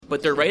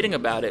but they're writing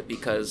about it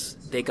because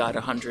they got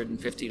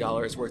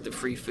 $150 worth of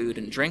free food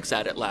and drinks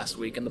at it last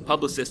week, and the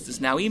publicist is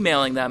now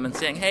emailing them and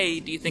saying, hey,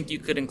 do you think you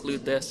could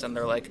include this? And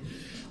they're like,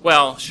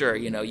 well, sure,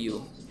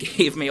 you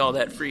gave me all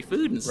that free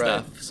food and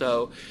stuff. Right.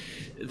 So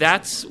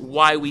that's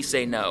why we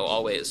say no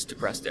always to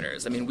press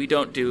dinners. I mean, we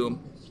don't do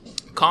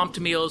comped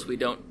meals. We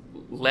don't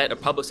let a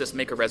publicist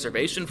make a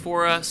reservation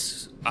for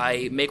us.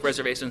 I make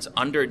reservations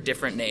under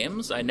different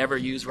names. I never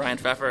use Ryan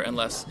Pfeffer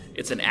unless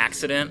it's an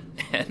accident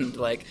and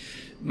like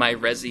my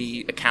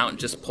Resi account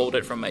just pulled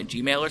it from my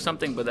Gmail or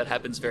something, but that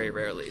happens very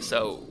rarely.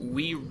 So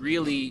we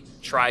really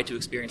try to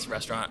experience the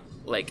restaurant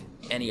like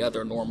any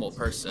other normal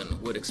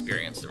person would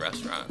experience the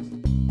restaurant.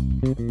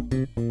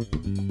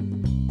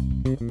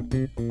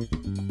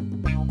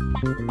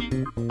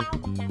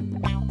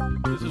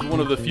 This is one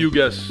of the few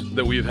guests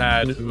that we've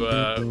had who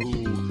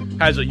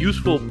has a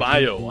useful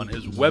bio on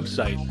his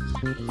website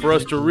for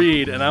us to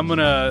read, and I'm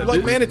gonna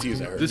like manatees,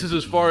 I heard. This is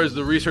as far as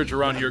the research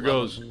around here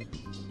goes.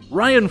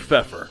 Ryan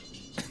Pfeffer.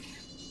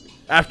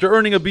 After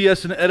earning a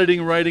BS in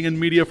editing, writing, and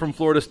media from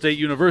Florida State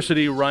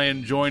University,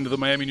 Ryan joined the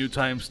Miami New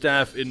Times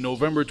staff in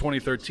November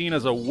 2013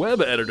 as a web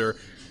editor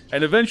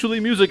and eventually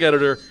music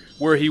editor,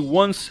 where he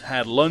once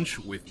had lunch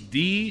with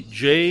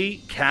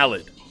DJ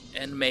Khaled.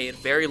 And made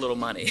very little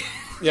money.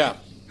 Yeah.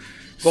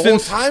 The whole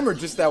time or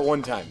just that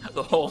one time?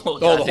 The whole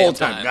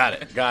time.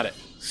 Got it.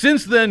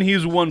 Since then,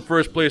 he's won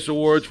first-place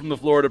awards from the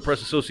Florida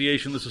Press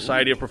Association, the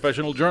Society of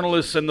Professional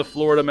Journalists, and the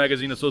Florida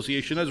Magazine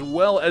Association, as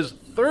well as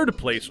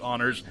third-place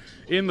honors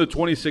in the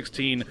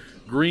 2016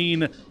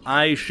 Green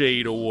Eye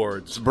Shade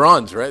Awards. It's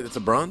bronze, right? It's a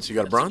bronze? You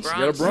got a bronze? That's a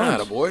You got a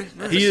bronze. bronze. Attaboy.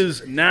 Nice. He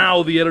is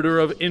now the editor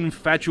of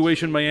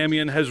Infatuation Miami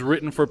and has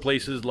written for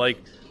places like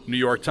New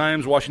York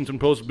Times, Washington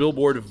Post,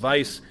 Billboard,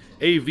 Vice,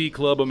 AV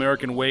Club,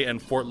 American Way,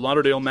 and Fort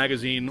Lauderdale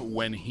Magazine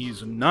when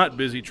he's not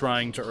busy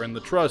trying to earn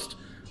the trust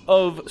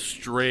of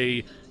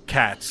stray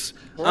cats.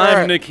 Right.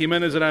 I'm Nick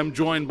Jimenez, and I'm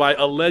joined by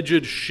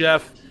alleged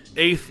chef,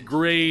 8th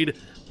grade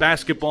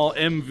basketball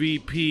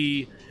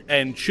MVP,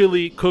 and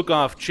chili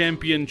cook-off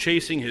champion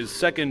chasing his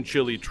second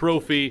chili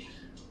trophy,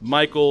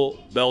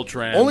 Michael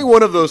Beltran. Only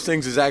one of those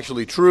things is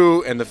actually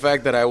true, and the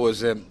fact that I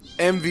was an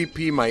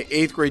MVP my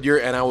 8th grade year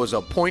and I was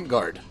a point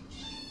guard.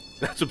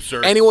 That's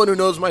absurd. Anyone who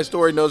knows my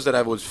story knows that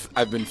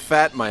I've been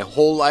fat my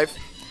whole life,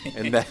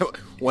 and that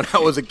when I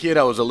was a kid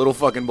I was a little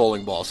fucking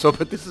bowling ball. So,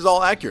 but this is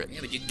all accurate. Yeah,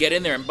 but you get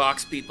in there and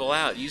box people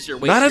out. Use your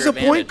weight Not to as your a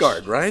point advantage.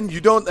 guard, Ryan. You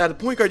don't at a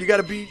point guard. You got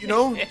to be,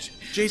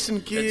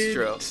 Jason Kidd, That's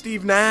true.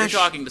 Steve You're Nash.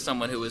 talking to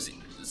someone who was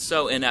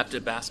so inept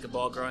at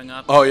basketball growing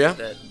up. Oh, yeah?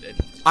 That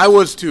I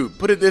was too.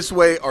 Put it this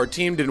way: our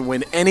team didn't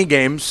win any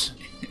games,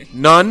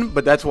 none.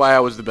 But that's why I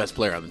was the best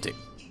player on the team.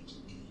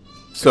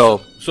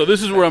 So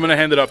this is where I'm going to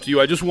hand it off to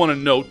you. I just want to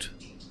note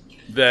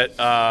that,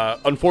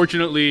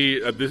 unfortunately,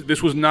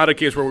 this was not a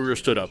case where we were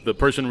stood up. The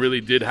person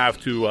really did have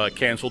to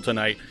cancel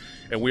tonight,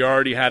 and we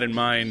already had in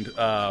mind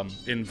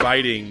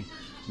inviting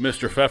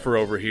Mr. Pfeffer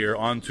over here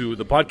onto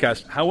the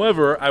podcast.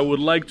 However, I would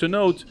like to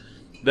note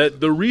that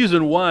the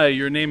reason why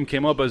your name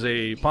came up as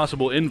a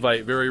possible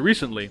invite very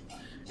recently,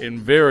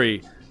 in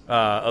very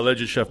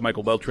alleged Chef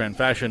Michael Beltran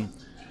fashion,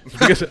 is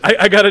because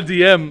I got a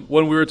DM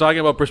when we were talking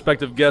about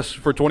prospective guests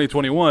for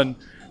 2021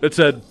 that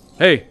said,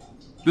 hey,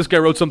 this guy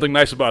wrote something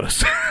nice about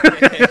us.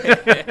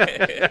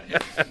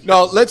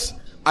 no,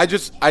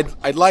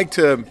 I'd like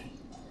to.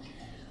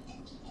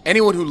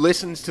 Anyone who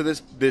listens to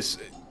this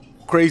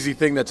crazy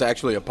thing that's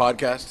actually a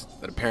podcast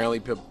that apparently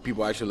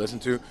people actually listen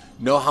to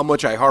know how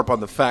much I harp on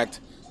the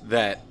fact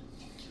that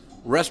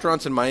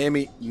restaurants in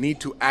Miami need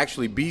to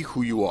actually be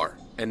who you are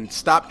and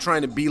stop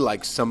trying to be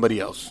like somebody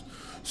else.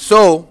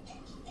 So,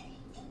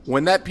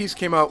 when that piece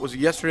came out, was it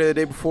yesterday or the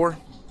day before?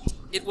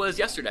 it was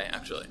yesterday,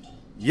 actually.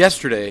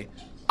 Yesterday,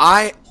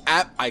 I've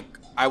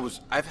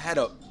had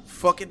a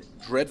fucking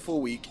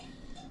dreadful week.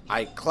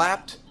 I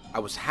clapped. I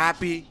was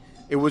happy.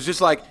 It was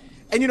just like,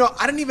 and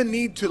I didn't even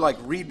need to I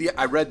read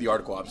the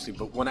article obviously,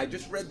 but when I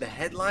just read the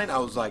headline, I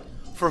was like,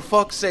 for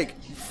fuck's sake,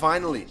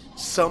 finally,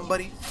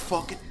 somebody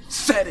fucking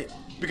said it.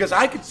 Because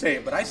I could say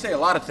it, but I say a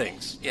lot of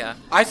things. Yeah.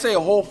 I say a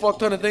whole fuck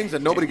ton of things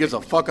that nobody gives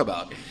a fuck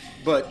about.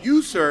 But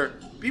you, sir,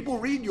 people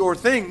read your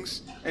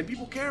things, and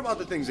people care about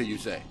the things that you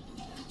say.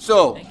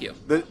 So, thank you.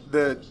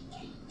 The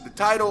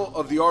title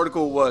of the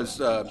article was,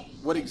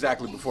 what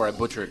exactly before I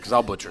butcher it? Because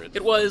I'll butcher it.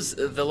 It was,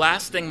 the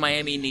last thing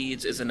Miami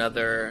needs is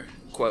another,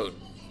 quote,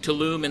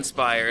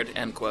 Tulum-inspired,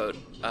 end quote,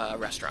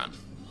 restaurant.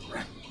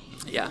 Right.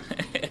 Yeah.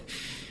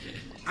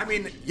 I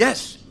mean,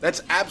 yes,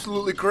 that's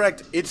absolutely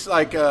correct. It's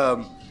like,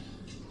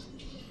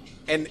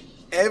 and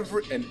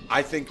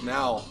I think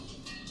now,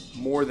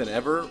 more than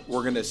ever,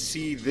 we're going to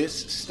see this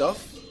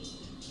stuff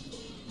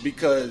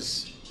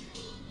because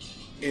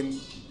in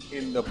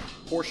the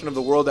portion of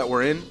the world that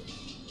we're in,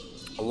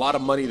 a lot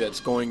of money that's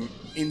going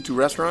into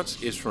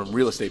restaurants is from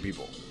real estate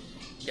people.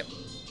 Yep.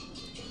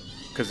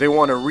 Because they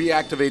want to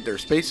reactivate their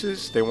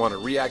spaces. They want to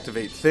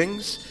reactivate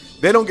things.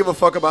 They don't give a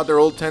fuck about their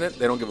old tenant.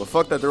 They don't give a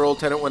fuck that their old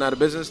tenant went out of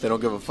business. They don't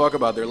give a fuck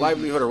about their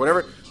livelihood or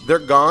whatever. They're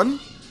gone.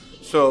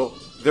 So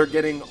they're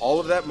getting all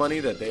of that money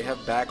that they have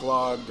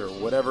backlogged or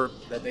whatever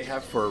that they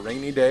have for a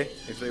rainy day,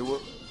 if they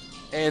will,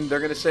 and they're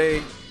going to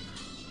say,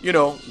 you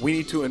know, we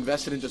need to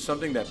invest it into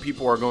something that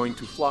people are going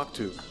to flock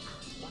to.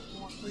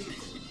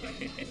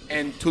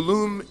 And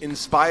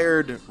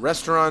Tulum-inspired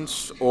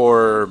restaurants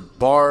or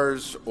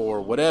bars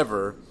or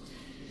whatever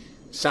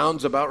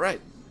sounds about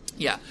right.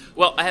 Yeah.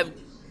 Well, I have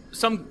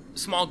some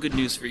small good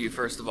news for you,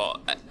 first of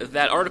all.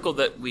 That article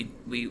that we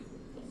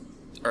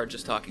are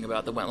just talking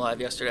about that went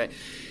live yesterday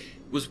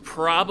was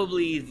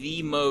probably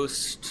the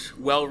most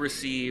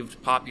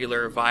well-received,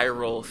 popular,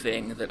 viral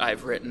thing that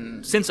I've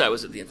written since I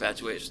was at The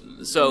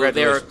Infatuation. So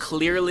there are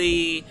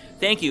clearly...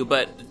 Thank you,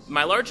 but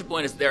my larger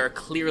point is there are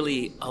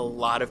clearly a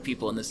lot of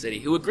people in the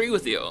city who agree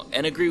with you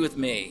and agree with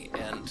me.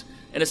 And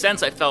in a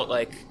sense, I felt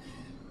like...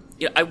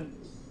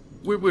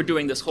 We're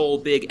doing this whole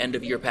big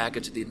end-of-year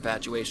package of The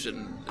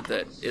Infatuation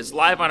that is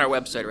live on our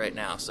website right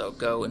now. So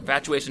go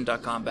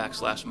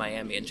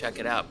infatuation.com/Miami and check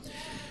it out.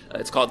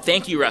 It's called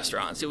Thank You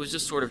Restaurants. It was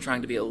just sort of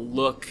trying to be a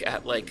look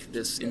at, like,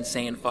 this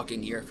insane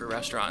fucking year for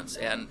restaurants.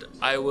 And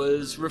I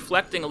was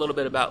reflecting a little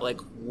bit about, like,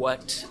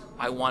 what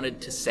I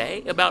wanted to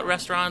say about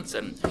restaurants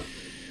and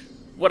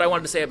what I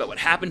wanted to say about what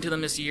happened to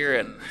them this year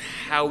and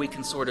how we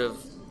can sort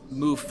of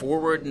move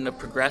forward in a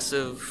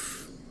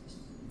progressive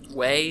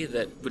way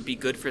that would be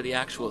good for the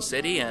actual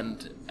city.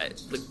 And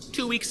like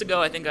 2 weeks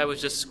ago, I think I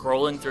was just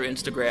scrolling through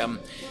Instagram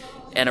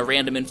and a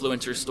random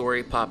influencer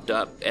story popped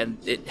up, and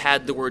it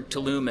had the word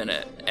Tulum in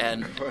it.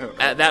 And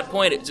at that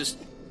point, it just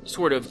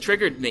sort of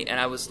triggered me, and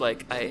I was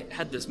like, I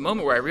had this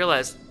moment where I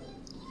realized,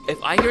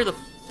 if I hear the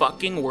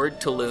fucking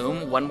word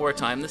Tulum one more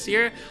time this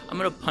year, I'm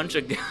going to punch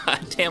a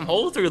goddamn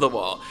hole through the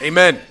wall.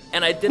 Amen.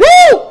 And I did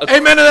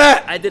Amen to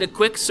that! I did a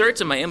quick search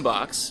in my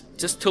inbox,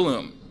 just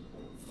Tulum.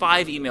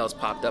 5 emails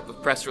popped up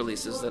of press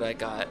releases that I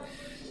got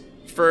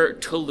for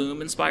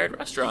Tulum-inspired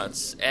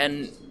restaurants.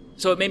 And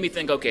so it made me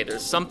think, okay,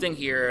 there's something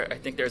here. I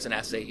think there's an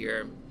essay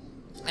here.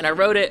 And I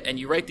wrote it, and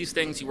you write these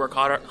things, you work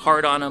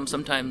hard on them.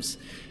 Sometimes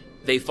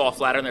they fall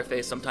flat on their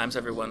face. Sometimes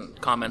everyone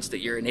comments that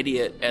you're an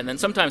idiot. And then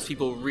sometimes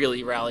people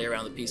really rally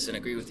around the piece and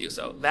agree with you.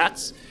 So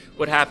that's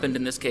what happened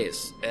in this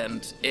case.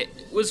 And it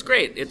was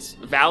great. It's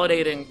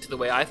validating to the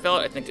way I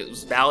felt. I think it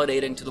was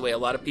validating to the way a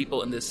lot of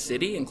people in this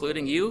city,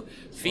 including you,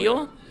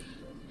 feel.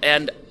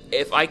 And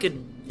if I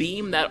could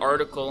beam that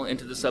article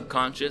into the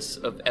subconscious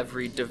of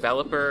every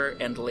developer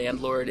and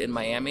landlord in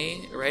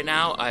Miami right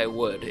now, I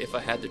would, if I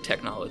had the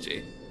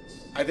technology.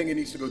 I think it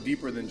needs to go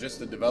deeper than just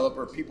the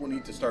developer. People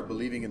need to start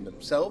believing in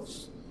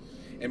themselves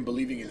and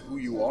believing in who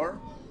you are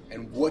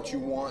and what you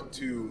want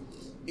to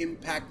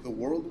impact the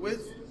world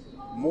with,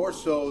 more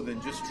so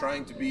than just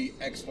trying to be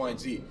X, Y, and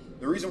Z.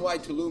 The reason why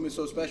Tulum is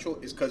so special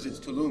is because it's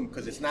Tulum,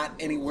 because it's not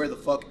anywhere the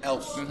fuck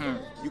else.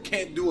 Mm-hmm. You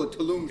can't do a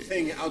Tulum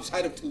thing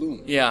outside of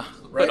Tulum. Yeah,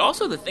 right? But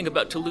also the thing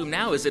about Tulum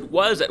now is it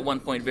was at one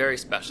point very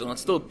special, and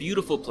it's still a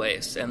beautiful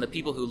place, and the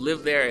people who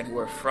live there and who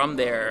are from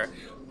there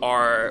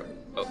are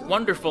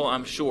wonderful,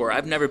 I'm sure.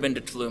 I've never been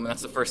to Tulum, and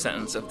that's the first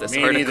sentence of this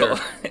article.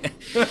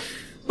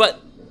 But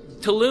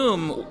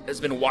Tulum has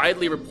been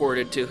widely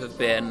reported to have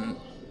been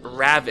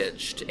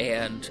ravaged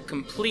and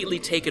completely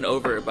taken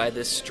over by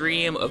this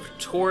stream of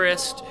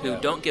tourists who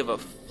don't give a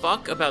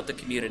fuck about the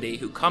community,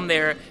 who come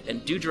there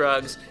and do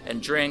drugs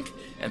and drink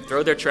and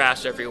throw their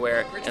trash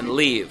everywhere and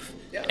leave.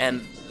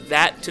 And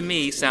that, to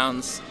me,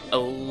 sounds a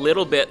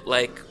little bit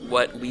like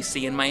what we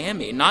see in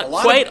Miami. Not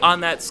quite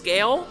on that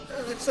scale.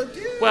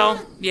 Well,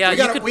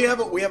 yeah. We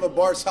have a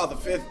bar south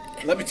of 5th.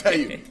 Let me tell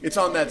you, it's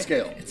on that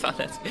scale. It's on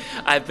that scale.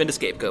 I've been to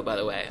Scapegoat, by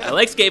the way. I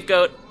like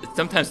Scapegoat.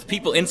 Sometimes the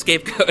people in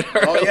Scapegoat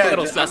are a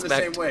little suspect.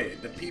 I'm the same way.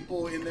 The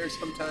people in there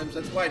sometimes.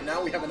 That's why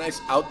now we have a nice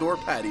outdoor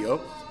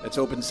patio that's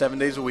open 7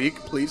 days a week.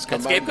 Please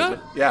come by. Scapegoat?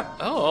 Yeah.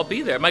 Oh, I'll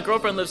be there. My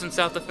girlfriend lives in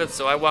South of 5th,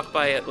 so I walk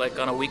by it like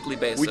on a weekly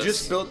basis. We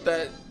just built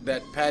that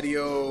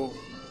patio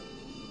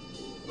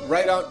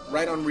right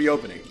on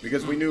reopening,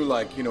 because we knew,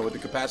 like, you know, with the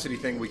capacity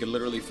thing, we could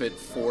literally fit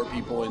 4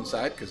 people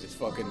inside because it's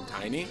fucking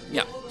tiny.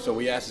 Yeah. So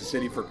we asked the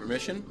city for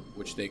permission,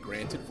 which they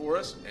granted for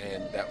us,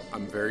 and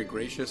I'm very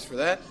gracious for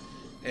that.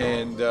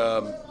 And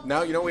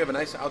now, you know, we have a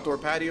nice outdoor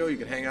patio. You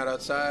can hang out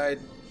outside.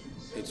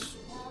 It's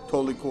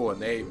totally cool. And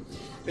they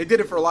did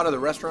it for a lot of the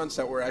restaurants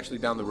that were actually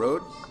down the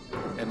road,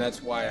 and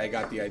that's why I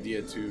got the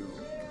idea to.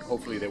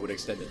 Hopefully they would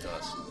extend it to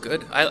us.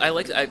 Good. I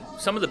like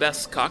some of the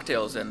best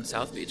cocktails in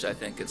South Beach, I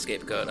think, at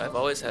Scapegoat. I've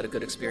always had a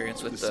good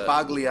experience with the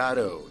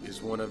Spagliato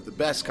is one of the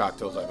best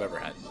cocktails I've ever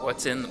had.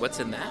 What's in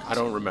that? I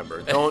don't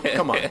remember.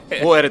 Come on.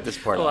 We'll edit this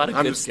part. A lot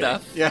of good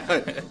stuff.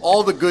 Yeah,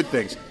 all the good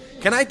things.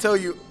 Can I tell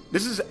you,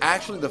 this is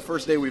actually the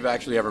first day we've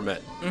actually ever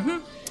met. Mm-hmm.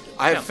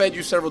 I have fed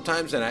you several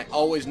times, and I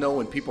always know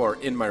when people are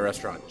in my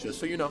restaurant,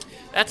 just so you know.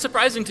 That's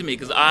surprising to me,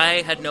 because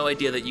I had no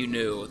idea that you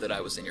knew that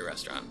I was in your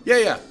restaurant.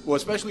 Yeah. Well,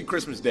 especially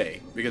Christmas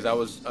Day, because I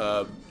was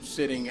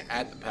sitting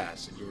at the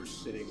Pass, and you were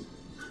sitting,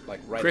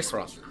 like, right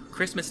across.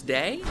 Christmas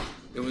Day?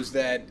 It was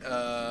that,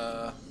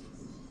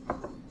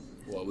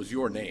 well, it was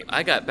your name.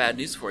 I got bad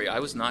news for you. I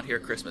was not here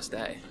Christmas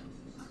Day.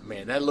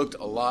 Man, that looked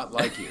a lot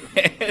like you.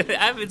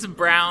 It's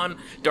brown,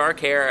 dark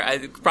hair.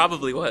 I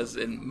probably was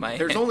in my.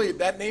 There's only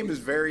that name is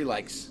very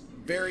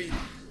very.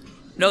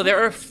 No,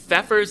 there are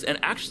Pfeffers, and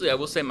actually, I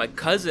will say my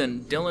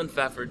cousin Dylan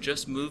Pfeffer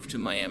just moved to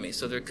Miami,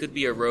 so there could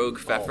be a rogue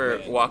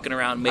Pfeffer walking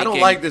around making. I don't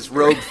like this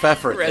rogue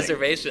Pfeffer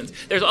reservations.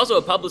 thing. There's also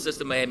a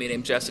publicist in Miami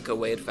named Jessica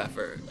Wade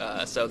Pfeffer,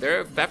 so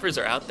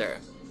Pfeffers are out there.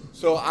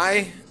 So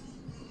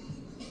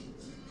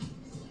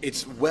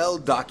it's well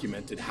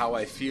documented how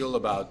I feel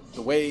about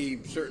the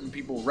way certain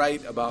people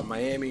write about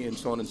Miami and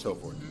so on and so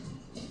forth.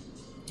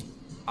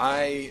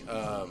 I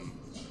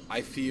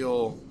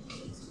feel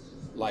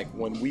like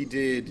when we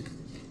did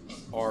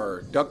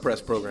our Duck Press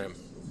program,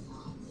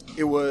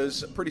 it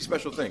was a pretty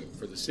special thing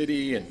for the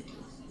city and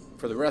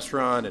for the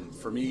restaurant and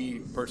for me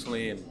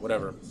personally and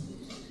whatever.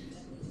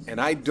 And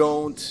I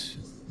don't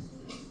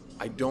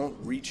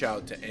reach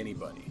out to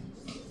anybody,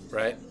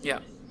 right? Yeah.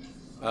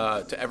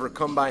 To ever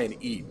come by and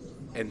eat.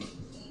 And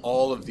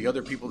all of the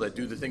other people that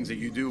do the things that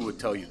you do would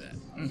tell you that.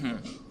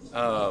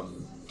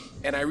 Mm-hmm.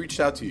 And I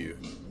reached out to you,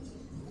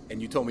 and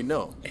you told me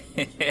no.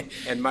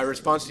 And my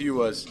response to you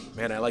was,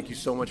 man, I like you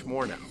so much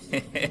more now.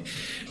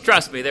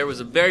 Trust me, there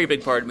was a very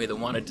big part of me that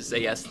wanted to say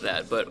yes to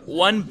that. But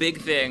one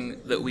big thing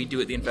that we do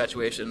at The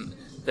Infatuation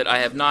that I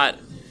have not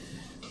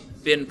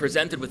been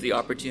presented with the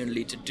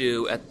opportunity to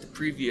do at the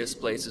previous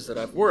places that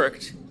I've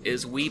worked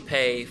is we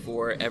pay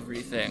for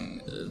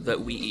everything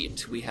that we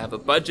eat. We have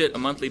a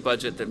monthly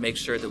budget that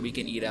makes sure that we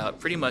can eat out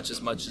pretty much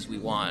as we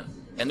want.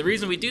 And the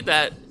reason we do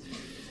that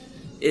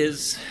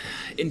is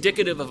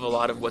indicative of a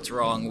lot of what's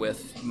wrong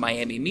with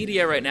Miami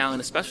media right now, and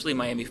especially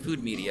Miami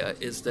food media,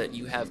 is that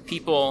you have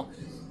people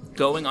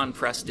going on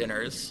press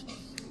dinners,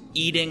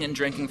 eating and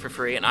drinking for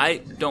free. And I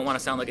don't want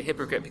to sound like a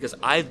hypocrite because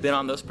I've been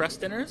on those press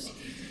dinners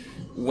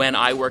when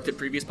I worked at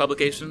previous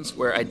publications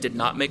where I did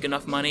not make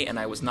enough money and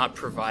I was not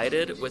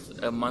provided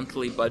with a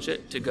monthly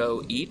budget to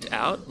go eat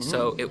out. Mm-hmm.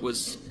 So it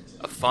was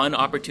a fun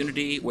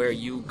opportunity where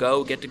you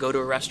get to go to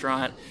a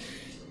restaurant.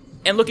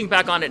 And looking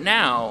back on it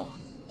now,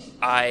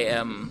 I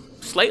am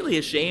slightly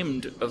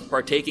ashamed of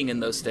partaking in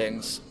those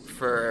things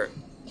for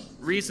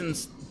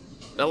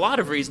a lot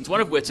of reasons,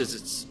 one of which is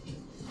it's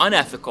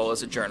unethical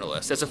as a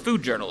journalist. As a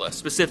food journalist,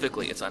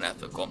 specifically, it's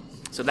unethical.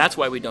 So that's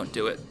why we don't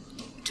do it.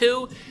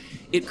 2,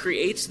 it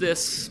creates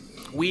this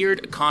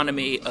weird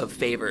economy of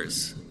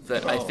favors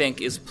that I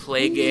think is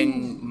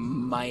plaguing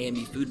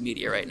Miami food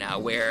media right now,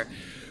 where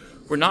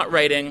we're not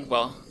writing,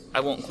 well,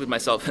 I won't include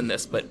myself in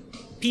this, but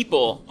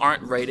people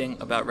aren't writing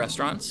about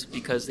restaurants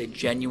because they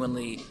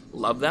genuinely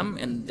love them,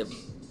 and the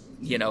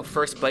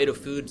first bite of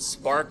food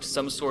sparked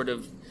some sort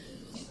of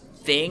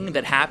thing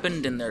that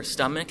happened in their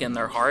stomach and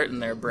their heart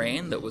and their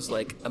brain that was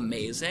like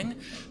amazing,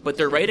 but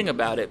they're writing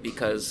about it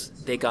because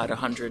they got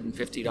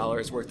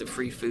 $150 worth of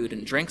free food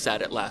and drinks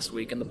at it last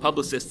week, and the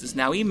publicist is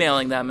now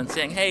emailing them and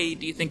saying, hey,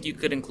 do you think you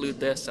could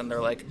include this? And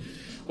they're like,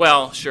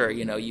 well, sure,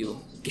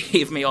 you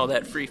gave me all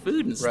that free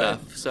food and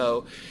stuff. Right.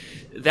 So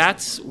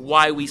that's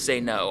why we say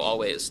no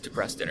always to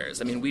press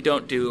dinners. I mean, we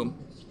don't do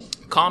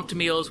comped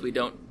meals. We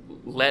don't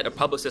let a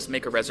publicist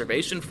make a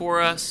reservation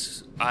for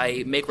us.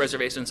 I make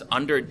reservations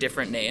under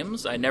different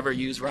names. I never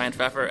use Ryan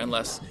Pfeffer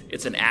unless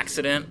it's an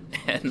accident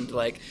and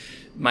like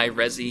my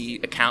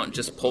Resi account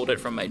just pulled it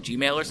from my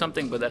Gmail or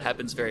something, but that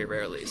happens very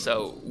rarely.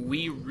 So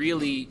we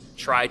really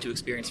try to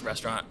experience the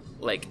restaurant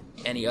like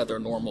any other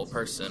normal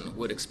person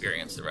would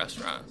experience the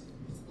restaurant.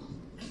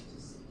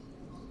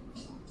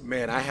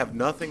 Man, I have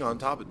nothing on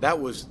top of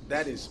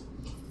that is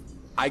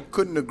I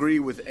couldn't agree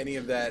with any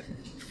of that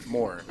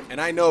more. And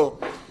I know.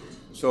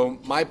 So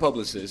my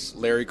publicist,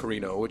 Larry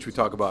Carino, which we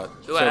talk about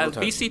several times.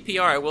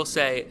 BCPR, I will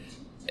say,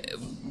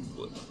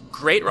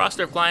 great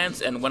roster of clients.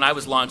 And when I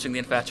was launching The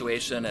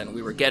Infatuation and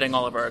we were getting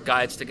all of our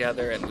guides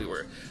together and we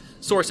were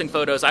sourcing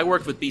photos, I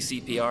worked with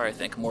BCPR, I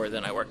think, more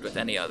than I worked with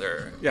any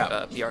other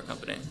PR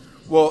company.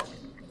 Well,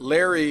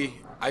 Larry,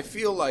 I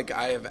feel like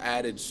I have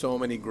added so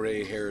many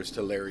gray hairs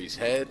to Larry's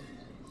head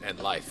and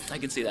life. I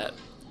can see that.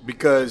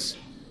 Because,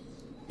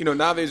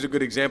 Nave is a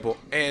good example.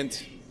 And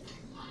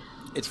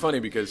it's funny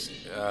because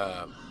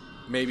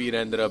maybe it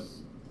ended up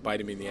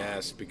biting me in the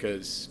ass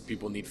because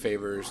people need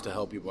favors to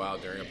help people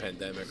out during a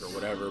pandemic or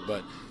whatever.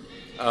 But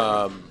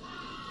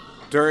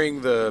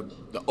during the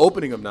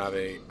opening of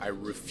Nave, I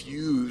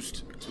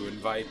refused to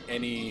invite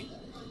any,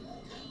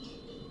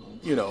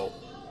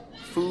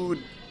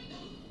 food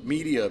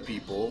media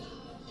people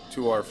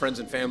to our friends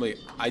and family.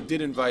 I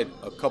did invite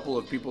a couple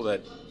of people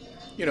that,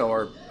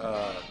 are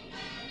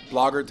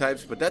blogger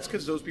types, but that's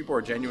because those people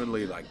are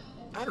genuinely like,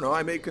 I don't know,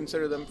 I may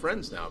consider them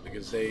friends now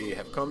because they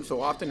have come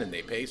so often and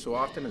they pay so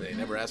often and they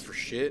never ask for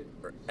shit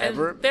or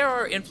ever. And there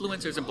are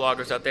influencers and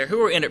bloggers out there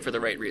who are in it for the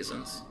right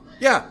reasons.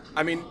 Yeah,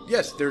 I mean,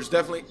 yes, there's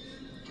definitely,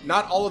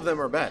 not all of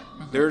them are bad.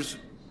 Mm-hmm. There's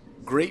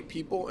great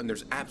people and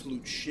there's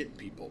absolute shit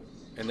people.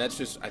 And I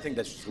think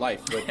that's just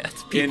life. But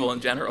it's people in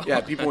general.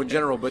 Yeah, people in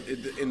general, but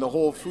in the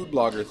whole food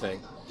blogger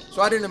thing.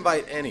 So I didn't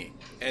invite any.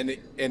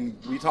 And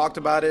we talked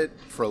about it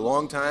for a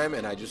long time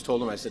and I just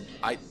told him, I said,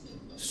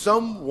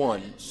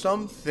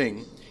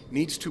 something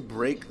needs to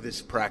break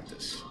this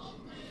practice.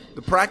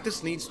 the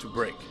practice needs to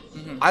break.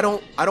 I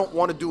don't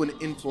want to do an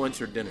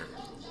influencer dinner.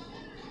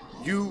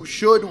 You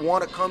should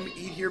want to come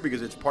eat here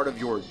because it's part of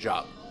your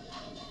job.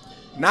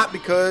 Not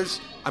because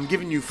I'm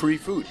giving you free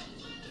food.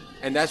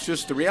 And that's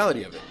just the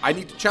reality of it. I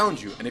need to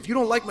challenge you. And if you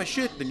don't like my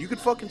shit, then you could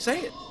fucking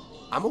say it.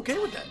 I'm okay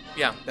with that.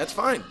 Yeah. That's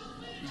fine.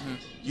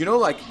 You know,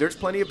 like, there's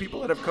plenty of people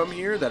that have come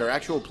here that are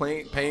actual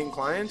paying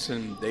clients,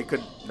 and they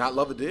could not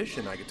love a dish,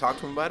 and I could talk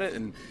to them about it,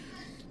 and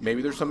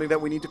maybe there's something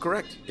that we need to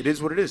correct. It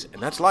is what it is,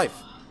 and that's life.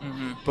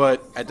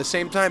 But at the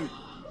same time,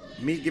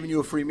 me giving you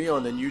a free meal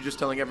and then you just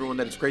telling everyone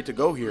that it's great to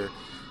go here,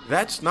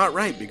 that's not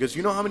right. Because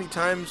you know how many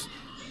times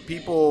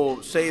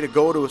people say to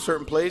go to a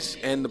certain place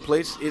and the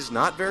place is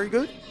not very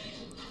good?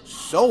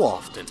 So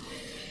often.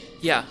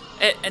 Yeah,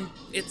 and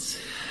it's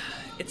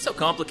so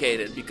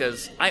complicated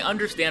because I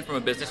understand from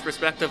a business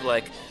perspective,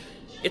 like,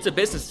 it's a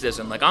business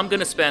decision. Like, I'm going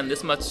to spend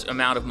this much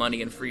amount of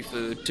money in free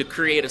food to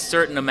create a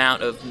certain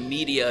amount of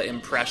media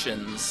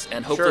impressions,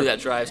 and hopefully that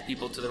drives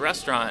people to the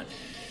restaurant.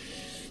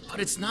 But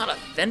it's not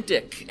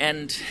authentic.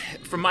 And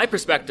from my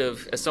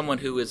perspective, as someone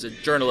who is a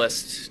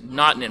journalist,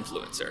 not an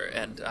influencer,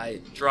 and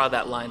I draw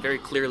that line very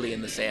clearly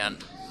in the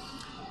sand,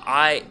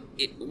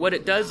 what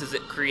it does is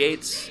it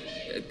creates...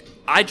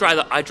 I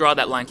draw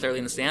that line clearly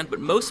in the sand, but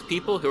most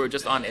people who are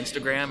just on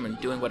Instagram and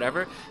doing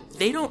whatever,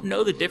 they don't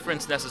know the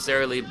difference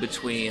necessarily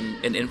between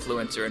an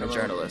influencer and a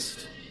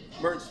journalist.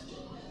 Mertz,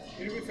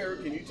 can you do me a favor?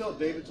 Can you tell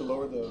David to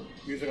lower the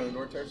music on the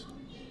North Terrace?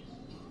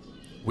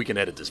 We can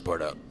edit this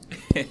part out.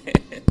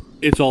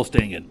 It's all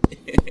staying in.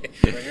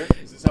 Right here?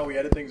 Is this how we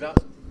edit things out?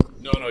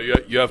 No,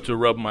 you have to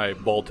rub my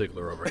ball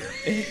tickler over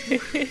here.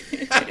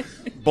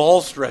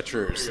 Ball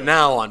stretchers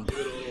now on.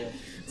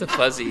 It's a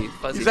fuzzy.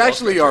 He's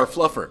actually our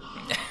fluffer.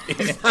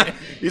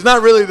 He's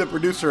not really the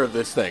producer of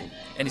this thing.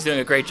 And he's doing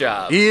a great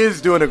job. He is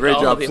doing a great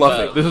All job of the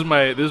fluffing. above.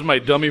 This is my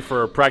dummy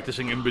for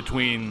practicing in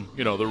between,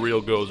 the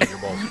real goes in your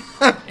balls.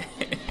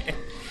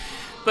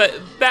 But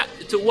back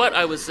to what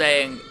I was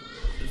saying,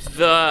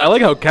 I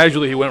like how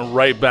casually he went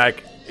right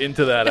back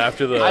into that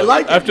after the I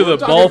like it. after We're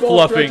the talking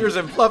ball stretchers fluffing.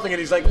 and fluffing, and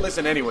he's like,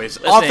 listen, anyways,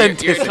 listen,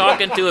 authenticity. you're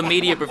talking to a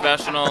media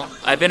professional.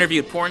 I've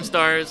interviewed porn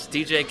stars,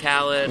 DJ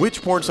Khaled.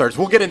 Which porn stars?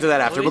 We'll get into that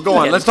after, but go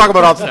We'll on. get Let's into talk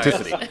about porn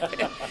stars.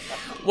 authenticity.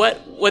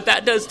 What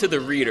that does to the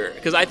reader,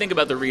 because I think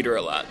about the reader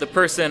a lot, the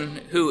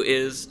person who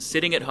is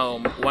sitting at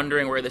home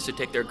wondering where they should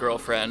take their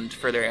girlfriend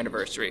for their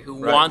anniversary, who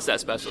wants that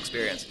special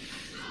experience.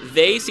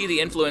 They see the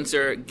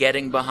influencer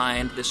getting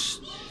behind this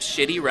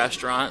shitty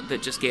restaurant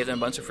that just gave them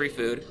a bunch of free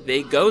food.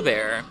 They go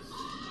there,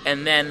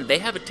 and then they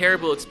have a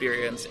terrible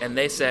experience, and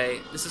they say,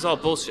 this is all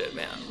bullshit,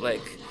 man.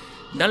 Like,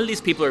 none of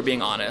these people are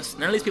being honest.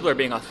 None of these people are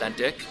being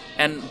authentic.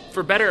 And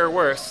for better or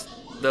worse,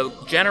 the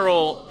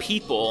general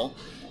people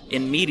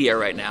in media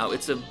right now,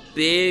 it's a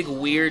big,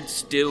 weird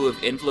stew of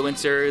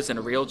influencers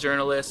and real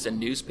journalists and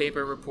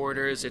newspaper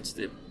reporters. It's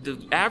the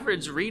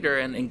average reader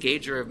and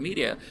engager of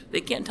media.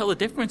 They can't tell the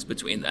difference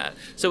between that.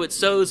 So it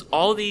sows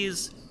all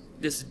this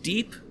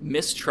deep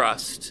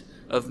mistrust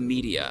of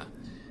media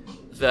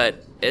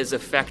that has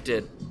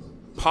affected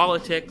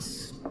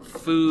politics,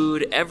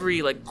 food,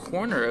 every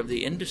corner of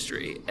the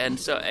industry. And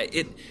so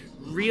it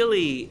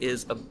really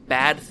is a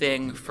bad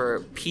thing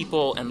for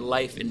people and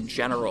life in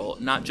general,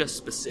 not just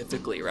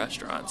specifically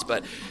restaurants.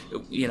 But,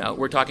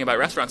 we're talking about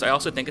restaurants. I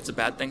also think it's a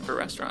bad thing for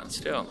restaurants,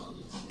 too.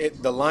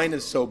 The line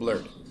is so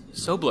blurred.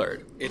 So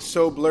blurred. It's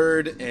so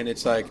blurred, and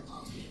it's like...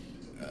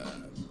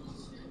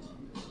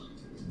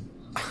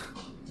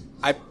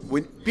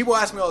 when people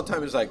ask me all the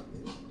time, it's like,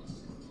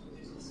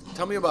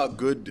 tell me about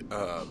good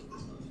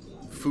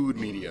food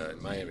media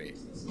in Miami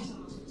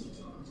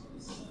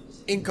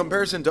in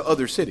comparison to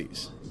other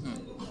cities.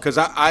 Because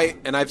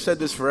I've said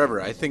this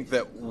forever, I think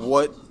that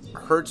what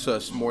hurts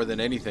us more than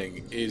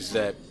anything is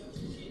that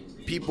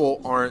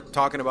people aren't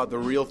talking about the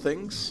real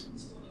things,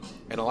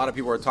 and a lot of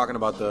people are talking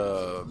about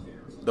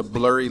the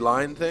blurry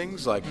line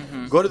things, like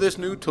go to this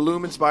new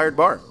Tulum-inspired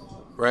bar,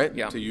 right?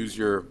 Yeah. To use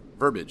your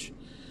verbiage.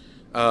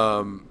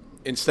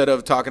 Instead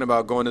of talking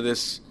about going to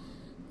this,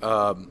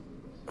 I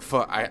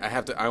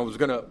was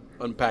gonna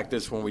unpack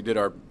this when we did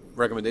our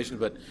recommendations,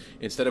 but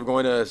instead of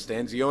going to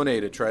Stanzione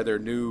to try their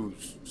new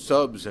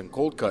subs and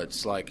cold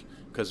cuts,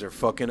 because they're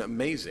fucking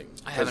amazing.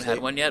 I haven't had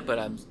one yet, but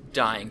I'm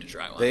dying to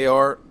try one. They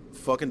are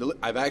fucking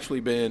I've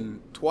actually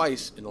been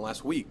twice in the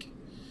last week,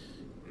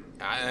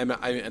 and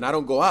I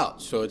don't go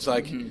out, so it's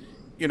like,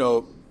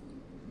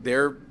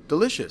 they're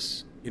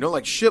delicious,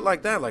 like shit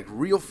like that, like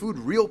real food,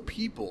 real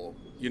people,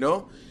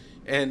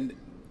 and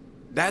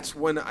that's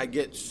when I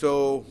get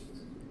so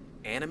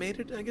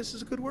animated, I guess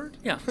is a good word.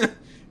 Yeah.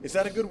 Is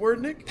that a good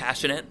word, Nick?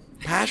 Passionate,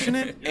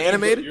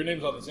 animated. Your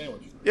name's on the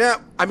sandwich. Yeah,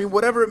 I mean,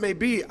 whatever it may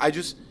be, I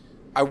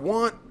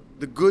want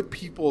the good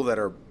people that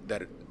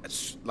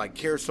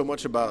care so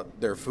much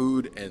about their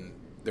food and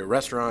their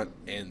restaurant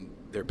and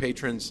their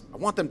patrons. I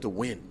want them to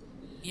win.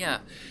 Yeah.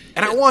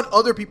 And I want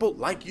other people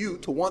like you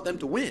to want them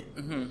to win.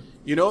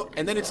 Mm-hmm.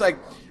 And then it's like,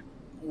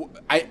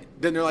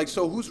 then they're like,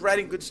 so who's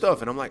writing good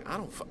stuff? And I'm like, I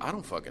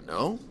don't fucking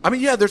know. I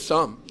mean, yeah, there's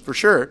some for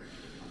sure,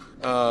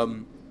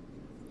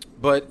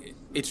 but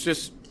it's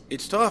just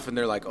it's tough. And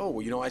they're like, oh,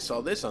 well, I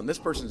saw this on this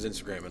person's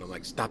Instagram. And I'm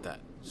like, stop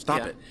that. Stop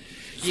Yeah. it.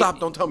 Stop.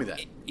 Don't tell me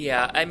that.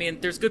 Yeah, I mean,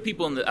 there's good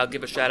people I'll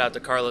give a shout out to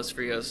Carlos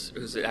Frios,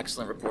 who's an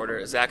excellent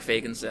reporter, Zach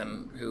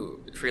Fagenson, who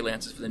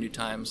freelances for the New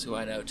Times, who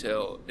I know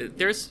too.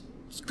 There's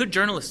good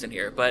journalists in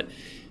here, but,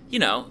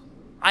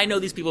 I know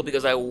these people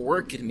because I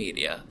work in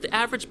media. The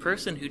average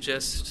person who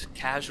just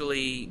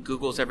casually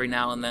Googles every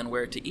now and then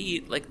where to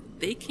eat,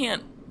 they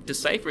can't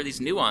decipher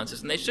these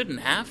nuances, and they shouldn't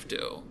have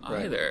to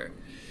either.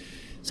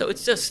 So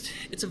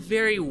it's a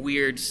very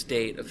weird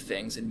state of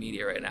things in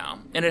media right now.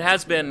 And it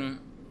has been,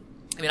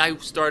 I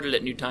started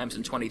at New Times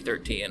in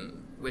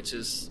 2013, which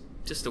is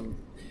just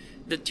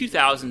the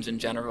 2000s in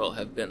general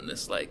have been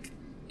this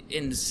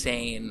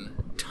insane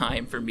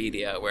time for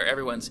media where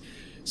everyone's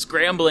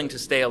scrambling to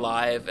stay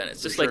alive, and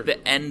it's just like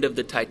the end of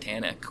the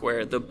Titanic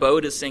where the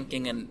boat is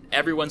sinking and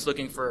everyone's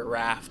looking for a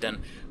raft and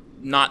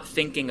not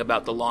thinking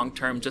about the long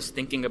term, just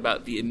thinking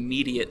about the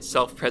immediate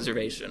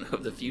self-preservation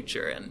of the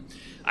future. And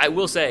I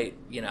will say,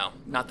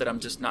 not that I'm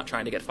just not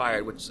trying to get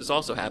fired, which is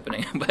also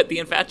happening, but The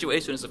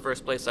Infatuation is the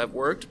first place I've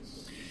worked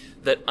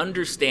that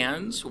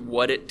understands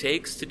what it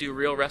takes to do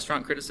real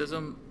restaurant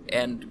criticism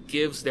and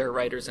gives their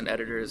writers and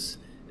editors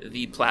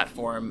the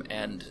platform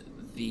and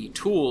the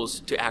tools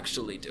to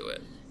actually do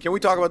it. Can we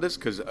talk about this?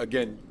 Because,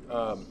 again,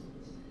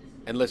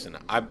 and listen,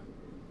 I'm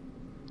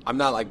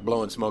not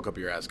blowing smoke up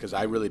your ass because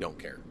I really don't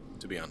care,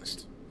 to be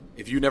honest.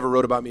 If you never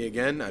wrote about me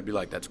again, I'd be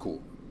like, that's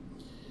cool.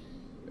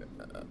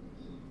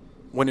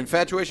 When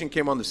Infatuation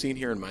came on the scene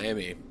here in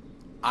Miami,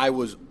 I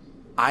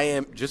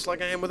am, just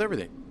like I am with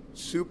everything,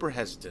 super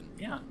hesitant.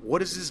 Yeah.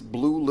 What is this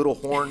blue little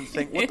horn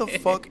thing? What the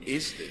fuck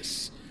is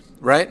this?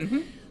 Right?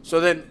 Mm-hmm. So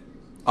then,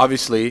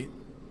 obviously,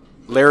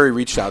 Larry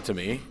reached out to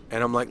me,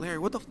 and I'm like, Larry,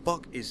 what the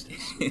fuck is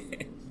this?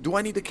 Do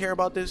I need to care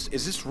about this?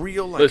 Is this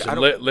real? Listen,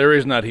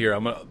 Larry's not here.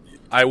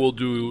 I will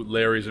do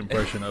Larry's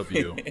impression of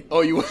you.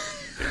 Oh, you?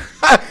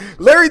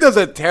 Larry does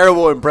a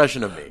terrible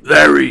impression of me.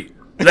 Larry.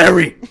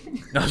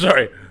 No,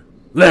 sorry.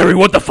 Larry,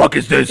 what the fuck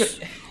is this?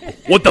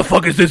 What the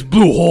fuck is this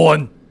blue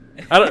horn?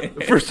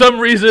 For some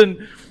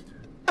reason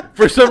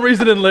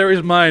in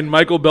Larry's mind,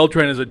 Michael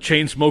Beltran is a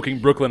chain-smoking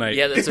Brooklynite.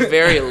 Yeah, that's a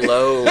very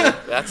low.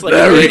 That's like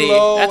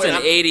that's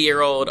an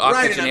 80-year-old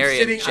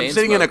octogenarian. Right, I'm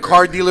sitting in a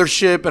car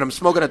dealership and I'm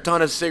smoking a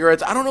ton of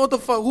cigarettes. I don't know what the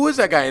fuck. Who is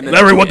that guy?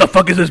 Larry, what the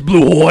fuck is this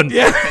blue horn?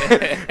 Yeah,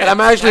 and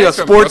I'm actually a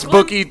sports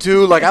bookie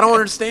too. I don't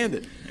understand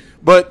it.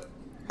 But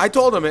I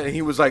told him, and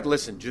he was like,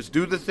 "Listen, just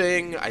do the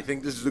thing. I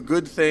think this is a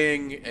good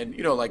thing." And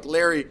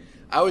Larry,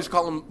 I always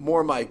call him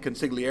more my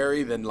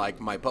consigliere than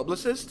my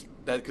publicist.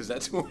 Because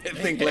that's who I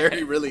think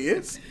Larry really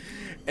is.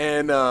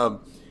 And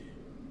so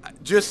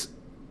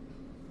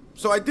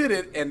I did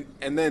it,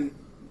 and then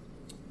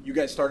you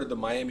guys started the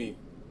Miami,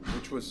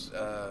 which was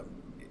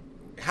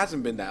it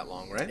hasn't been that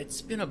long, right?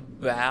 It's been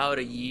about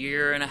a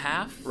year and a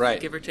half,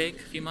 right, give or take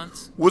a few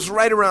months. Was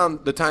right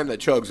around the time that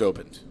Chugs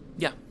opened.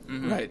 Yeah.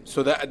 Mm-hmm. Right.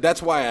 So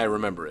that's why I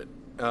remember it.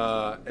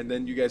 And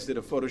then you guys did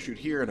a photo shoot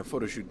here and a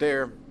photo shoot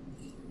there,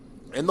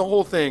 and the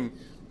whole thing.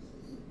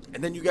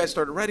 And then you guys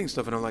started writing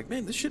stuff, and I'm like,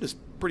 man, this shit is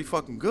pretty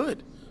fucking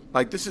good.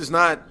 This is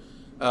not,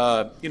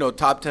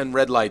 top 10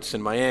 red lights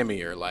in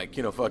Miami or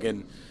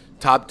fucking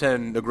top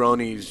 10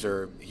 Negronis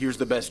or here's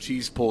the best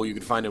cheese pull you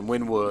could find in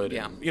Wynwood.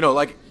 Yeah. And,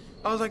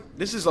 I was like,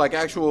 this is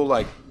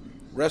actual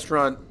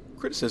restaurant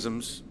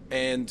criticisms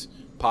and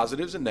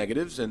positives and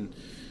negatives and,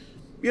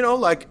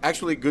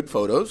 actually good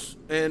photos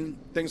and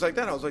things like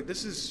that. I was like,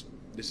 this is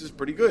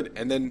pretty good.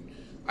 And then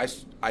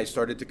I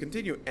started to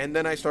continue. And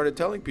then I started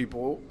telling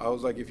people, I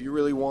was like, if you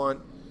really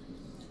want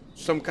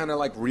some kind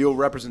of real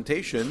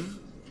representation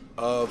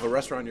of a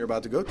restaurant you're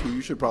about to go to,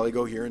 you should probably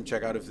go here and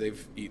check out if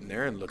they've eaten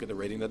there and look at the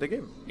rating that they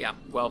gave them. Yeah.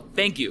 Well,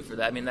 thank you for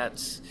that.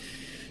 That's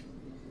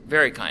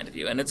very kind of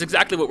you. And it's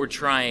exactly what we're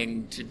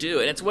trying to do.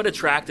 And it's what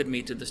attracted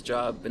me to this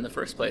job in the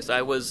first place.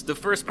 I was the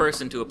first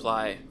person to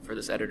apply for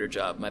this editor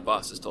job, my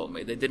bosses told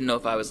me. They didn't know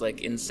if I was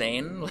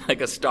insane,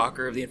 a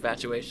stalker of The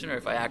Infatuation, or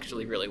if I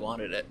actually really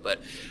wanted it.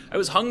 But I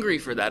was hungry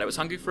for that. I was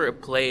hungry for a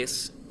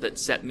place that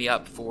set me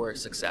up for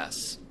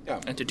success. Yeah.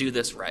 And to do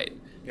this right.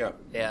 Yeah.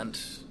 And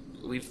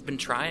we've been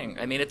trying.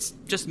 It's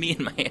just me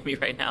in Miami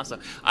right now, so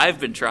I've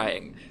been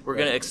trying. We're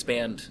going to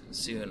expand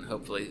soon,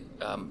 hopefully.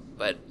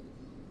 But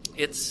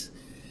it's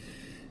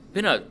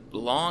been a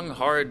long,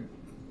 hard,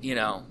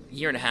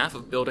 year and a half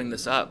of building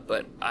this up.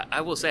 But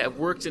I will say I've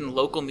worked in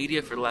local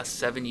media for the last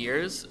 7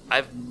 years.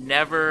 I've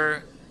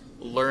never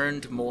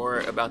learned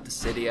more about the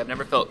city. I've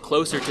never felt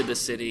closer to the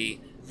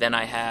city than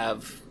I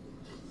have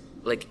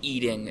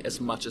eating as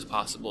much as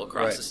possible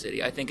across the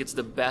city. I think it's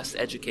the best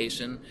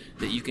education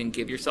that you can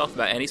give yourself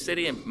about any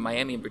city, and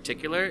Miami in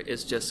particular,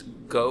 is just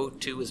go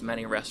to as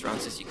many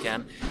restaurants as you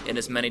can, in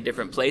as many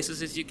different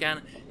places as you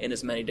can, in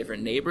as many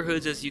different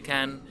neighborhoods as you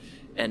can,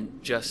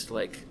 and just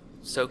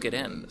soak it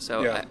in.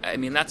 So, yeah.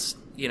 That's,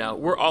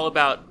 we're all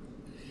about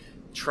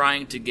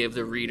trying to give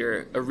the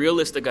reader a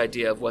realistic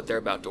idea of what they're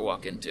about to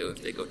walk into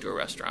if they go to a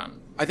restaurant.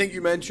 I think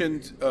you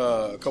mentioned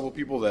a couple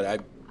people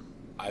that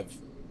I've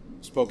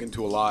spoken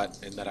to a lot,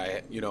 and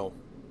that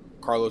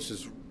Carlos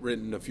is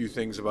written a few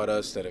things about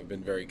us that have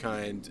been very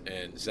kind,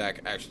 and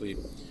Zach actually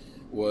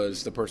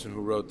was the person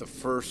who wrote the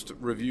first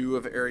review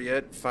of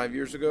Ariete 5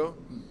 years ago,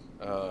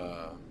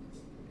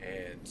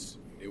 and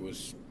it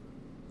was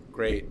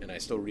great, and I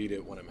still read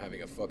it when I'm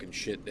having a fucking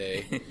shit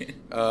day.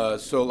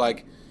 So,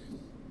 like,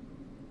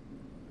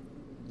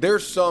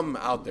 there's some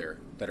out there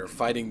that are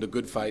fighting the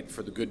good fight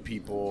for the good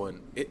people,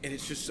 and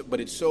it's just, but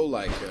it's so,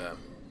 like,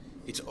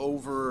 it's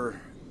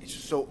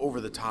just so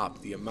over the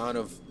top, the amount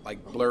of,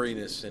 like,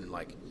 blurriness and,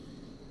 like,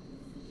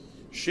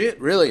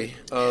 shit, really,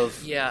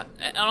 of... Yeah,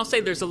 and I'll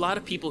say there's a lot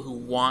of people who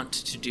want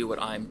to do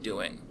what I'm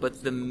doing,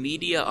 but the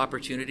media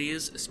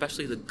opportunities,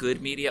 especially the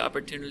good media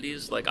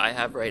opportunities like I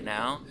have right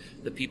now,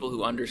 the people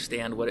who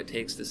understand what it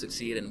takes to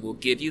succeed and will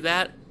give you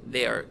that,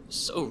 they are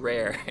so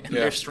rare, and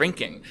they're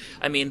shrinking.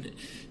 I mean,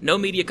 no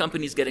media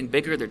company's getting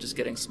bigger, they're just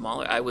getting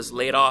smaller. I was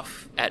laid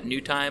off at New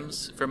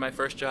Times for my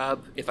first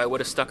job. If I would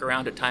have stuck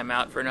around at Time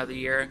Out for another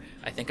year,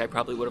 I think I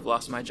probably would have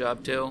lost my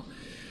job too.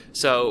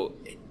 So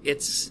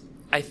it's...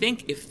 I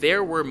think if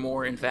there were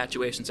more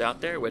infatuations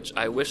out there, which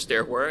I wish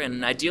there were, in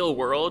an ideal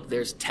world,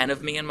 there's 10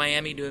 of me in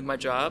Miami doing my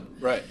job.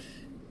 Right.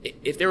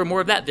 If there were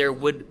more of that, there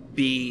would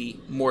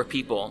be more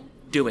people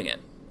doing it.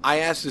 I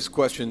asked this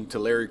question to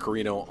Larry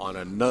Carino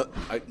on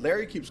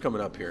Larry keeps coming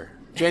up here.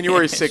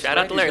 January 6th. Shout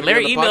out to Larry.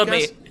 Larry emailed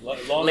me.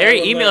 Larry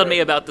emailed me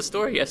about the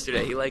story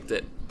yesterday. He liked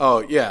it.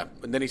 Oh yeah,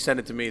 and then he sent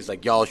it to me. He's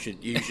like,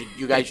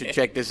 you guys should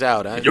check this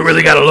out. Huh? You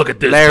really got to look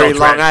at this, Larry,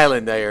 Beltran. Long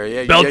Island there.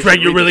 Yeah,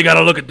 Beltran, you really got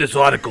to look at this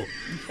article.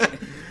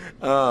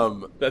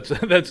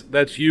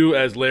 That's you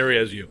as Larry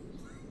as you.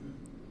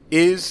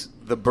 Is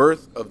the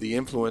birth of the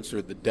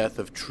influencer the death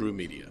of true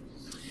media?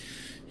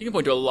 You can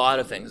point to a lot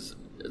of things.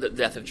 The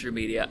death of true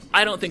media.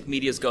 I don't think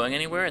media is going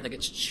anywhere. I think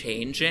it's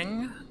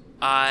changing.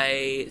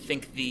 I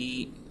think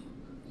the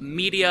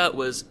media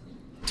was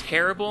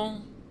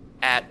terrible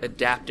at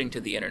adapting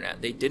to the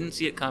internet. They didn't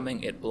see it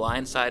coming. It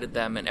blindsided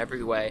them in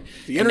every way.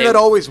 The internet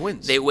always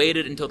wins. They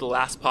waited until the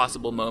last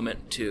possible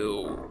moment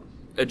to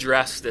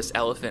address this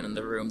elephant in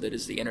the room that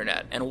is the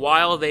internet. And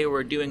while they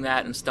were doing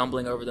that and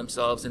stumbling over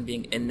themselves and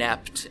being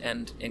inept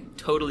and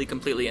totally,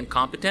 completely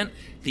incompetent,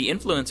 the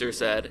influencer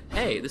said,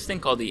 hey, this thing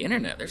called the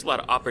internet, there's a lot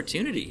of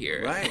opportunity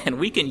here. Right. And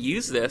we can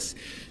use this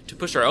to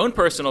push our own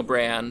personal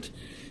brand.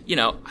 You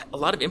know, a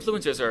lot of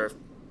influencers are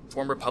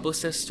former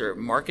publicists or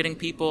marketing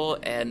people,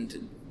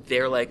 and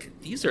they're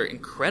like, these are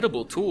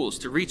incredible tools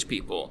to reach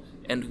people.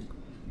 And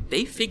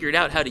they figured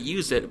out how to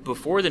use it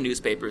before the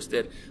newspapers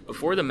did,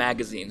 before the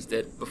magazines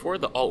did, before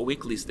the alt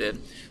weeklies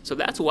did. So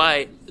that's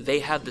why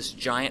they have this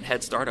giant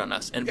head start on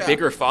us and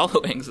bigger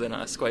followings than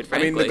us, quite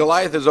frankly. I mean, the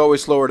Goliath is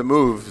always slower to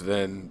move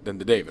than the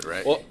David,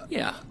 right? Well,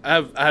 yeah.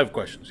 I have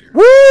questions here.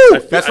 Woo!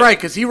 That's right,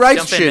 because he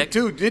writes Jump in, shit Nick.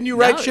 too. Didn't you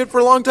write shit for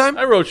a long time?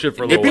 I wrote shit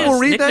for a Did little people while.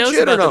 read Nick that knows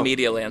shit or about no? the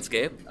media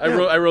landscape. I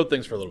wrote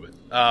things for a little bit.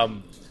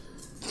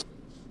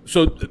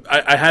 So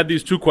I had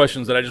these two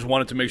questions that I just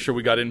wanted to make sure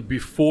we got in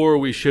before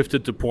we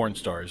shifted to porn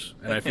stars,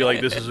 and I feel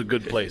like this is a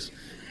good place.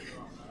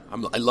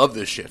 I love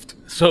this shift.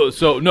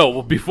 So no,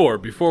 well, before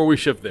we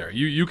shift there,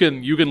 you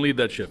can lead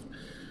that shift.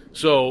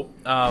 So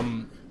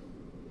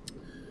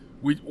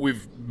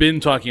we've been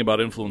talking about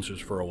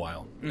influencers for a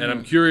while, and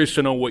I'm curious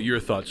to know what your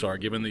thoughts are,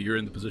 given that you're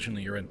in the position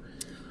that you're in.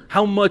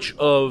 How much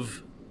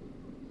of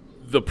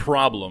the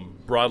problem,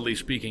 broadly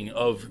speaking,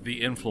 of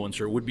the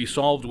influencer would be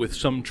solved with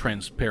some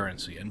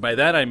transparency? And by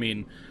that I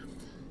mean,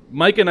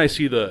 Mike and I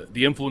see the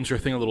influencer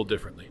thing a little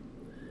differently.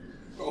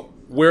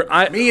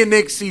 Me and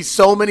Nick see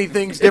so many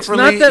things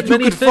differently. Not that you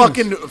many could things.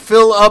 fucking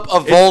fill up a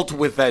vault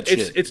with that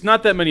shit. It's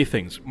not that many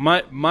things.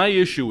 My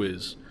issue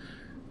is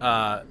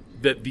that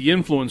the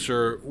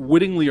influencer,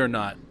 wittingly or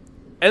not,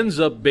 ends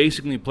up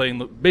basically playing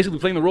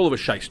the role of a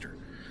shyster.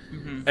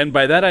 Mm-hmm. And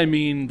by that I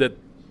mean that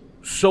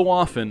so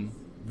often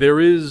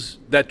there is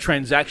that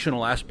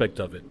transactional aspect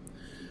of it,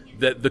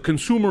 that the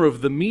consumer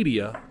of the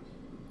media,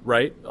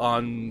 right,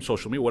 on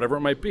social media, whatever it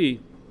might be,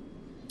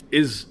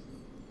 is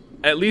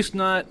at least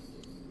not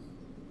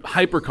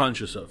hyper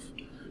conscious of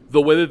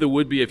the way that there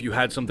would be if you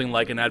had something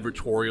like an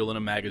advertorial in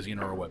a magazine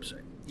or a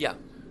website. Yeah.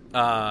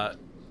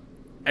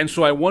 And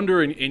so I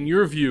wonder, in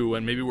your view,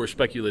 and maybe we're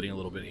speculating a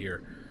little bit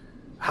here,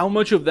 how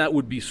much of that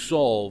would be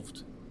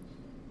solved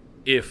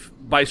if,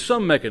 by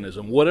some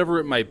mechanism, whatever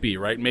it might be,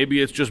 right? Maybe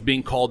it's just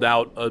being called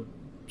out a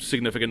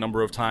significant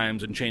number of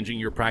times and changing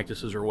your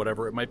practices or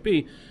whatever it might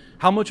be.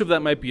 How much of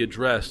that might be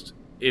addressed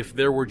if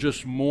there were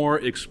just more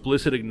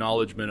explicit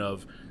acknowledgement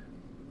of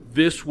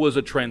this was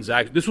a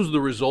transaction, this was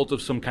the result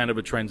of some kind of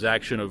a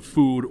transaction of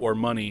food or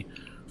money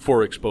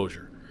for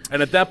exposure.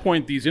 And at that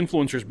point, these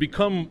influencers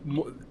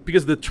become,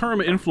 because the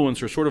term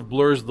influencer sort of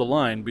blurs the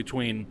line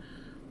between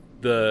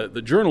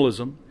the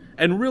journalism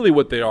and really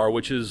what they are,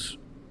 which is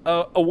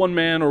a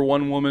one-man or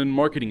one-woman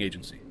marketing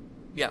agency.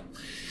 Yeah.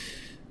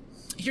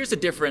 Here's the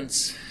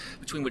difference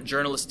between what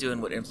journalists do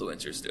and what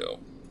influencers do.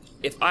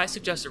 If I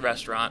suggest a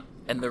restaurant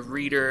and the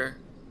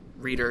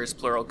readers,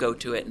 plural, go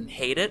to it and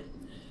hate it,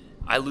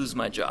 I lose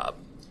my job.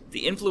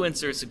 The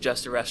influencers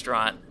suggest a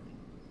restaurant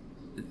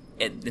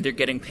and they're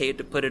getting paid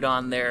to put it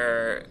on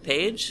their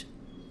page.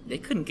 they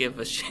couldn't give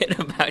a shit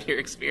about your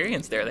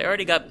experience there. They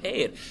already got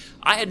paid.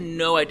 I had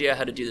no idea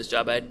how to do this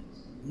job. I had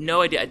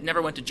no idea. I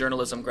never went to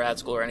journalism grad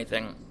school or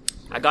anything.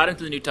 I got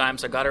into the New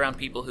Times. I got around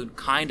people who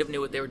kind of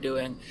knew what they were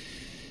doing.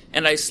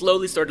 And I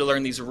slowly started to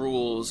learn these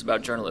rules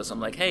about journalism.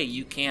 Like,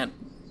 hey,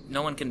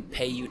 no one can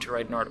pay you to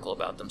write an article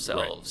about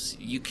themselves.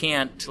 Right. You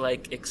can't,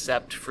 like,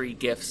 accept free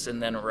gifts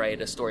and then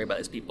write a story about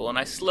these people. And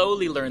I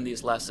slowly learned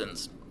these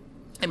lessons.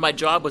 And my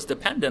job was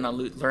dependent on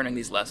learning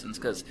these lessons,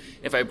 because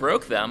if I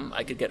broke them,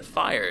 I could get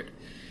fired.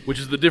 Which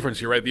is the difference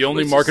here, right? The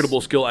only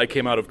marketable skill I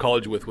came out of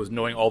college with was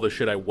knowing all the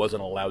shit I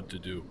wasn't allowed to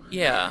do.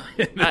 Yeah.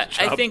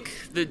 I think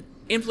the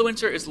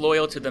influencer is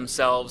loyal to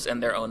themselves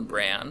and their own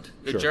brand.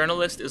 The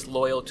journalist is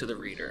loyal to the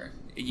reader.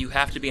 You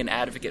have to be an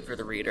advocate for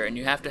the reader, and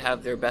you have to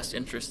have their best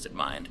interests in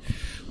mind.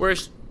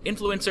 Whereas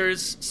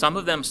influencers, some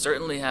of them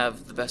certainly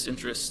have the best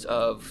interest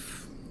of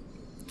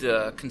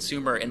the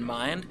consumer in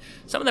mind.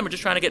 Some of them are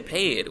just trying to get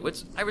paid,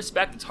 which I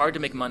respect. It's hard to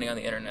make money on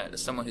the internet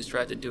as someone who's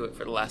tried to do it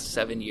for the last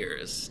 7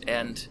 years.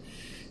 And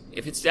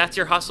if that's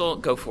your hustle,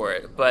 go for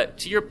it. But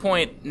to your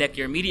point, Nick,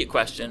 your immediate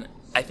question,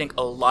 I think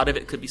a lot of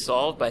it could be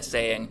solved by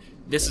saying,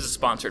 this is a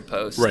sponsored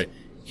post. Right.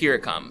 Here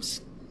it comes.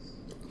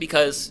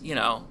 Because,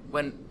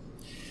 when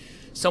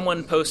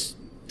someone posts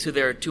to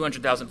their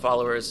 200,000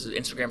 followers an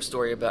Instagram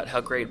story about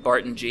how great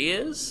Barton G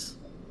is,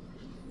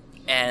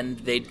 and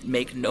they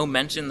make no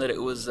mention that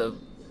it was a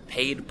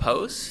paid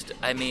post,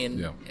 I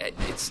mean,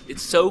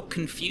 it's so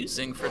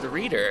confusing for the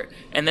reader.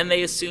 And then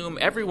they assume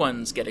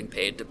everyone's getting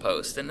paid to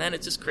post, and then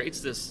it just creates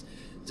this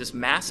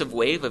massive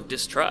wave of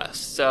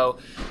distrust. So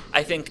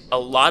I think a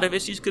lot of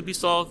issues could be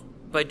solved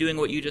by doing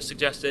what you just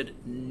suggested.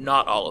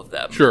 Not all of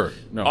them. Sure.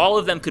 No. All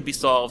of them could be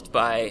solved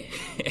by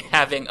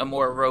having a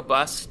more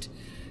robust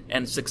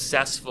and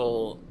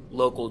successful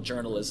local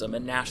journalism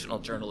and national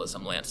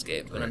journalism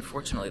landscape, and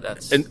unfortunately,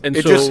 that's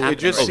it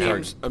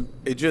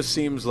just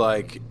seems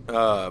like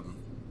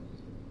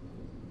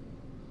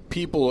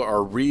people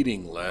are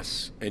reading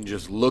less and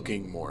just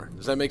looking more.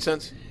 Does that make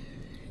sense?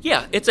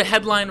 Yeah, it's a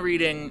headline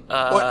reading.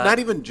 Well, not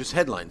even just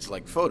headlines,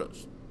 like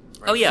photos.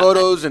 Right? Oh, yeah.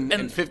 Photos and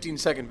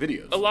 15-second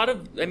videos. A lot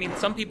of,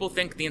 some people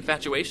think the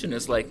infatuation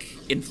is like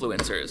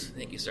influencers.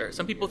 Thank you, sir.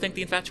 Some people think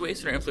the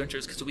infatuation are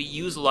influencers because we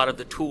use a lot of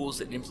the tools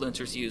that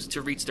influencers use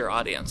to reach their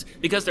audience,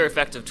 because they're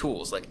effective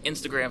tools, like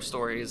Instagram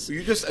stories.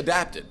 You just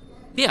adapt it.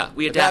 Yeah,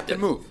 we adapt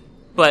and move.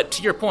 But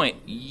to your point,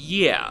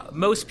 yeah,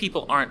 most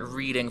people aren't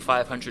reading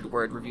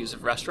 500-word reviews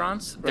of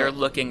restaurants. Right. They're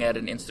looking at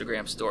an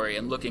Instagram story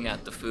and looking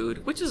at the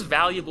food, which is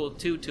valuable,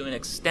 too, to an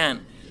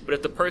extent. But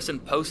if the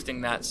person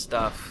posting that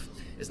stuff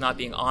is not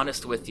being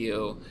honest with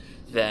you,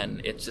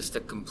 then it's just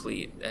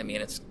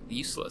it's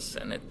useless,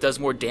 and it does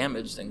more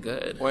damage than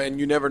good. Well, and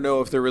you never know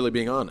if they're really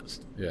being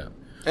honest. Yeah.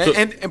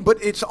 But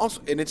it's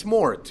also, and it's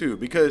more too,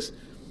 because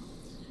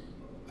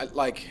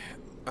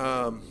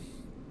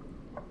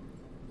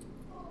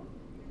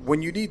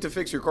when you need to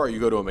fix your car,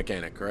 you go to a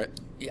mechanic, right?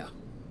 Yeah.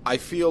 I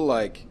feel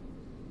like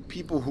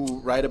people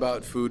who write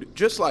about food,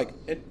 just like,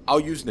 and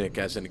I'll use Nick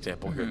as an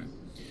example here.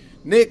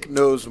 Nick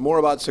knows more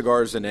about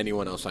cigars than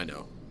anyone else I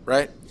know,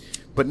 right?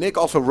 But Nick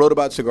also wrote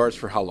about cigars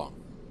for how long?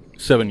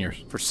 7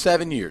 years. For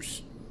 7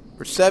 years.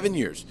 For 7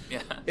 years.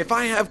 Yeah. If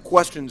I have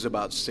questions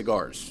about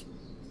cigars,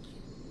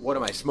 what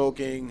am I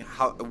smoking?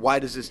 Why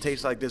does this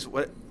taste like this?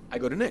 I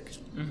go to Nick,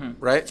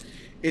 right?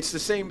 It's the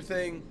same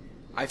thing.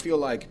 I feel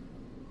like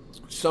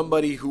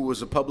somebody who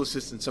was a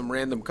publicist in some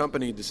random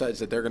company decides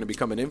that they're going to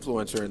become an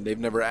influencer, and they've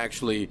never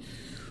actually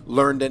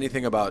learned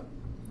anything about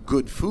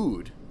good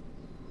food.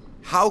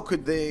 How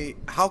could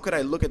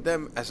I look at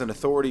them as an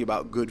authority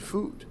about good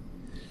food?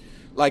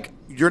 Like,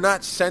 you're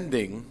not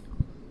sending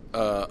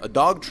a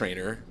dog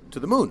trainer to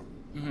the moon.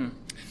 Mm-hmm.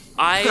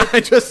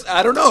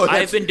 I don't know.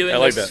 I've been doing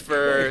this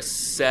for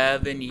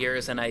 7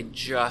 years, and I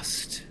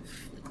just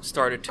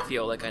started to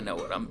feel like I know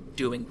what I'm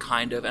doing,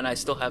 kind of, and I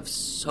still have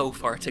so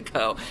far to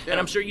go. Yeah. And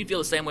I'm sure you feel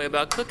the same way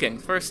about cooking.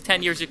 First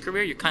 10 years of your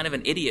career, you're kind of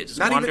an idiot, just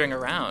wandering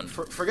around.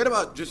 Forget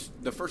about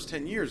just the first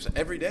 10 years.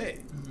 Every day.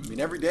 I mean,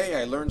 every day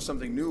I learn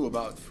something new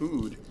about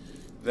food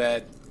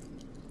that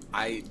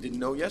I didn't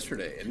know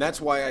yesterday. And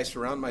that's why I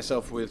surround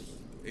myself with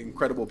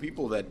incredible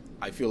people that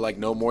I feel like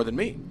know more than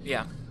me.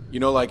 Yeah.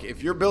 Like,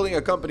 if you're building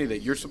a company that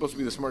you're supposed to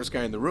be the smartest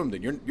guy in the room,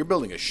 then you're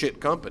building a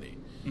shit company.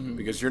 Mm-hmm.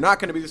 Because you're not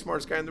going to be the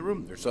smartest guy in the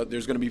room. There's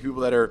going to be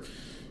people that are,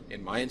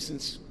 in my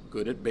instance,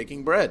 good at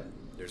baking bread.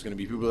 There's going to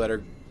be people that are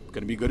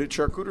going to be good at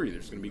charcuterie.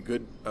 There's going to be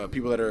good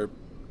people that are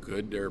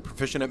good or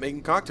proficient at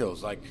making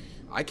cocktails. Like,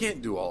 I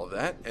can't do all of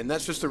that, and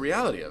that's just the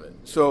reality of it.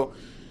 So,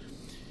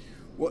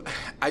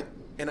 I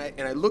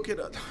look at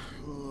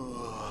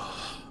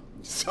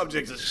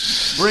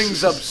subjects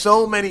brings up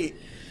so many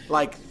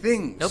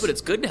things. No, but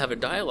it's good to have a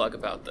dialogue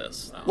about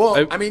this.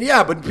 Well,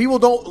 but people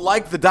don't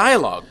like the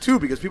dialogue too,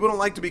 because people don't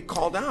like to be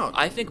called out.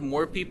 I think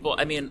more people.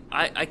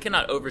 I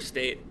cannot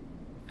overstate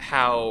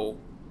how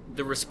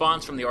the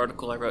response from the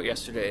article I wrote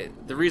yesterday,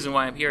 the reason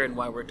why I'm here and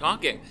why we're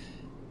talking,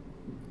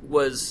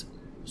 was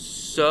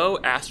so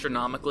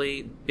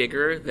astronomically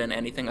bigger than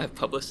anything I've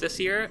published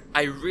this year.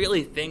 I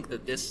really think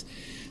that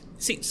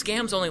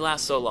scams only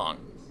last so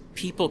long.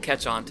 people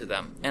catch on to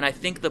them. And I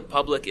think the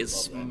public is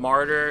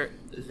smarter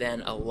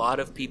than a lot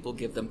of people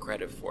give them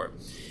credit for.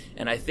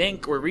 And I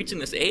think we're reaching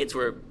this age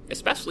where,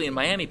 especially in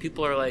Miami,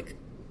 people are like,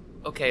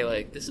 okay,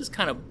 like, this is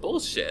kind of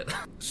bullshit.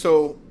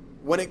 So,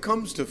 when it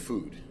comes to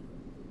food,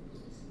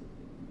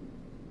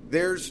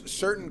 there's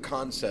certain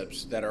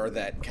concepts that are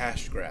that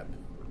cash grab.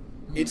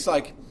 It's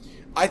like,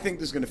 I think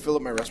this is going to fill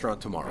up my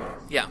restaurant tomorrow.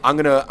 Yeah. I'm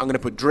gonna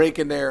put Drake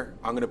in there.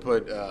 I'm gonna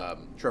put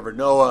Trevor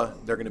Noah.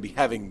 They're gonna be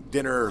having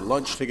dinner or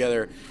lunch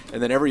together,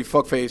 and then every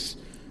fuckface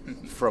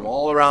from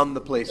all around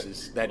the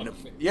places that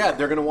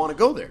they're gonna want to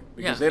go there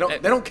because they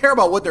don't care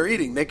about what they're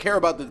eating. They care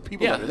about the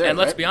people that are there. And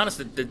let's right? be honest,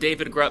 the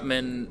David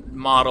Grutman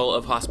model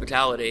of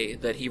hospitality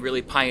that he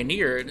really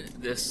pioneered,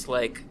 this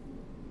like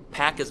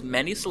pack as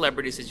many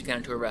celebrities as you can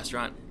into a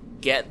restaurant,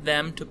 get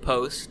them to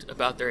post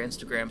about their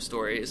Instagram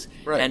stories,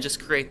 and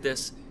just create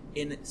this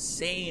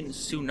insane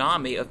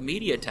tsunami of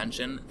media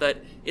attention that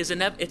is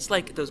it's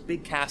like those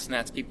big cast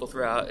nets people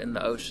throw out in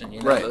the ocean,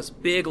 those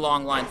big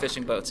long line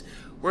fishing boats.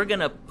 We're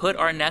going to put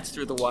our nets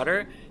through the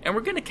water, and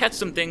we're going to catch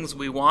some things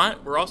we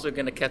want. We're also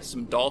going to catch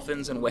some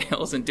dolphins and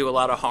whales and do a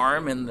lot of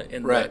harm in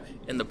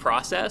the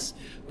process.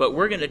 But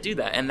we're going to do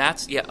that, and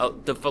that's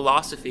the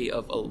philosophy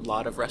of a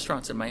lot of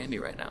restaurants in Miami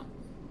right now.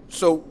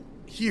 So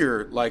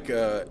here, like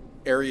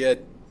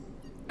Ariette,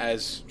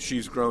 as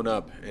she's grown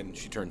up and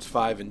she turns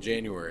 5 in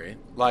January,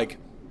 like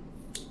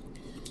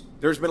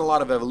there's been a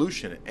lot of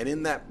evolution, and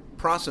in that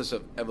process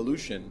of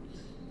evolution,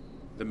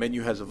 the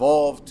menu has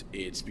evolved.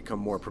 It's become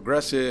more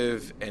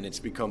progressive, and it's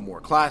become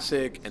more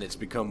classic, and it's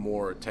become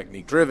more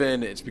technique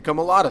driven. It's become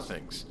a lot of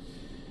things,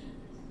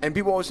 and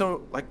people always say,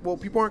 like, well,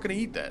 people aren't going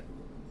to eat that.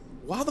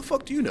 Well, how the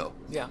fuck do you know?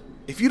 Yeah.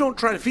 If you don't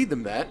try to feed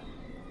them that,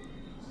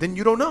 then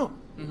you don't know.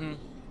 Mm-hmm.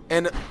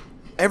 And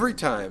every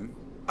time,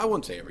 I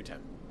wouldn't say every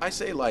time, I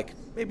say like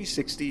maybe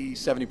 60,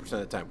 70% of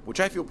the time,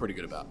 which I feel pretty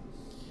good about.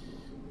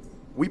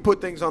 We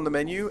put things on the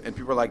menu and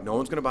people are like, no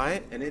one's going to buy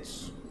it. And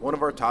it's one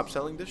of our top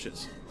selling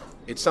dishes.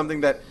 It's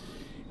something that,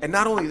 and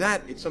not only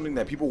that, it's something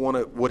that people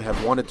would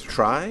have wanted to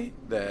try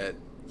that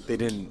they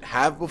didn't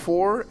have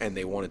before and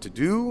they wanted to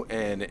do.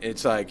 And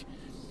it's like,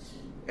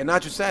 and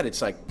not just that,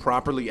 it's like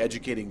properly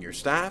educating your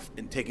staff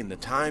and taking the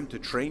time to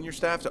train your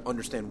staff to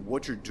understand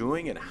what you're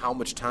doing and how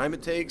much time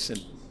it takes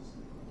and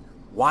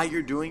why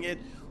you're doing it.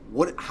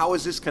 How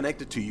is this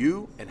connected to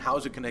you, and how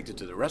is it connected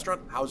to the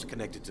restaurant? How is it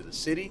connected to the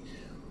city?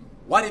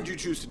 Why did you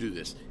choose to do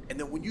this? And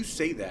then when you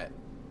say that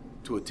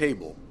to a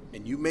table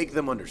and you make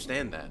them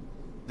understand that,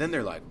 then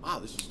they're like, wow,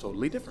 this is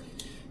totally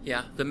different.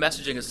 Yeah, the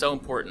messaging is so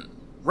important.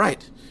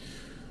 Right.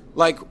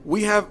 Like,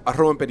 we have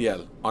arroz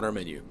imperial on our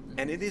menu,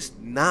 and it is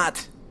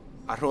not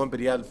arroz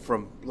imperial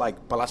from,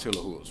 like, Palacio de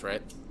los Jugos,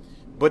 right?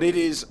 But it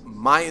is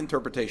my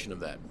interpretation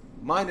of that.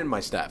 Mine and my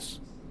staff's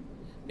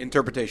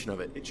interpretation of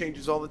it. It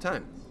changes all the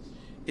time.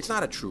 It's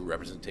not a true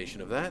representation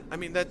of that. I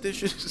mean, that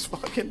dish is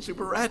fucking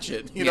super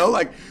ratchet. You know,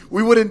 like,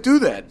 we wouldn't do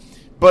that.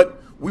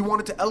 But we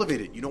wanted to elevate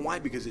it. You know why?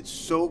 Because it's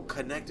so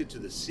connected to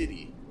the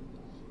city,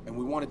 and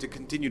we wanted to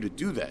continue to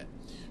do that.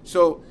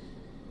 So,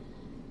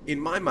 in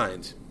my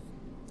mind,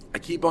 I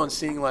keep on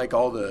seeing, like,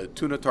 all the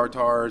tuna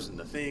tartars and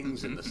the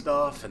things and the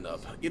stuff and the,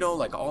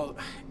 like all,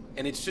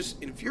 and it's just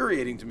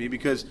infuriating to me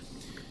because,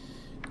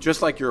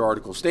 just like your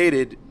article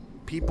stated,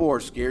 people are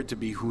scared to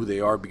be who they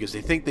are because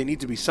they think they need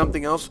to be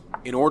something else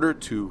in order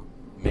to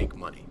make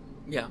money.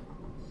 Yeah.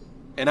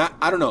 And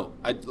I don't know.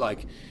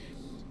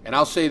 And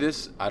I'll say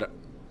this,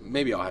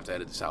 maybe I'll have to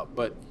edit this out,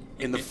 but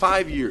in the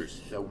 5 years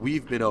that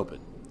we've been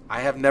open,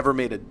 I have never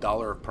made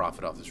 $1 of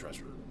profit off this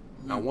restaurant.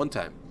 Not one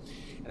time.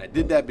 And I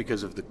did that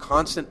because of the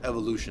constant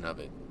evolution of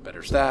it.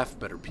 Better staff,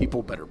 better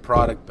people, better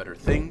product, better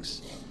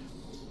things.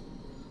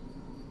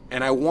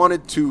 And I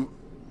wanted to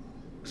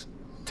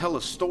tell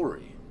a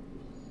story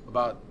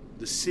about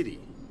the city,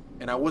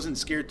 and I wasn't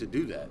scared to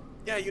do that.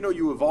 Yeah,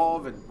 you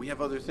evolve, and we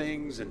have other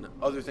things, and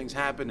other things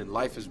happen, and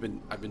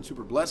I've been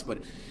super blessed, but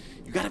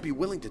you got to be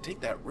willing to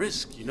take that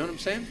risk. You know what I'm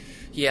saying?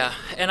 Yeah,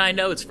 and I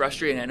know it's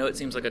frustrating. I know it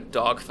seems like a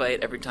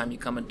dogfight every time you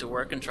come into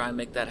work and try and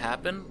make that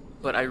happen,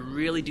 but I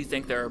really do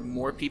think there are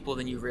more people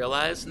than you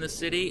realize in the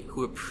city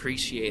who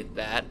appreciate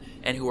that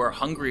and who are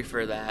hungry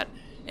for that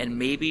and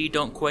maybe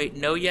don't quite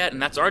know yet,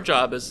 and that's our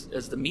job as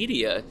the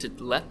media, to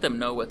let them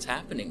know what's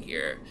happening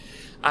here.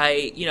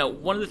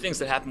 One of the things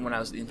that happened when I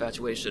was at The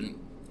Infatuation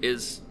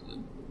is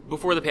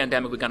before the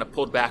pandemic, we kind of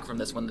pulled back from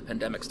this when the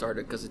pandemic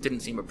started because it didn't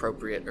seem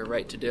appropriate or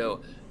right to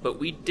do. But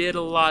we did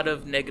a lot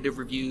of negative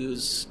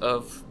reviews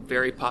of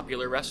very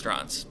popular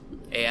restaurants.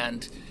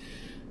 And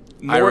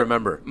I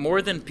remember.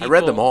 More than people, I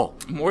read them all.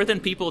 More than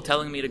people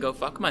telling me to go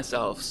fuck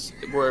myself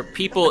were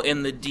people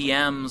in the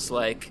DMs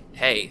like,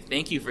 hey,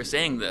 thank you for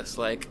saying this.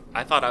 Like,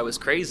 I thought I was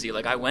crazy.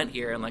 Like, I went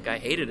here and, like, I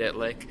hated it.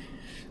 Like,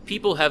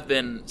 people have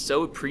been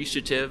so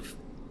appreciative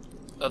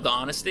of the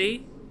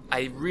honesty.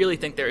 I really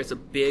think there is a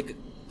big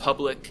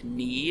public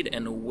need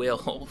and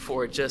will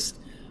for just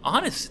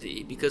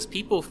honesty because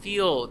people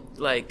feel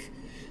like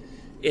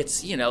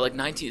it's,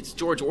 it's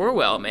George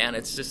Orwell, man.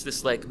 It's just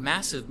this, like,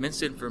 massive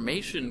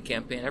misinformation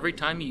campaign. Every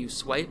time you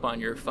swipe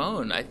on your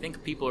phone, I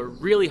think people are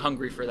really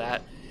hungry for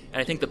that.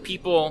 And I think the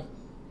people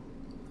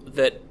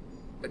that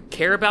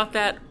care about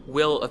that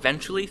will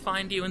eventually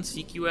find you and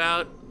seek you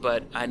out.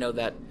 But I know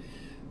that,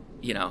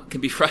 can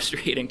be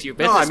frustrating to your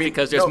business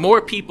because there's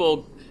more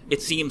people,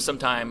 it seems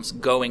sometimes,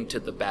 going to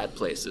the bad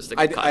places. That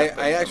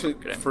I actually,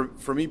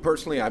 for me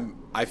personally,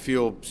 I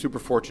feel super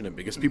fortunate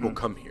because people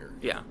come here.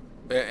 Yeah.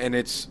 And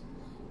it's,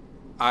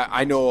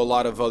 I know a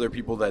lot of other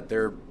people that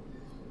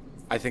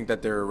I think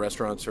that their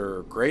restaurants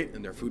are great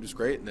and their food is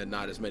great and that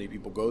not as many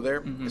people go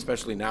there,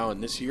 especially now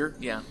in this year.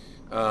 Yeah.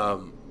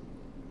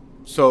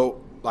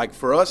 So like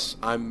for us,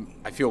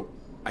 I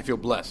feel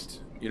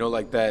blessed,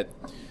 like that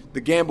the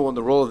gamble and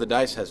the roll of the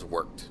dice has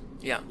worked.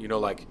 Yeah.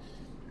 Like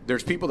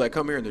there's people that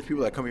come here and there's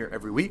people that come here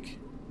every week,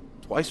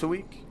 twice a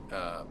week,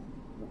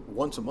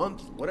 once a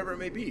month, whatever it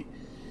may be.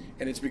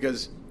 And it's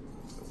because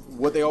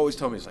what they always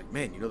tell me is like,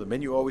 man, the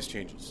menu always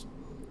changes.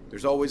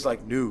 There's always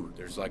like new,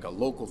 there's like a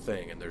local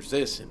thing and there's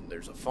this and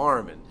there's a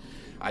farm. And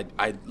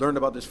I learned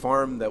about this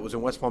farm that was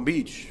in West Palm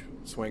Beach,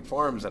 Swank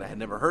Farms, that I had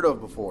never heard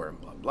of before,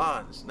 and blah, blah,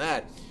 and this and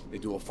that. They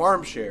do a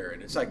farm share,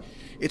 and it's like,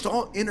 it's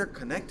all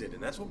interconnected,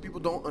 and that's what people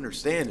don't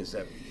understand is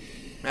that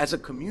as a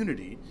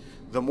community,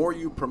 the more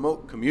you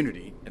promote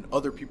community and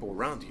other people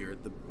around here,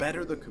 the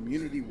better the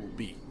community will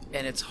be.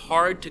 And it's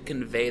hard to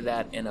convey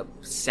that in a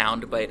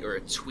soundbite or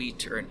a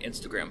tweet or an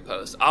Instagram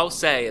post. I'll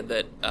say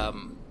that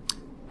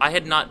I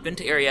had not been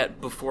to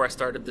Ariete before I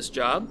started this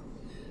job.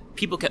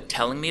 People kept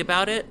telling me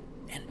about it,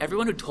 and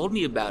everyone who told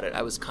me about it,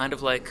 I was kind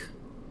of like,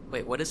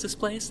 wait, what is this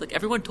place? Like,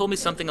 everyone told me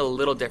something a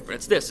little different.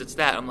 It's this, it's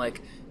that. I'm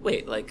like,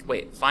 wait,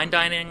 fine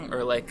dining?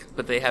 Or,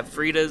 but they have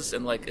Fritas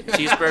and, a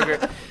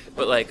cheeseburger.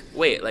 But,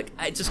 wait,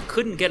 I just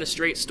couldn't get a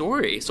straight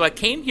story. So I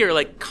came here,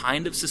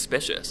 kind of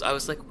suspicious. I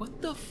was like,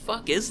 what the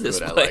fuck is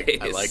this place?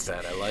 I like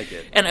that. I like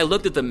it. And I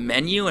looked at the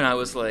menu, and I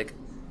was like,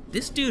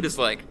 this dude is,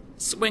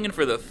 swinging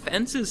for the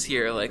fences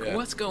here.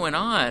 What's going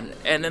on?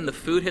 And then the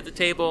food hit the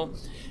table,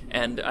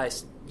 and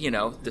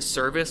the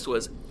service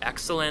was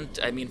excellent.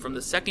 I mean, from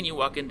the second you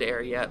walk into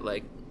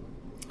Ariete,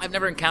 I've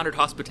never encountered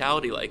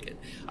hospitality like it.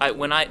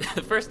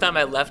 The first time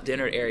I left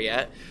dinner at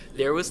Ariete,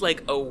 there was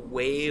a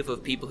wave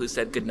of people who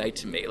said goodnight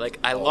to me.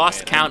 I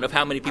lost count of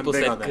how many people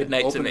said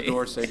goodnight to me. Open the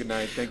door, say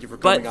goodnight. Thank you for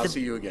coming. I'll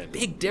see you again. The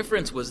big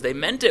difference was they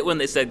meant it when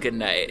they said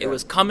goodnight. Yeah. It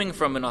was coming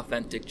from an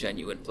authentic,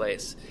 genuine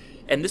place.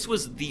 And this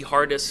was the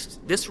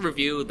hardest. This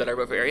review that I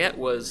wrote for Ariete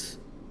was.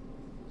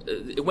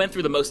 It went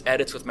through the most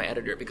edits with my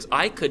editor because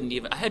I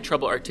had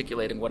trouble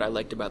articulating what I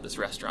liked about this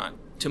restaurant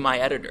to my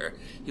editor.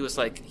 He was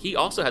he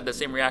also had the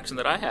same reaction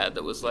that I had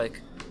that was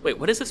wait,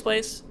 what is this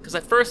place? Because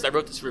at first I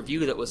wrote this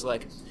review that was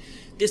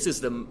this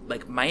is the,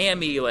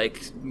 Miami,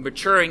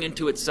 maturing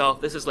into itself.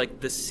 This is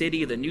the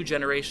city, the new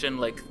generation,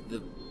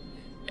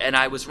 and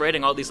I was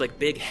writing all these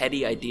big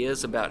heady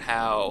ideas about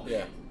how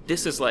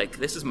this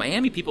is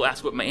Miami. People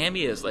ask what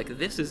Miami is.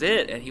 This is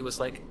it. And he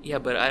was yeah,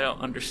 but I don't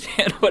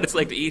understand what it's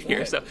like to eat here.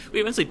 Right. So we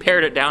eventually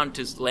pared it down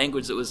to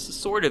language that was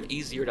sort of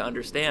easier to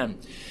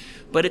understand.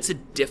 But it's a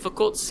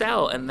difficult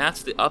sell, and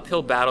that's the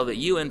uphill battle that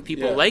you and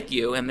people like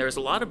you, and there's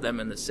a lot of them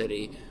in the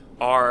city,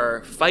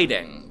 are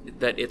fighting.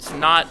 That it's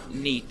not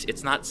neat,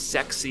 it's not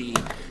sexy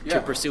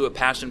to pursue a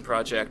passion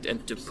project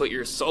and to put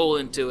your soul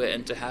into it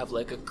and to have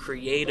a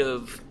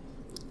creative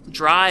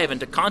drive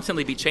and to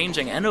constantly be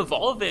changing and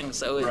evolving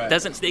so it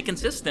doesn't stay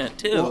consistent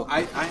too. Well,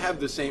 I have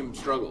the same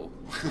struggle.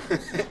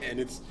 And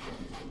it's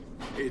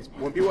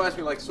when people ask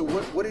me so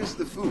what is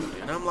the food?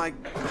 And I'm like,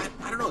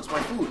 I don't know, it's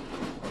my food.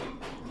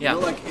 Yeah.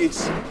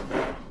 It's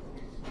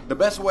the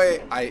best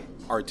way I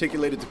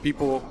articulate it to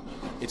people.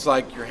 It's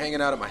you're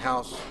hanging out at my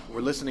house,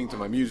 we're listening to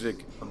my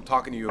music, I'm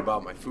talking to you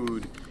about my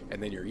food,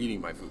 and then you're eating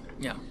my food.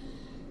 Yeah.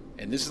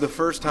 And this is the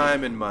first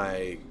time in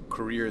my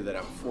career that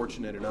I'm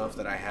fortunate enough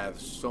that I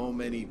have so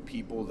many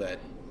people that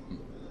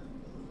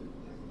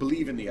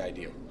believe in the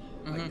ideal.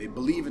 They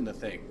believe in the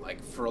thing.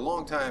 For a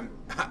long time,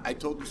 I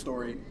told the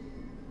story,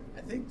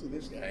 I think to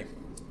this guy,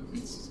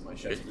 this is my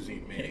chef's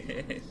cuisine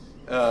meeting.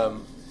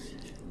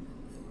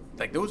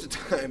 There was a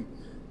time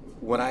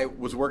when I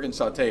was working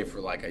Sauté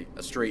for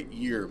a straight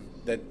year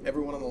that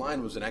everyone on the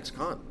line was an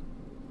ex-con.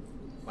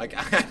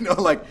 I know,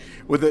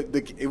 with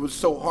it was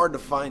so hard to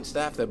find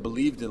staff that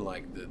believed in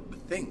the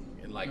thing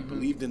and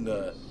believed in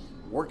the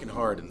working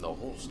hard and the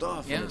whole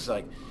stuff. Yeah. And it's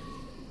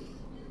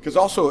because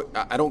also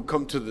I don't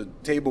come to the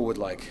table with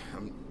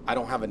I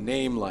don't have a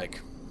name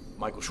like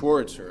Michael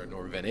Schwartz or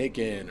Norman Van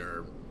Aken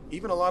or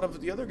even a lot of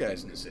the other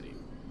guys in the city.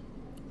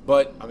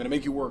 But I'm gonna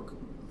make you work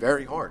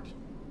very hard,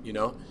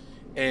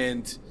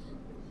 and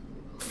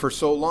for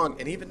so long,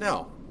 and even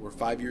now we're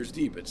 5 years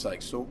deep. It's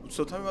so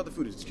tell me about the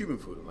food. It's Cuban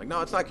food. I'm like,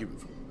 no, it's not Cuban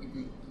food.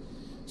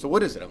 So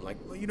what is it? I'm like,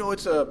 well,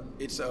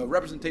 it's a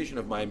representation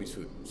of Miami's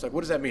food. It's what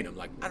does that mean? I'm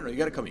like, I don't know. You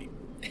got to come eat.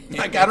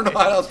 I don't know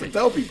how else to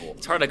tell people.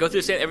 It's hard. I go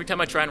through the same every time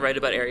I try and write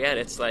about Ariete.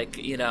 It's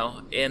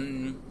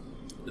in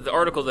the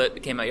article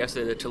that came out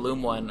yesterday, the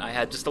Tulum one, I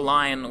had just a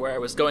line where I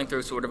was going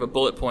through sort of a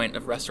bullet point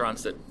of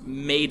restaurants that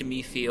made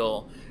me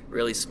feel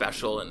really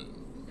special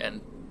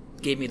and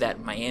gave me that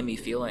Miami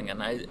feeling.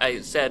 And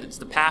I said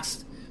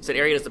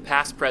Ariete is the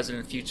past, present,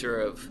 and future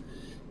of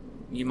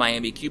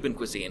Miami Cuban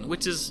cuisine,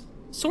 which is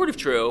sort of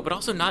true, but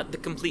also not the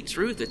complete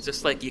truth. It's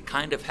just like you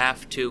kind of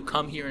have to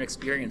come here and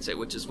experience it,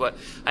 which is what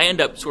I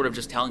end up sort of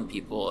just telling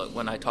people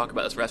when I talk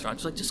about this restaurant.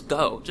 Just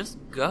like, just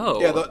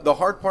go. Yeah, the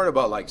hard part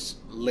about like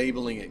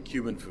labeling it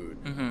Cuban food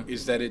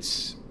is that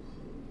it's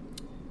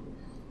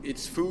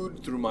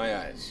food through my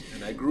eyes.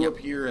 And I grew up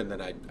here, and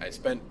then I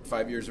spent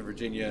 5 years in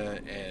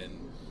Virginia,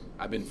 and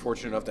I've been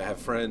fortunate enough to have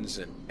friends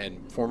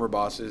and former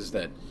bosses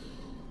that,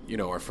 you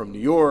know, are from New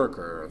York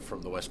or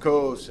from the West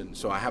Coast, and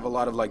so I have a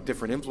lot of like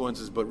different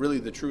influences. But really,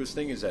 the truest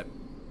thing is that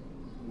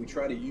we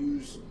try to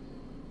use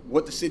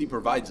what the city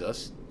provides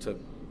us to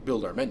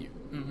build our menu.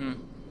 Mm-hmm.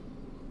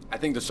 I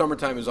think the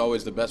summertime is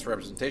always the best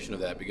representation of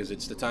that, because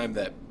it's the time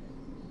that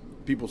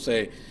people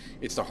say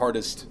it's the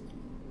hardest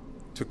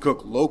to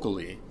cook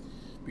locally,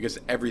 because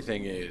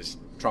everything is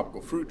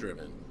tropical fruit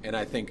driven. And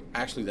I think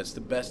actually that's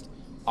the best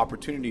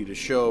opportunity to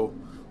show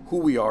who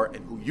we are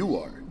and who you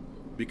are,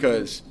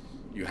 because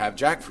you have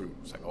jackfruit.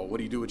 It's like, oh, what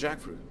do you do with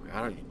jackfruit?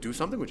 I don't know. You do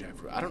something with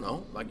jackfruit. I don't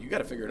know. Like, you got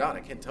to figure it out. I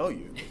can't tell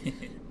you.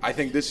 I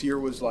think this year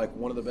was like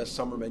one of the best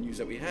summer menus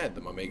that we had. The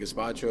mamey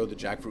gazpacho, the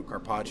jackfruit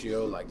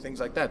carpaccio, like things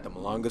like that. The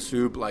malanga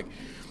soup, like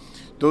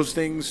those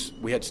things.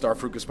 We had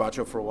starfruit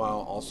gazpacho for a while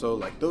also.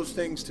 Like those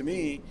things, to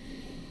me,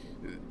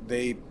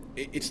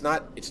 it's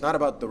not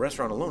about the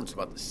restaurant alone. It's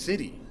about the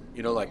city.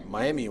 You know, like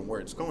Miami and where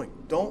it's going.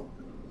 Don't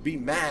be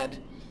mad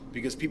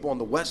because people on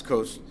the West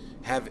Coast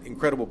have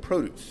incredible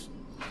produce.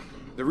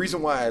 The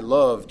reason why I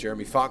love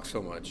Jeremy Fox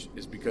so much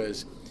is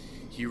because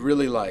he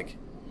really like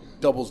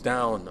doubles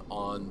down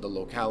on the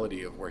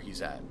locality of where he's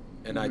at.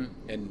 And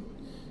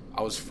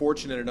I was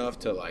fortunate enough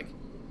to like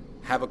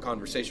have a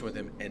conversation with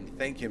him and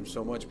thank him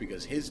so much,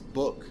 because his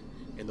book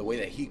and the way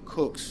that he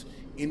cooks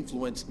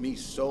influenced me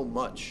so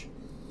much.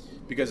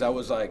 Because I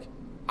was like,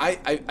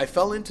 I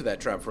fell into that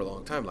trap for a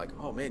long time. Like,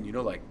 oh man, you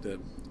know, like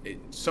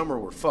summer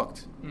we're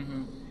fucked.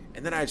 Mm-hmm.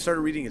 And then I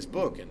started reading his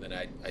book, and then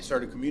I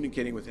started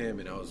communicating with him,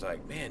 and I was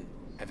like, man,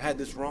 I've had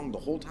this wrong the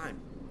whole time.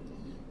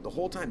 The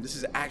whole time. This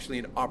is actually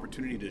an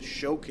opportunity to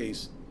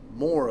showcase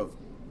more of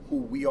who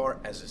we are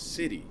as a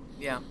city.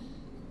 Yeah.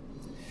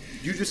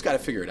 You just got to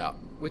figure it out.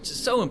 Which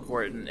is so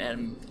important.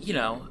 And, you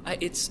know,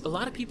 it's a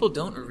lot of people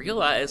don't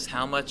realize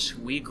how much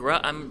we grow.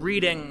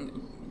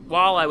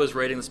 While I was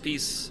writing this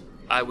piece,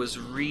 I was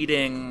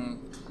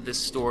reading this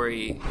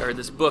story, or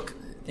this book,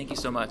 thank you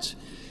so much,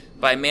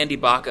 by Mandy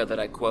Baca that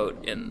I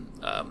quote in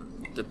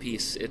the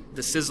piece.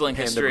 The Sizzling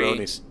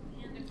History.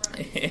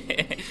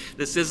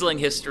 The Sizzling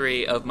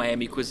History of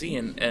Miami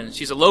Cuisine. And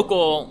she's a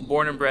local,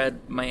 born and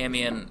bred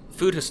Miamian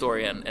food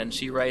historian, and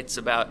she writes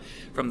about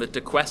from the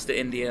Tequesta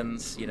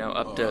Indians, you know,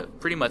 up to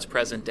pretty much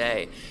present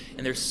day.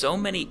 And there's so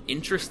many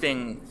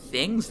interesting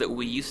things that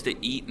we used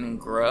to eat and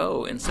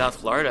grow in South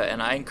Florida,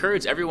 and I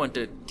encourage everyone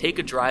to take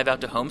a drive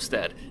out to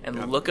Homestead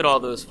and look at all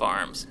those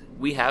farms.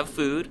 We have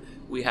food,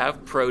 we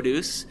have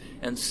produce,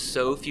 and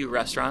so few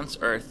restaurants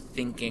are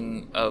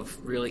thinking of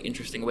really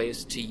interesting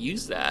ways to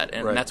use that.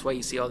 And that's why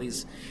you see all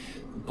these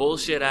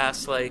bullshit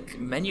ass like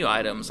menu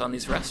items on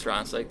these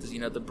restaurants, like, you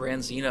know, the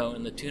branzino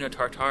and the tuna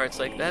tartare. It's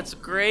like, that's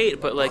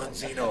great, but like,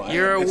 branzino,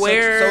 you're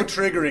aware. It's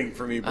so triggering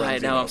for me, branzino. I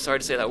know, I'm sorry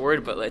to say that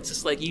word, but it's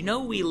just like, you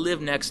know, we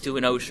live next to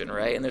an ocean,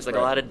 right? And there's like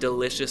a lot of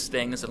delicious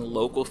things and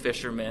local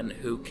fishermen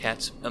who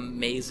catch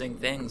amazing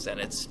things,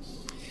 and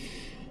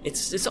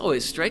it's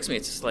always strikes me.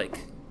 It's just like,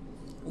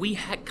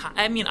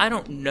 I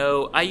don't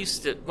know.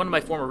 One of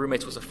my former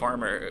roommates was a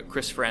farmer,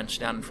 Chris French,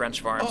 down in French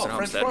Farms in French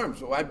Homestead.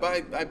 Farms. Well, I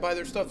buy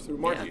their stuff through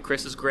Margie. Yeah,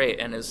 Chris is great,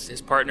 and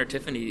his partner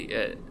Tiffany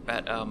at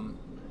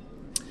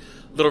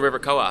Little River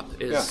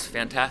Co-op is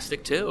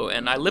fantastic too.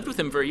 And I lived with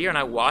him for a year, and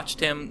I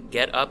watched him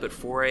get up at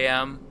 4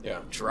 a.m.,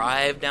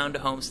 drive down to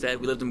Homestead.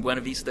 We lived in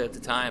Buena Vista at the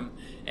time,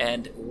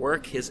 and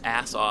work his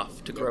ass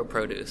off to grow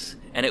produce.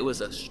 And it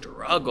was a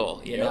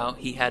struggle, you know.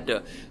 He had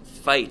to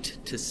fight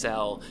to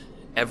sell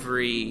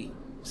every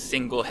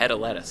single head of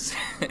lettuce.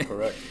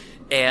 Correct.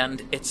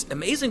 And it's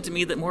amazing to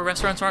me that more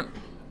restaurants aren't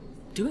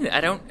doing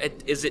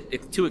it. Is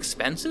it too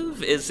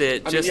expensive? Is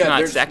it just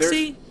not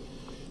sexy?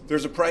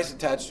 There's a price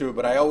attached to it,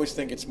 but I always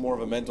think it's more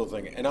of a mental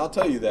thing. And I'll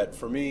tell you that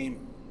for me,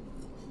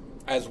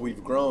 as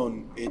we've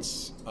grown,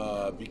 it's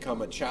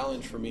become a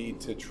challenge for me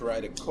to try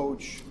to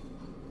coach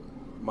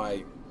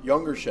my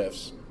younger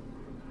chefs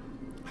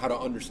how to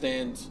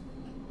understand,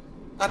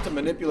 not to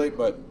manipulate,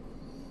 but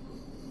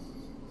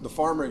the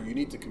farmer, you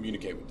need to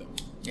communicate with them.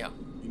 Yeah.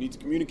 You need to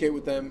communicate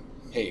with them.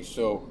 Hey,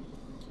 so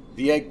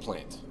the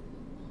eggplant,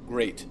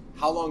 great.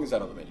 How long is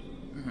that on the menu?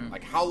 Mm-hmm.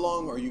 Like, how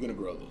long are you going to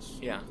grow this?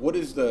 Yeah. What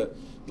is the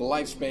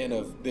lifespan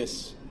of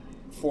this?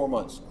 4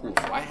 months. Cool.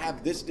 So I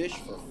have this dish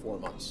for 4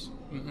 months.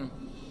 Mm-hmm.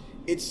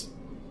 It's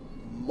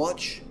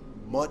much,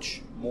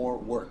 much more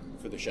work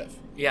for the chef.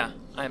 Yeah,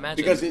 I imagine.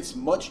 Because it's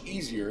much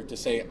easier to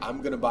say, I'm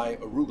going to buy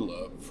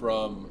arugula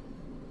from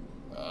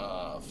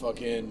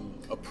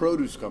fucking a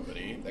produce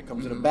company that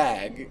comes in a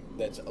bag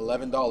that's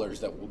 $11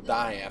 that will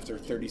die after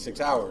 36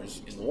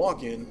 hours in the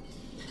walk-in,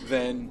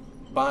 than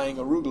buying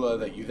arugula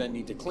that you then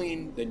need to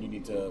clean, then you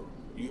need to...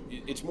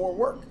 it's more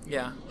work.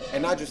 Yeah.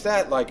 And not just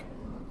that, like,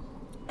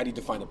 I need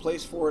to find a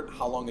place for it.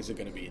 How long is it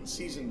going to be in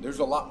season? There's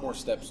a lot more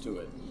steps to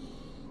it.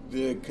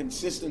 The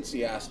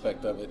consistency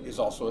aspect of it is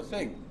also a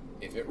thing.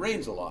 If it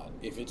rains a lot,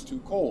 if it's too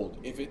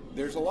cold,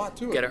 there's a lot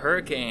to it. Get a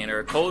hurricane or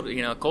a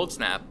cold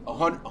snap.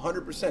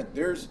 100%.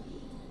 There's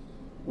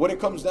what it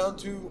comes down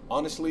to,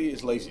 honestly,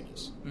 is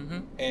laziness. Mm-hmm.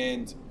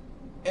 And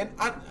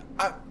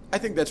I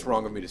think that's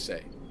wrong of me to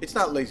say. It's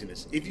not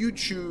laziness. If you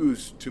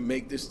choose to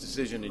make this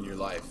decision in your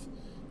life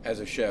as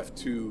a chef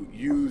to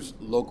use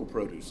local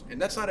produce, and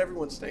that's not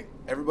everyone's thing.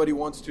 Everybody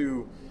wants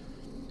to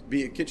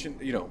be a kitchen,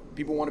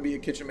 people want to be a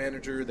kitchen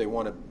manager. They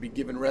want to be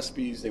given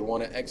recipes. They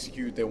want to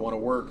execute. They want to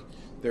work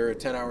their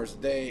 10 hours a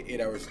day,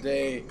 8 hours a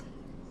day,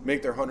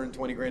 make their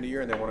 120 grand a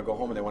year, and they want to go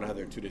home and they want to have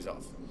their 2 days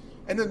off.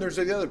 And then there's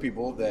the other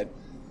people that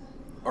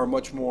are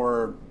much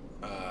more,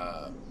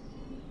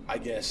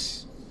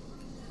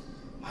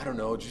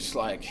 just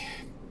like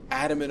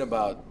adamant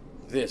about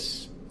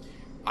this.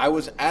 I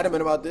was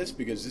adamant about this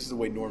because this is the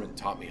way Norman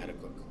taught me how to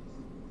cook.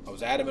 I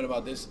was adamant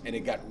about this, and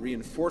it got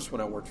reinforced when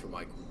I worked for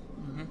Michael.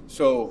 Mm-hmm.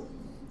 So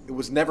it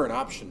was never an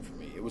option for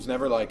me. It was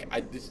never like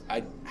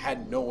I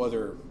had no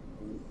other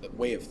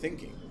way of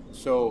thinking.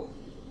 So,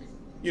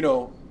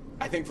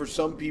 I think for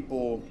some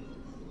people,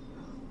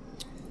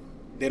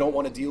 they don't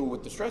want to deal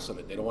with the stress of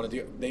it. They don't want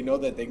to they know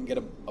that they can get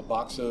a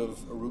box of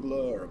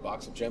arugula or a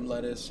box of gem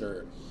lettuce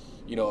or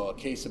a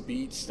case of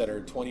beets that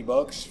are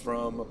 $20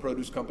 from a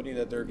produce company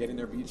that they're getting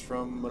their beets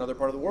from another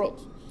part of the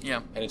world.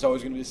 Yeah. And it's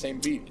always going to be the same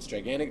beet. It's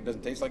gigantic. It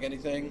doesn't taste like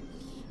anything.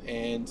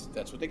 And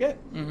that's what they get.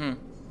 Mm-hmm.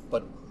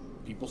 But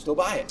people still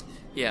buy it.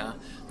 Yeah.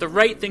 The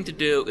right thing to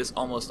do is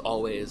almost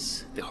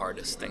always the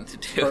hardest thing to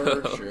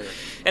do. For sure.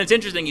 And it's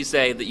interesting you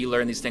say that you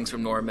learn these things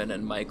from Norman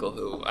and Michael,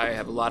 who I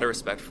have a lot of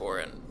respect for.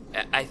 And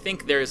I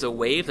think there's a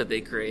wave that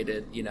they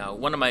created.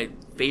 One of my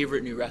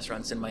favorite new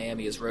restaurants in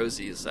Miami is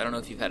Rosie's. I don't know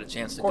if you've had a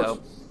chance to go.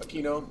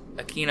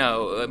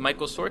 Aquino,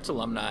 Michael Swartz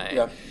alumni.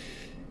 Yeah.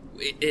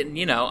 And,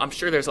 I'm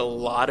sure there's a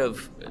lot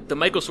of the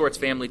Michael Swartz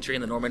family tree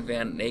and the Norman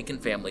Van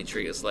Aken family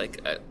tree is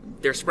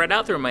they're spread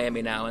out through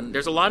Miami now, and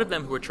there's a lot of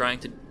them who are trying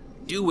to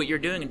do what you're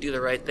doing and do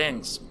the right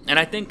things. And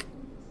I think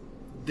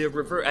the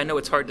reverse. I know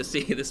it's hard to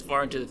see this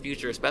far into the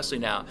future, especially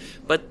now,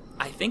 but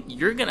I think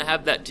you're going to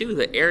have that too.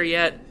 The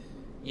Ariete,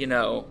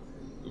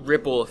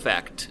 ripple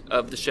effect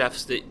of the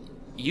chefs that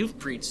you've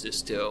preached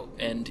this to,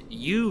 and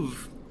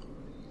you've,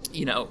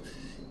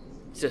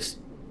 just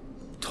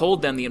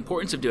told them the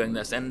importance of doing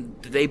this, and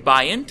they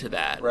buy into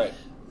that. Right.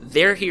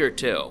 They're here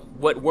too.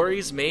 What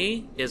worries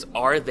me is,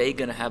 are they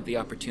going to have the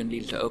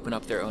opportunity to open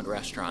up their own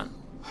restaurant?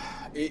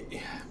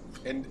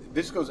 And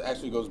this goes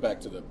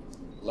back to the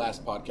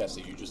last podcast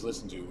that you just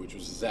listened to, which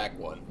was the Zach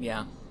one.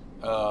 Yeah.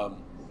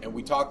 And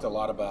we talked a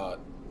lot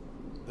about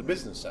the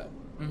business side,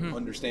 mm-hmm.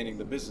 understanding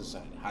the business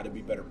side, how to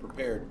be better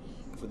prepared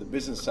for the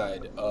business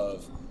side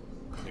of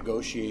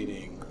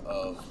negotiating,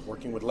 of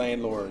working with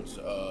landlords,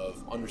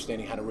 of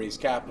understanding how to raise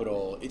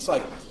capital. It's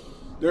like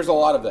there's a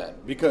lot of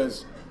that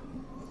because,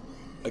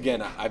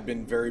 again, I've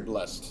been very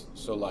blessed.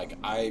 So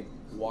I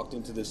walked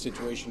into this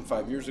situation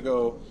 5 years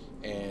ago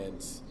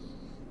and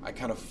I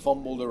kind of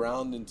fumbled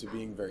around into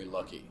being very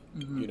lucky,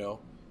 mm-hmm.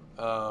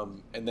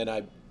 And then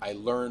I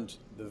learned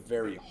the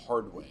very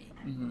hard way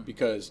mm-hmm.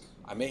 because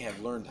I may have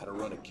learned how to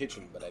run a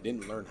kitchen, but I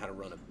didn't learn how to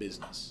run a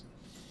business.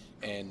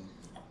 And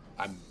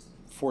I'm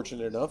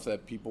fortunate enough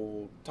that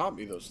people taught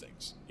me those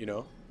things,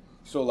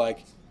 So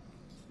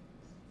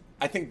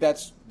I think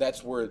that's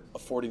where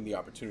affording the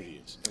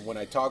opportunity is. And when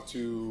I talk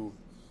to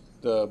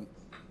the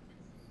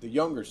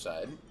younger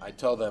side, I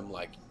tell them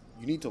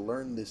you need to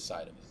learn this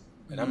side of it.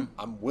 And mm-hmm.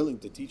 I'm willing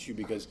to teach you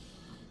because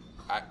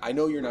I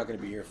know you're not going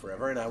to be here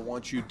forever, and I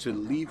want you to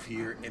leave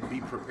here and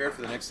be prepared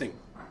for the next thing.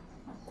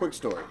 Quick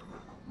story.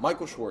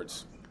 Michael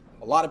Schwartz.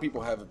 A lot of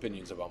people have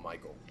opinions about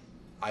Michael.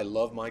 I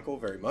love Michael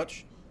very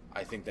much.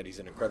 I think that he's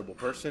an incredible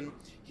person.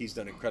 He's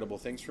done incredible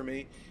things for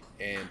me.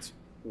 And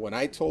when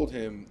I told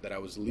him that I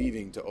was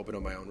leaving to open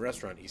up my own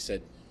restaurant, he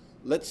said,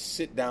 let's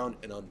sit down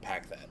and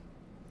unpack that.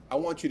 I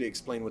want you to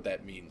explain what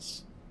that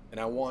means. And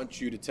I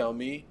want you to tell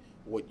me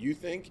what you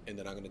think, and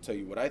then I'm going to tell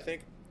you what I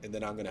think, and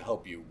then I'm going to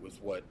help you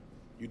with what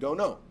you don't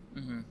know.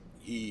 Mm-hmm.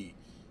 He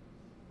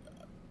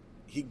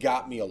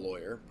got me a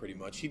lawyer, pretty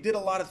much. He did a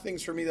lot of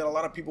things for me that a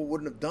lot of people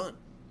wouldn't have done.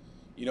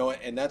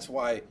 And that's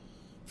why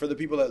for the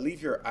people that leave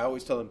here, I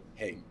always tell them,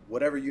 hey,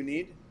 whatever you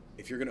need,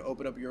 if you're going to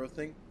open up your own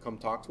thing, come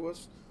talk to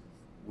us.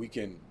 We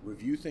can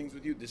review things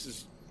with you. This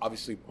is,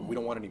 obviously, we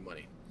don't want any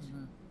money.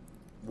 Mm-hmm.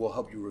 We'll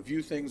help you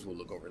review things. We'll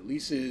look over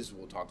leases.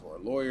 We'll talk to our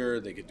lawyer.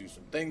 They could do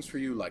some things for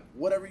you,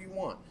 whatever you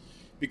want.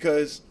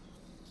 Because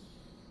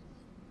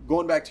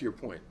going back to your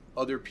point,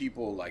 other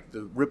people,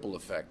 the ripple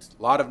effect,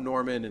 a lot of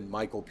Norman and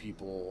Michael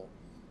people,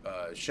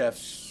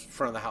 chefs,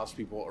 front of the house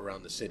people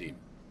around the city.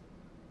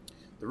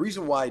 The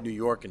reason why New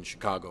York and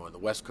Chicago and the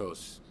West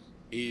Coast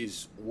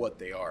is what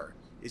they are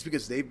is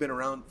because they've been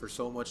around for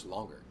so much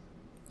longer.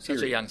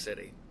 Such a young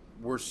city.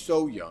 We're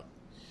so young.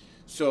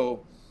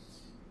 So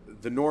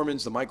the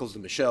Normans, the Michaels, the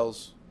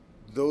Michelles,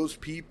 those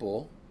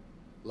people,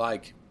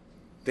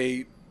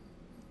 they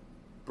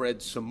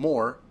bred some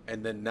more,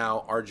 and then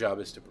now our job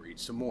is to breed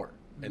some more.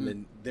 and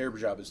then their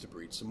job is to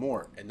breed some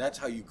more. And that's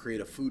how you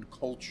create a food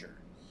culture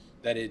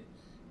that it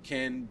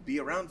can be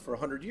around for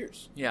 100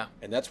 years. Yeah.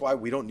 And that's why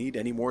we don't need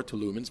any more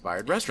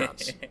Tulum-inspired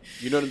restaurants.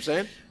 You know what I'm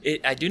saying?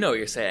 I do know what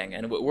you're saying,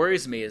 and what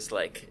worries me is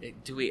like,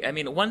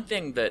 one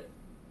thing that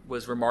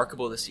was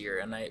remarkable this year,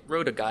 and I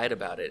wrote a guide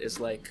about it, is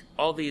like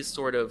all these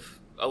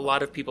a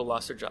lot of people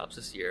lost their jobs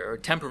this year, or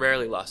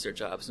temporarily lost their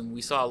jobs, and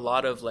we saw a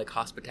lot of like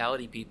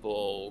hospitality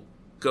people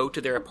go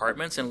to their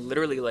apartments and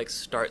literally like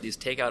start these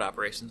takeout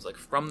operations like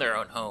from their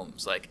own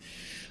homes. Like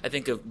I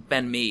think of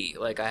Ben Mi,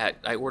 like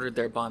I ordered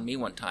their banh mi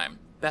one time.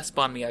 Best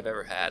banh mi I've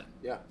ever had.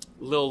 Yeah.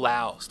 Lil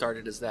Lau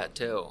started as that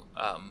too.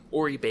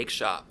 Ori Bake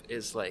Shop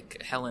is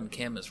like Helen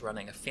Kim is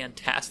running a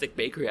fantastic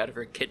bakery out of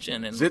her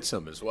kitchen, and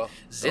Zitsum as well.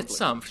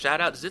 Zitsum,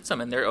 shout out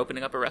Zitsum, and they're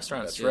opening up a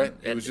restaurant That's soon. right.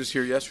 He was just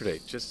here yesterday.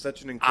 Just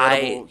such an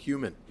incredible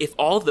human. If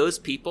all those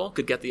people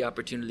could get the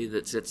opportunity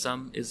that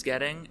Zitsum is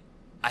getting,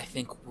 I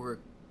think we're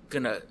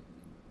gonna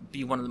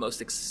be one of the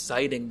most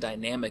exciting,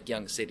 dynamic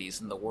young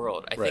cities in the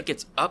world. I think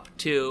it's up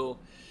to.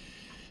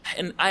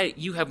 And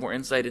you have more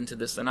insight into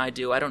this than I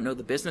do. I don't know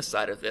the business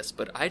side of this,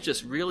 but I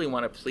just really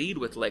want to plead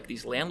with like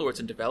these landlords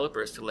and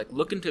developers to like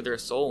look into their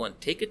soul and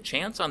take a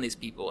chance on these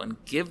people and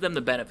give them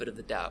the benefit of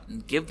the doubt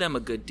and give them a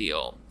good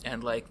deal.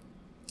 And like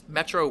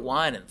Metro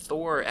One and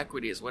Thor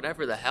Equities,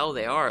 whatever the hell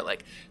they are,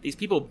 like these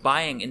people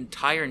buying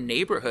entire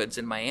neighborhoods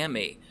in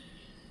Miami,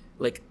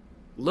 like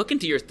look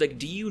into like,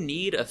 do you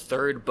need a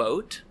third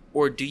boat?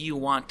 Or do you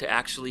want to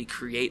actually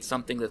create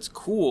something that's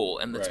cool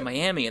and that's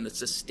Miami and that's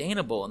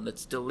sustainable and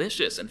that's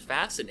delicious and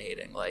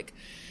fascinating? Like,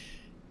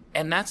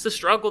 and that's the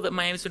struggle that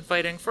Miami's been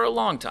fighting for a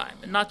long time,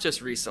 and not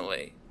just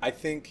recently. I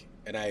think,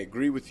 and I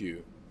agree with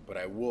you, but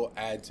I will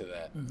add to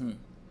that. Mm-hmm.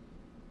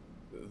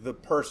 The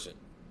person,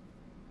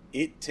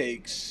 it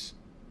takes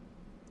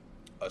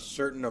a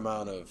certain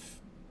amount of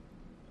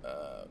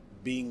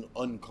being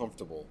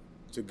uncomfortable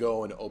to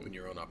go and open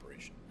your own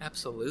operation.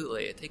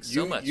 Absolutely. It takes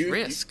so much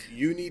risk.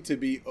 You need to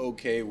be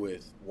okay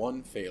with,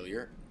 one,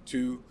 failure,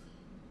 two,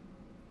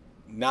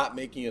 not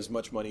making as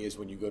much money as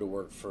when you go to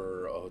work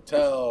for a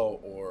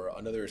hotel or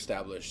another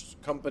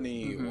established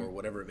company or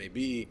whatever it may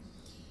be,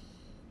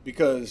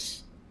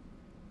 because,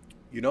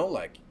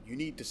 like, you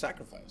need to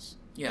sacrifice.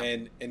 Yeah.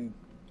 And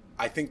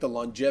I think the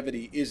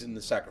longevity is in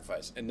the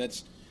sacrifice. And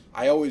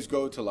I always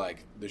go to,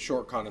 like, the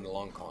short con and the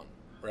long con,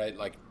 right?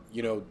 Like,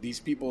 these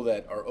people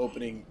that are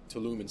opening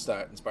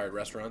Tulum-inspired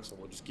restaurants, and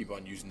we'll just keep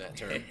on using that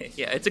term.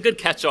 Yeah, it's a good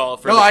catch-all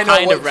for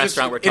kind of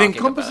restaurant we're talking about. It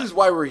encompasses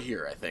why we're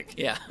here, I think.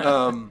 Yeah.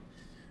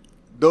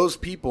 Those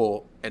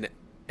people, and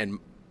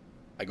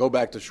I go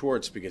back to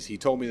Schwartz because he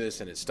told me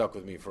this and it stuck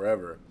with me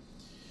forever.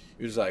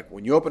 He was like,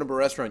 when you open up a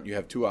restaurant, you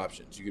have two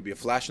options. You could be a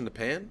flash in the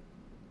pan,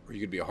 or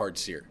you could be a hard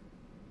sear.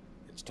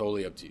 It's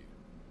totally up to you.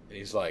 And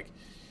he's like,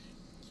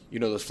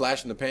 those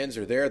flash in the pans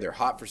are there, they're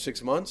hot for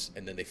 6 months,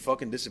 and then they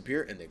fucking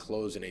disappear and they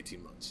close in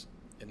 18 months.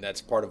 And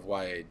that's part of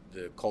why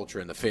the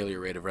culture and the failure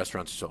rate of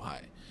restaurants is so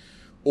high.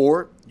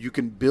 Or you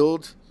can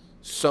build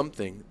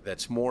something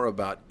that's more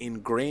about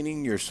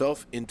ingraining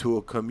yourself into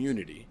a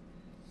community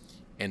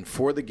and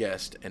for the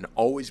guest, and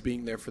always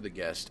being there for the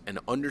guest, and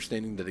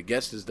understanding that the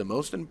guest is the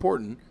most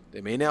important.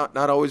 They may not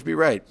always be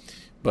right,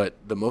 but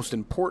the most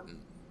important,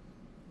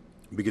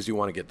 because you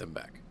want to get them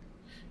back.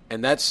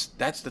 And that's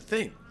the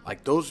thing.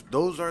 Like, those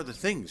are the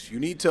things. You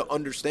need to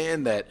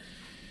understand that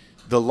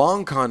the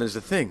long con is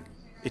the thing.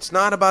 It's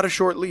not about a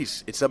short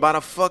lease. It's about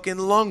a fucking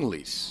long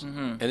lease.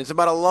 Mm-hmm. And it's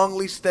about a long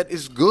lease that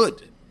is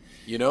good,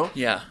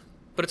 Yeah.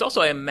 But it's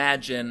also, I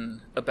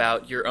imagine,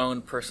 about your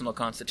own personal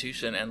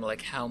constitution and,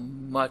 like, how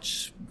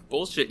much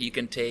bullshit you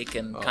can take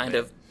and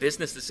of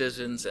business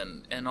decisions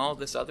and all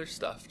this other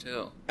stuff,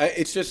 too.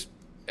 It's just,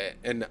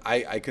 and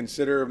I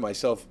consider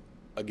myself,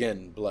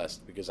 again,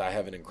 blessed, because I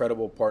have an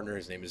incredible partner.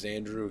 His name is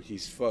Andrew.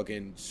 He's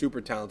fucking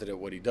super talented at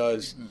what he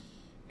does. Mm-hmm.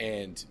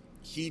 And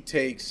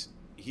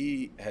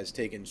he has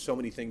taken so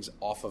many things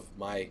off of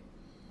my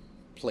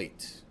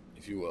plate,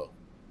 if you will.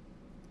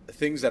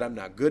 Things that I'm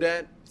not good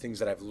at, things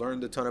that I've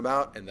learned a ton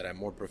about and that I'm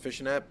more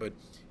proficient at, but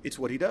it's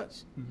what he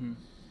does. Mm-hmm.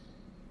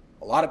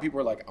 A lot of people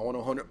are like, I want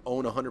to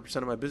own 100%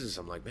 of my business.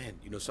 I'm like, man,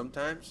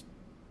 sometimes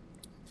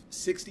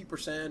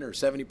 60% or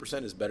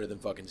 70% is better than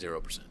fucking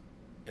 0%.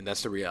 And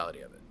that's the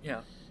reality of it.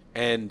 Yeah.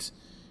 And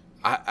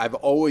I've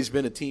always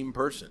been a team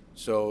person.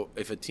 So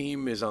if a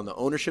team is on the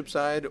ownership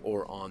side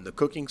or on the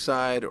cooking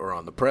side or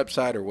on the prep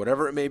side or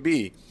whatever it may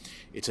be,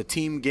 it's a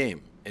team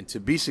game. And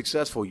to be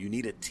successful, you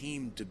need a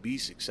team to be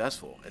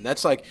successful. And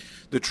that's like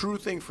the true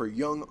thing for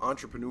young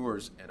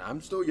entrepreneurs. And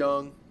I'm still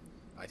young,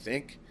 I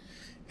think.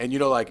 And,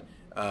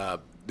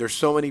 there's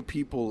so many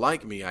people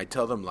like me. I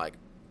tell them, like,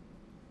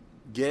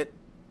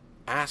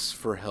 ask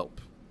for help.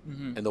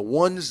 Mm-hmm. And the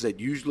ones that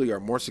usually are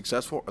more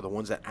successful are the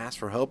ones that ask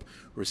for help,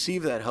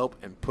 receive that help,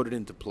 and put it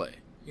into play.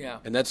 Yeah.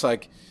 And that's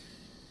like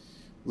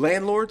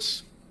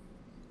landlords,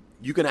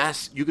 you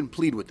can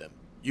plead with them.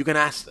 You can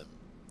ask them.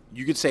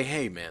 You can say,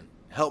 hey, man,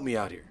 help me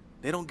out here.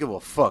 They don't give a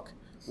fuck.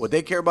 What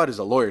they care about is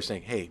a lawyer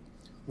saying, hey,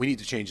 we need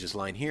to change this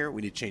line here.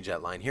 We need to change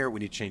that line here. We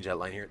need to change that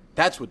line here.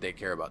 That's what they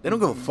care about. They don't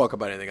give a fuck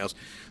about anything else.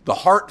 The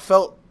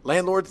heartfelt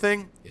landlord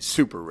thing is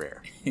super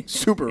rare.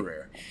 Super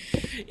rare.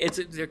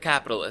 They're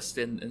capitalists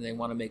and they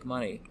want to make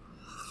money.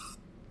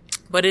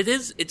 But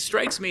it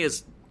strikes me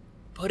as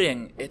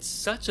pudding. It's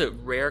such a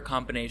rare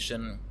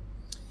combination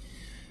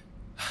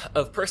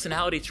of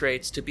personality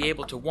traits to be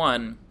able to,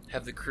 one,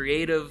 have the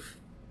creative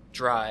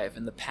drive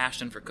and the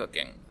passion for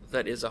cooking.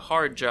 That is a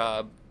hard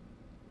job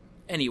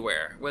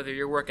anywhere, whether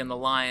you're working the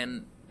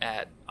line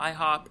at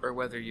IHOP or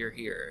whether you're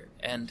here.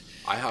 And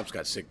IHOP's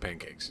got sick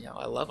pancakes.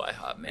 I love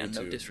IHOP, man.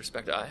 No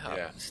disrespect to IHOP.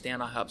 Yeah.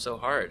 Stand IHOP so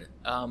hard.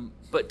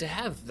 But to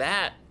have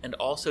that and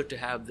also to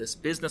have this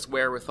business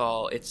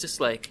wherewithal, it's just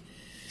like...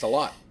 It's a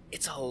lot.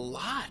 It's a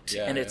lot,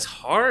 Yeah, and yeah. it's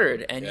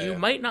hard, and Yeah, you yeah.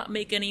 might not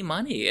make any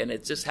money, and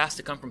it just has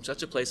to come from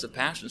such a place of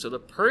passion. So the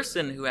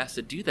person who has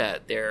to do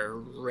that, they're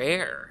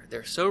rare.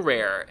 They're so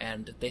rare,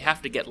 and they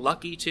have to get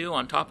lucky, too,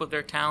 on top of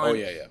their talent. Oh,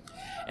 yeah.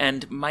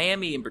 And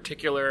Miami in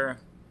particular,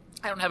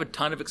 I don't have a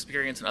ton of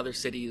experience in other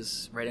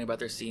cities writing about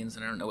their scenes,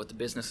 and I don't know what the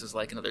business is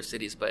like in other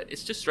cities, but it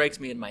just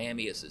strikes me in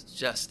Miami as it's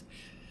just...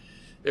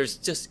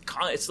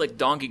 it's like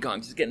Donkey Kong,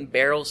 just getting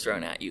barrels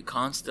thrown at you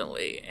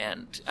constantly,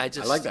 and I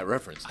like that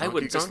reference. I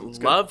would Donkey just Kong? It's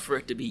love for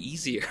it to be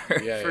easier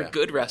Yeah, for yeah.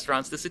 good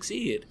restaurants to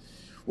succeed.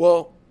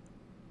 Well,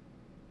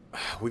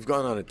 we've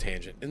gone on a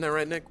tangent. Isn't that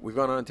right, Nick? We've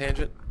gone on a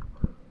tangent?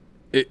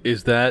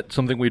 Is that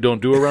something we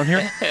don't do around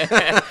here?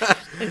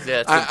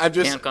 That's I'm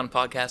just- Camp on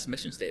Podcast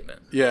mission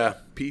statement. Yeah,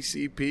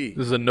 PCP.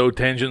 This is a no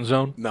tangent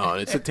zone. No,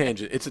 it's a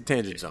tangent. It's a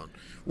tangent zone.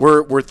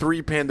 We're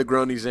 3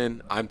 Pandagronis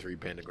in. I'm 3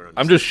 Pandagronis.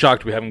 I'm just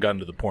shocked we haven't gotten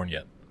to the porn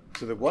yet.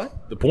 to the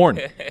what? The porn.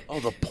 Oh,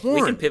 the We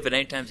porn. can pivot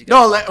anytime you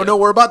No, guys want no, to.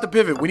 we're about to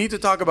pivot. We need to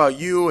talk about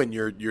you and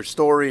your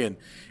story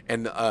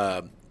and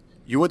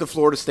you went to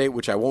Florida State,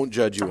 which I won't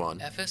judge you on.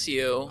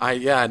 FSU.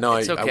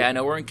 It's It's okay. I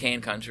know we're in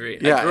Kane country.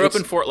 Yeah, I grew up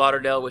it's- in Fort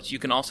Lauderdale, which you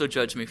can also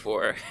judge me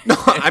for. No,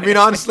 I mean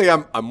honestly,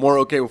 I'm more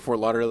okay with Fort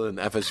Lauderdale than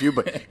FSU,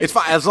 but it's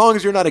fine as long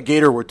as you're not a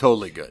Gator. We're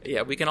totally good.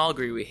 Yeah, we can all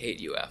agree we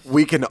hate UF.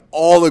 We can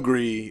all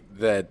agree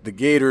that the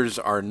Gators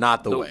are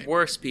not the The way.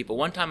 worst people.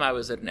 One time I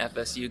was at an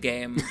FSU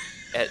game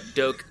at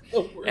Doak,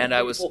 and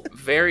I was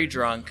very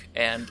drunk,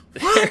 and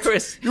there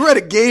was You were at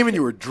a game and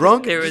you were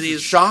drunk. there were This is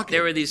these shocking.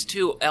 there were these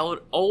two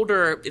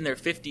older in their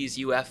 50s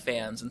UF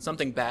fans, and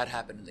something bad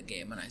happened in the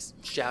game, and I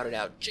shouted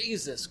out,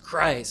 "Jesus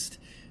Christ!"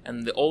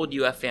 And the old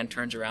UF fan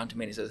turns around to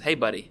me and he says, "Hey,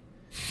 buddy,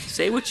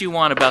 say what you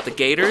want about the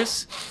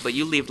Gators, but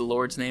you leave the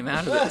Lord's name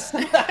out of this."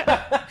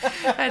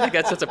 I think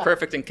that's such a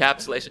perfect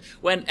encapsulation.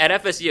 When at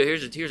FSU,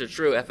 here's a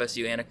true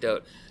FSU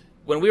anecdote.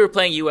 When we were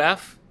playing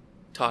UF,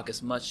 talk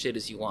as much shit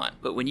as you want,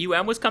 but when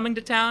UM was coming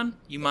to town,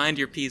 you mind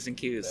your P's and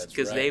Q's That's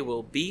because right. they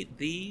will beat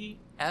the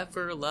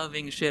ever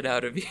loving shit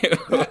out of you.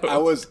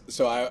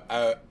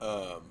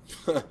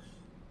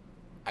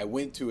 I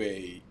went to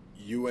a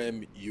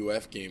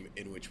UF game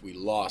in which we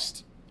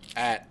lost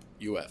at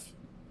UF.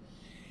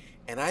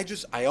 And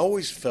I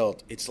always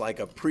felt it's like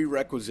a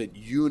prerequisite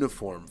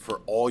uniform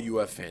for all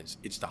UF fans.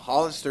 It's the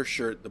Hollister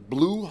shirt, the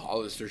blue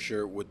Hollister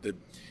shirt with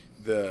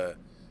the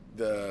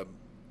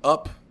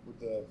up with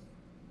the,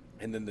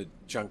 and then the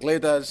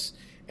chancletas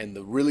and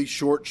the really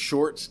short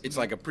shorts. It's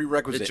like a The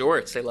prerequisite.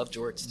 jorts, they love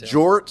jorts too.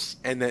 Jorts,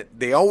 and that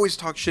they always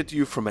talk shit to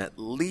you from at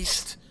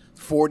least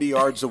 40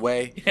 yards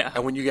away. Yeah.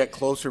 And when you get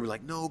closer, be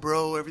like, "No,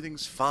 bro,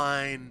 everything's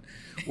fine.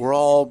 We're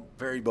all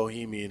very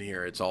bohemian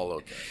here. It's all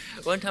okay."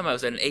 One time I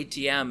was at an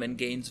ATM in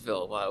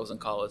Gainesville while I was in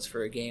college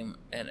for a game,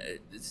 and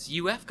this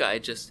UF guy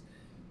just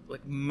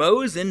like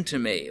mows into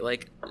me,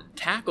 like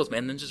tackles me,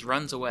 and then just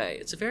runs away.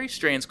 It's a very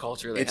strange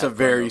culture. It's a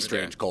very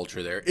strange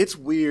culture there. It's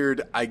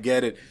weird. I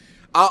get it.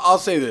 I'll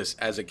say this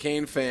as a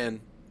Kane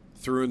fan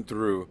through and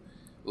through.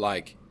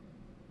 Like,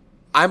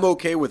 I'm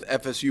okay with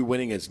FSU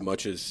winning as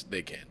much as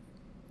they can.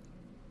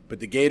 But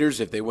the Gators,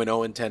 if they win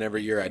 0-10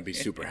 every year, I'd be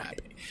super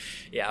happy.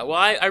 Yeah, well,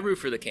 I root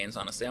for the Canes,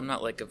 honestly. I'm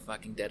not like a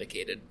fucking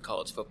dedicated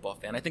college football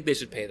fan. I think they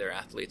should pay their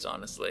athletes,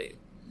 honestly.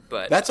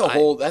 But That's a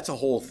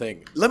whole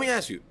thing. Let me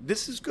ask you.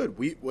 This is good.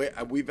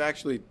 We've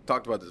actually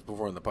talked about this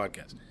before on the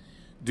podcast.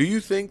 Do you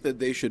think that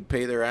they should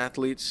pay their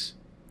athletes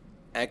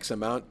X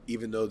amount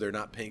even though they're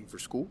not paying for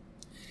school?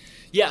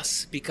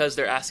 Yes, because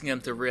they're asking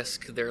them to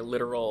risk their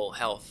literal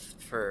health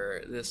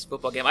for this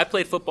football game. I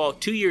played football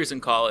 2 years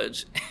in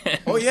college.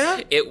 Oh,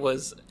 yeah? It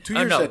was 2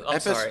 years no, at I'm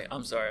sorry.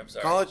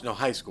 College? No,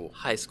 high school.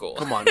 High school.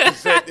 Come on.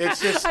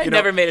 It's just, I you know,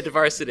 never made it to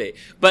varsity.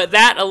 But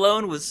that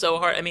alone was so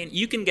hard. I mean,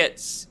 you can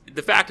get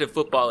the fact of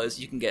football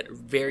is you can get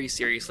very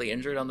seriously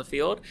injured on the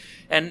field.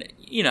 And,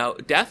 you know,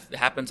 death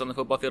happens on the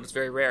football field. It's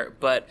very rare.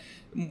 But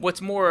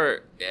what's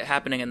more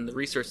happening in the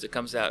research that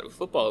comes out of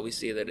football, we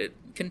see that it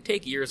can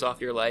take years off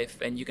your life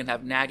and you can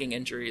have nagging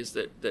injuries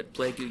that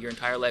plague you your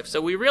entire life.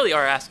 So we really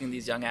are asking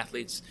these young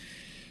athletes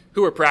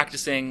who are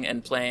practicing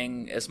and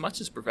playing as much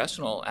as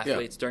professional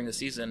athletes during the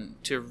season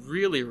to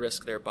really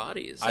risk their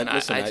bodies. And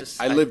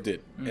I lived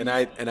it, and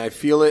I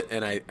feel it,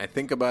 and I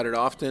think about it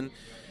often.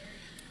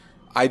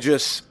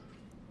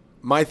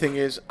 My thing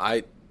is,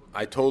 I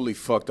totally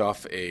fucked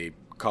off a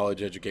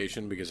college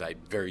education because I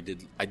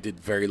did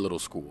very little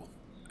school.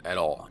 at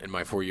all in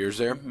my 4 years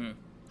there.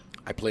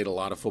 I played a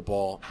lot of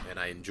football, and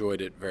I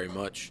enjoyed it very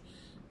much.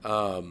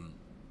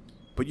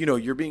 But,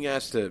 you're being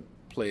asked to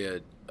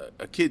play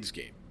a kid's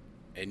game,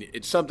 and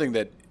it's something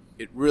that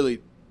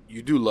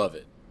you do love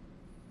it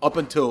up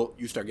until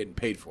you start getting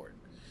paid for it.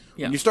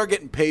 Yeah. When you start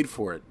getting paid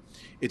for it,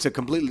 it's a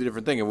completely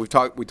different thing. And we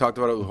talked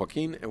about it with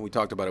Joaquin, and we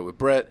talked about it with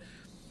Brett.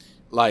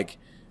 Like,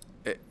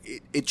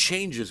 it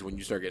changes when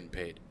you start getting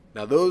paid.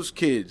 Now, those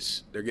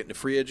kids, they're getting a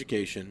free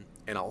education,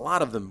 and a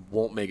lot of them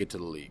won't make it to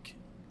the league.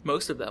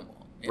 Most of them won't.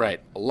 Yeah.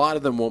 Right. A lot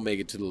of them won't make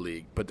it to the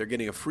league, but they're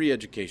getting a free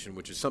education,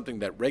 which is something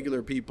that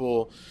regular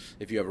people,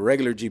 if you have a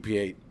regular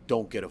GPA,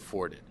 don't get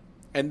afforded.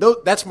 And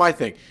that's my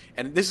thing.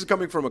 And this is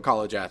coming from a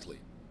college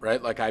athlete,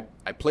 right? Like, I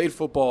played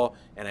football,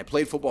 and I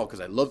played football because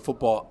I loved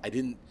football.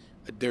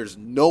 There's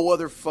no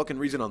other fucking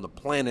reason on the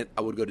planet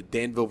I would go to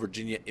Danville,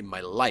 Virginia in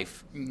my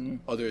life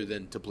other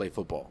than to play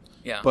football.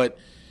 Yeah. But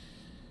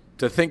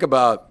to think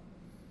about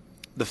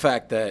the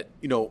fact that,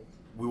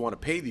 we want to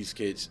pay these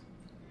kids,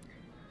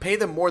 pay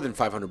them more than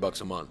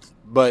 $500 a month,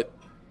 but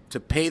to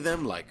pay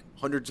them like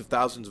hundreds of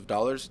thousands of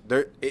dollars,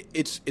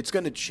 it's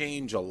going to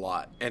change a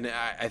lot. And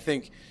I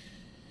think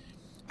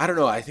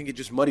it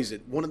just muddies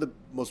it. One of the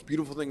most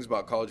beautiful things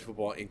about college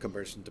football in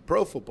comparison to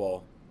pro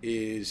football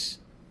is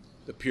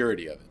the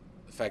purity of it.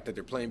 The fact that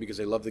they're playing because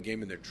they love the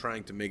game and they're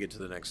trying to make it to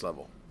the next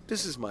level.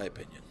 This is my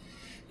opinion.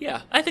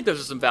 Yeah, I think those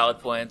are some valid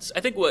points. I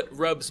think what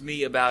rubs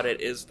me about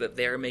it is that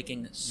they're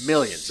making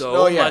Millions.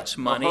 much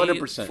money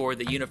 100%. for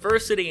the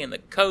university and the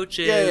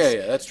coaches.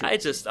 Yeah, that's true.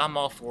 I'm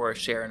all for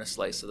sharing a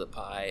slice of the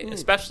pie,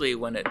 especially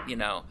when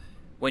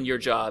when your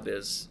job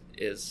is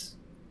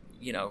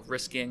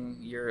risking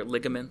your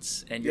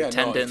ligaments and your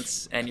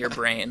tendons and your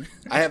brain.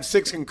 I have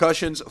 6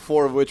 concussions,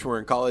 4 of which were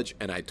in college,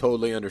 and I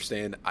totally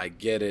understand. I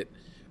get it.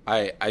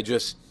 I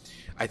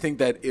think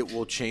that it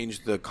will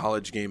change the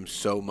college game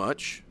so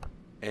much.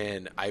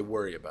 And I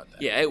worry about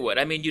that. Yeah, it would.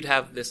 I mean, you'd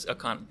have this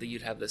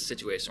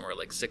situation where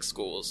like 6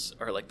 schools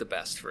are like the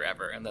best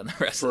forever, and then the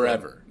rest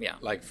forever. Of them, yeah,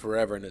 like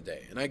forever and a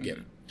day. And I get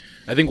it.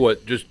 I think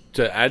just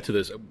to add to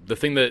this, the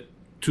thing that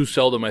too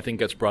seldom I think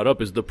gets brought up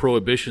is the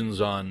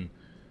prohibitions on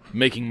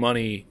making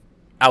money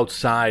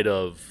outside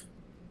of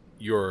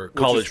your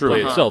college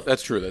play itself.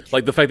 That's true.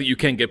 Like the fact that you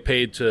can't get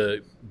paid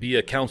to be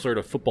a counselor at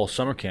a football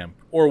summer camp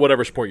or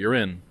whatever sport you're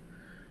in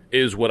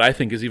is what I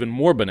think is even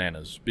more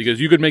bananas. Because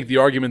you could make the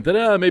argument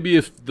that maybe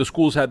if the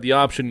schools had the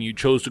option, you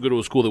chose to go to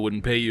a school that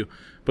wouldn't pay you.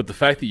 But the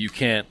fact that you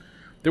can't,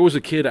 there was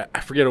a kid,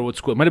 I forget what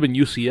school, it might have been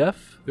UCF.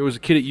 There was a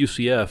kid at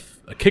UCF,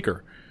 a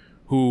kicker,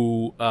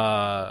 who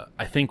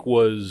I think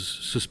was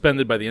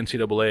suspended by the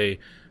NCAA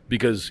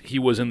because he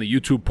was in the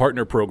YouTube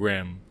partner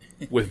program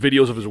with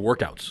videos of his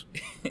workouts,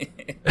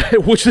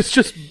 which is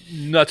just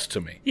nuts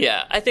to me.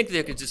 Yeah, I think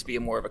there could just be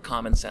more of a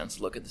common sense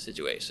look at the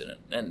situation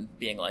and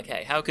being like,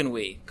 hey, how can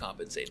we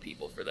compensate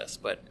people for this?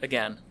 But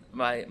again,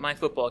 my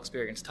football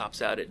experience tops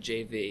out at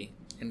JV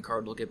in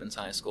Cardinal Gibbons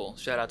High School.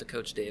 Shout out to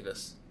Coach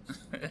Davis.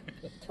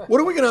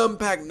 What are we going to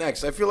unpack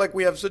next? I feel like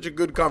we have such a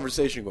good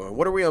conversation going.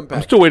 What are we unpacking?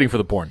 I'm still waiting for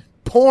the porn.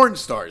 Porn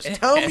stars.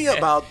 Tell me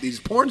about these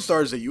porn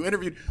stars that you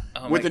interviewed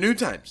with the New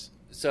Times.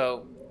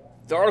 So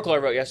the article I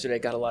wrote yesterday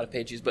got a lot of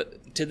page views,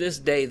 but to this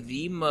day,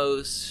 the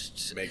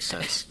most makes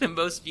sense. The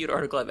most viewed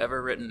article I've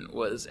ever written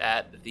was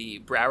at the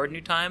Broward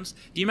New Times.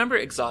 Do you remember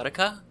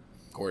Exotica?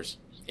 Of course.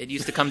 It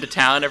used to come to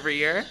town every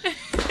year.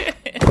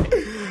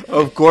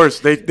 Of course.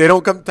 They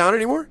don't come to town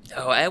anymore?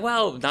 Oh,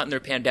 well, not in their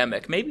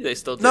pandemic. Maybe they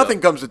still do. Nothing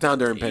comes to town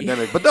during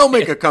pandemic, but they'll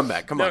make a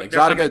comeback. Come on,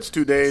 Exotica, it's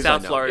 2 days.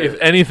 South Florida. If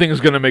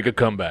anything's going to make a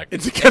comeback,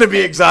 it's going to be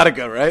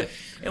Exotica, right?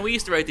 And we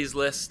used to write these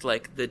lists,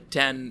 like the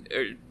 10,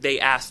 or they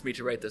asked me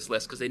to write this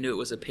list because they knew it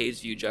was a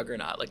page view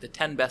juggernaut, like the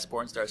 10 best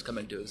porn stars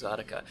coming to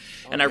Exotica.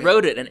 And I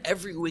wrote it, and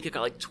every week it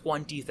got like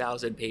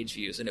 20,000 page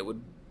views, and it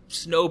would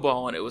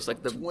snowball, and it was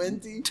like the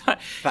 20,000. It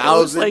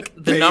was like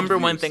the number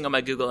one thing on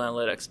my Google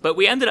Analytics. But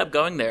we ended up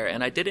going there,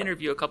 and I did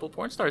interview a couple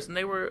porn stars, and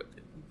they were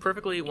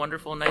perfectly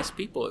wonderful, nice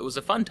people. It was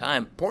a fun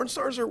time. Porn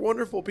stars are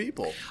wonderful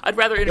people. I'd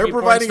rather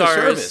interview porn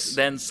stars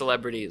than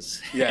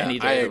celebrities any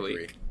day of the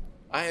week.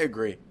 I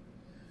agree.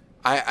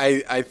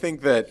 I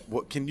think that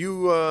can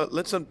you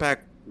let's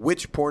unpack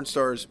which porn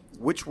stars,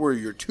 which were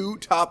your 2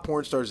 top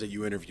porn stars that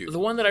you interviewed? The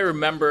one that I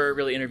remember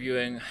really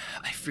interviewing,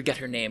 I forget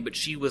her name, but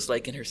she was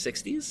like in her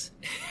 60s.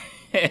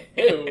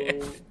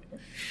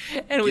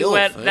 And we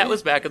went, that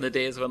was back in the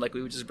days when like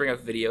we would just bring a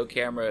video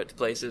camera to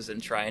places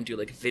and try and do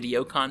like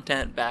video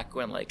content back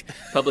when like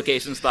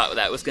publications thought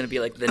that was going to be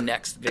like the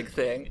next big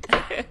thing.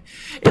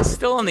 It's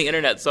still on the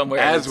internet somewhere.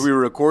 As we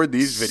record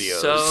these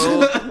videos.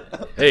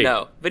 So, hey.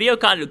 No, video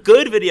content,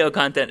 good video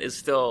content is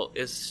still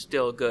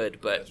good,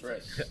 but That's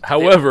right.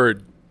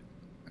 However,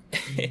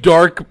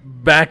 dark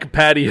back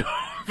patio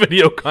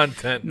video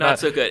content not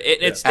so good.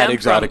 It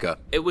stemmed from Exotica.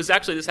 It was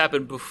actually, this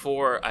happened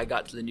before I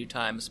got to the New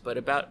Times, but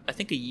about I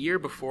think a year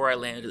before I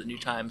landed at the New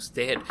Times,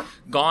 they had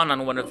gone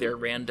on one of their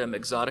random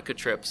Exotica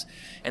trips,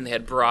 and they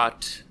had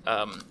brought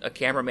a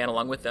cameraman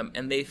along with them,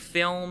 and they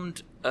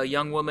filmed a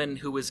young woman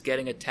who was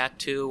getting a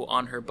tattoo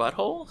on her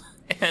butthole.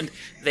 And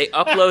they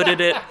uploaded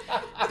it.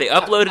 They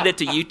uploaded it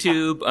to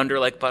YouTube under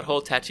like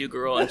Butthole Tattoo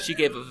Girl, and she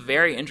gave a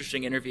very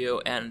interesting interview,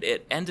 and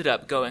it ended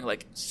up going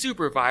like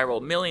super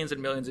viral, millions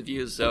and millions of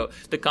views. So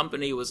the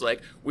company was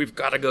like, "We've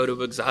got to go to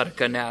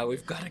Exotica now.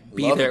 We've got to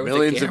be Love there it. with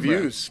Millions the of camera."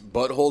 views.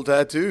 Butthole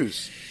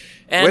tattoos.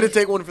 And, Way to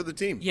take one for the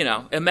team. You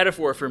know, a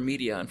metaphor for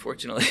media,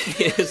 unfortunately,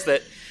 is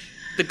that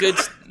the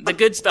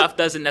good stuff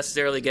doesn't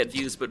necessarily get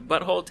views, but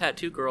Butthole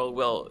Tattoo Girl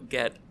will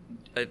get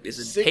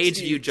is a page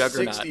view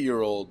juggernaut.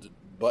 60-year-old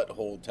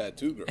butthole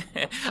tattoo girl.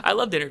 I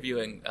loved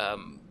interviewing,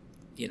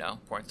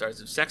 porn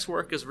stars. Sex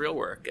work is real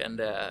work,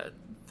 and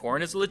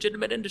porn is a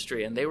legitimate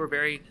industry, and they were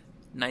very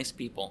nice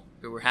people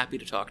who were happy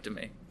to talk to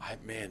me.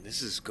 Man,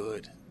 this is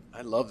good.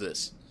 I love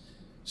this.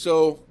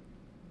 So,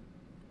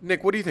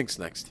 Nick, what do you think's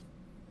next?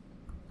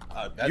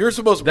 You're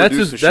supposed to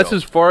produce the show. That's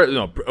as far.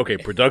 No, okay.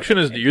 Production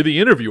is you're the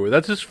interviewer.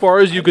 That's as far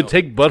as you could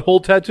take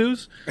butthole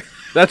tattoos.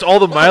 That's all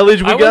the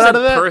mileage we got out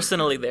of that. I wasn't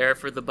personally there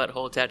for the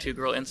Butthole Tattoo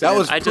Girl incident. That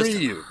was I just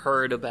you.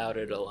 heard about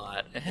it a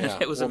lot. Yeah.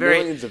 It was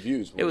millions of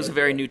views. It was a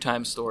very new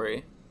time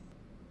story.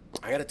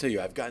 I got to tell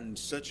you, I've gotten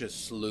such a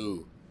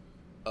slew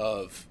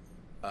of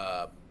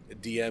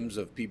DMs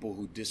of people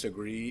who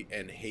disagree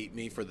and hate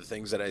me for the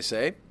things that I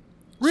say.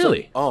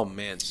 Really? Oh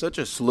man, such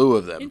a slew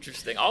of them.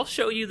 Interesting. I'll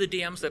show you the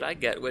DMs that I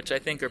get, which I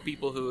think are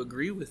people who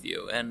agree with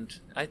you, and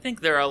I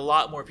think there are a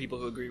lot more people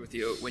who agree with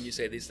you when you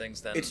say these things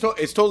than It's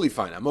totally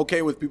fine. I'm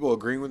okay with people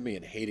agreeing with me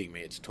and hating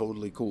me. It's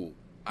totally cool.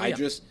 Yeah. I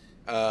just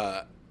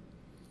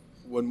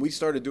when we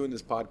started doing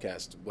this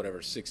podcast,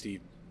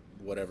 60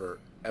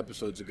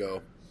 episodes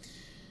ago,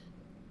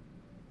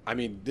 I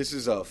mean, this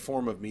is a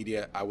form of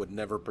media. I would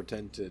never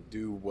pretend to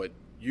do what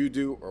you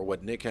do or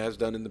what Nick has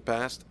done in the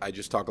past. I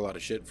just talk a lot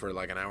of shit for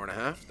like an hour and a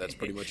half. That's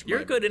pretty much You're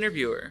a good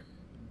interviewer.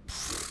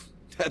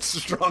 That's a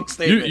strong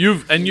statement.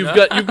 You've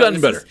gotten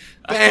better.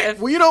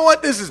 Well, you know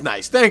what? This is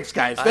nice. Thanks,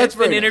 guys. That's I've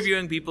been very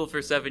interviewing people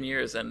for 7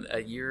 years, and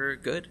you're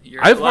good.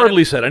 I've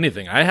hardly said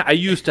anything. I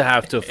used to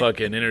have to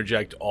fucking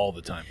interject all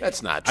the time.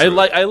 That's not true.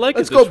 I like.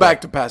 Let's go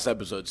back to past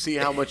episodes. See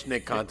how much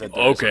Nick content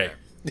there is Okay.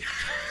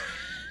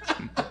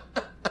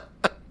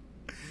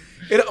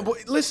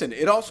 Listen,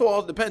 it also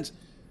all depends.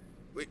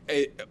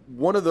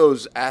 One of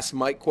those Ask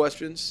Mike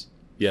questions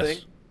thing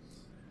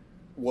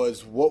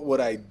was, what would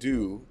I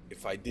do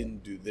if I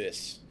didn't do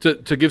this? To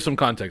give some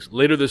context,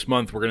 later this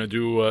month we're going to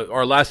do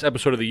our last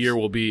episode of the year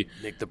will be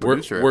Nick the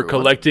producer. We're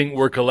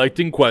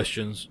collecting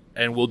questions,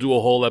 and we'll do a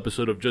whole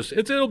episode of just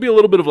it'll be a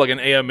little bit of like an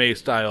AMA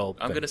style.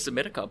 I'm going to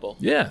submit a couple.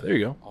 Yeah, there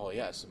you go. Oh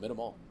yeah, submit them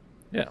all.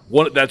 Yeah,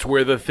 that's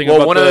where the thing. Well,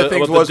 about one of the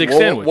things was dick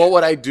sandwich. What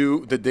would I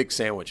do? The dick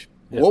sandwich.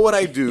 Yeah. What would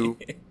I do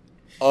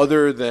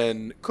other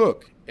than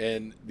cook?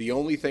 And the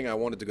only thing I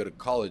wanted to go to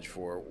college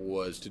for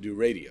was to do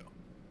radio.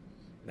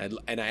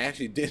 And I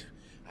actually did.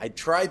 I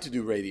tried to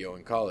do radio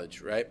in college,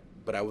 right?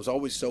 But I was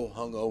always so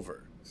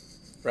hungover,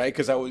 right?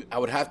 Because I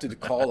would have to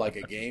call like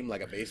a game,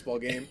 like a baseball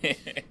game,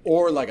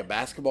 or like a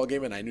basketball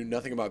game, and I knew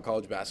nothing about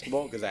college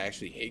basketball because I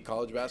actually hate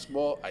college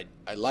basketball.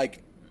 I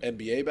like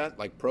NBA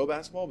like pro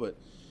basketball,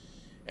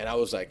 and I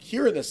was like,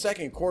 here in the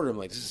second quarter, I'm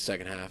like, this is the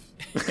second half.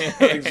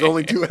 There's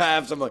only two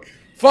halves. I'm like,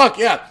 fuck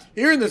yeah.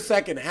 Here in the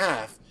second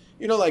half,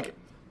 like.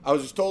 I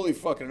was just totally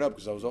fucking it up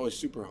because I was always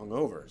super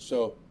hungover.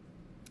 So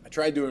I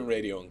tried doing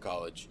radio in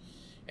college,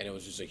 and it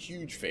was just a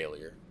huge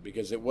failure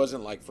because it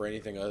wasn't like for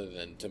anything other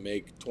than to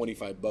make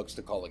 $25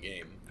 to call a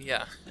game.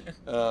 Yeah.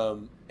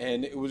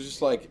 And it was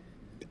just like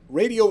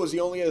radio was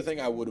the only other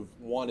thing I would have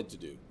wanted to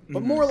do,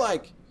 but more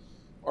like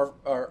our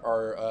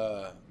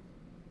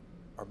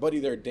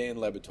buddy there, Dan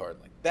Lebitard,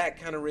 like that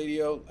kind of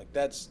radio. Like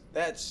that's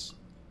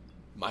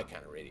my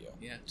kind of radio.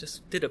 Yeah,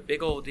 just did a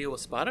big old deal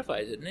with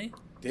Spotify, didn't he?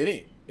 Did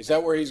he? Is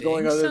that where he's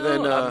going other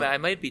than... I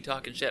might be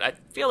talking shit. I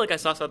feel like I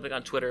saw something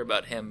on Twitter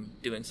about him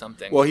doing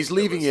something. Well, he's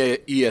leaving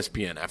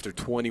ESPN after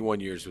 21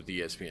 years with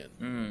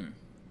ESPN.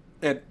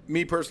 And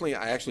me personally,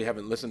 I actually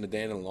haven't listened to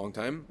Dan in a long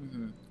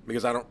time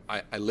because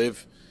I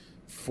live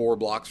 4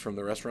 blocks from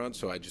the restaurant,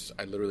 so I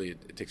literally,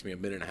 it takes me a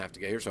minute and a half to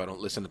get here, so I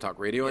don't listen to talk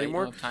radio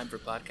anymore. You don't have time for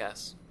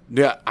podcasts.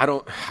 Yeah, I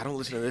don't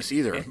listen to this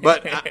either.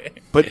 But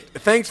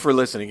thanks for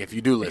listening if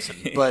you do listen.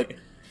 But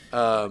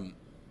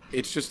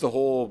it's just the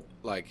whole,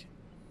 like...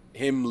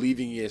 Him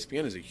leaving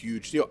ESPN is a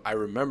huge deal. I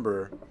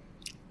remember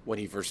when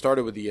he first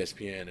started with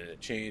ESPN, and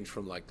it changed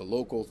from like the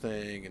local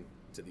thing and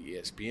to the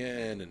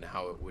ESPN, and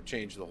how it would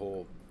change the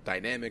whole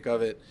dynamic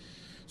of it.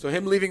 So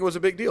him leaving was a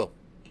big deal,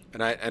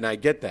 and I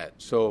get that.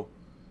 So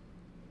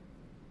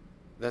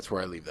that's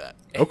where I leave that.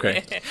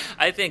 Okay.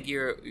 I think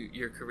your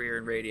career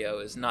in radio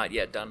is not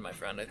yet done, my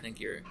friend. I think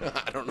you're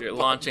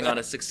launching on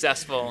a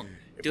successful.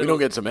 If we don't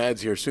get some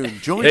ads here soon,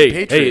 join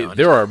Patreon. Patreon. Hey,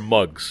 there are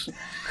mugs.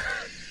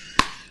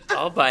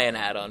 I'll buy an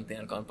ad on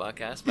PanCon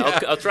Podcast.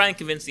 I'll try and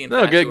convince the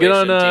No, infatuation get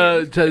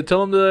on. team.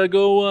 Tell them to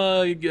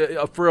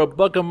go for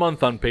 $1 a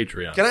month on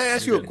Patreon. Can I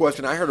ask you a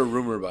question? I heard a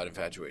rumor about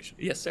Infatuation.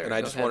 Yes, sir. And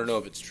I Go just ahead. want to know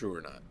if it's true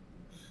or not.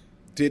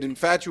 Did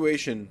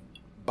Infatuation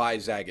buy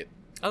Zagat?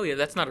 Oh, yeah,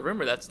 that's not a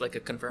rumor. That's like a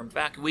confirmed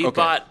fact. We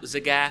bought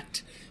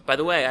Zagat. By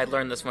the way, I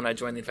learned this when I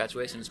joined the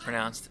Infatuation. It's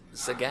pronounced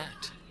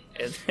Zagat.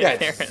 Yeah,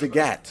 it's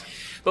Zagat.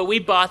 But we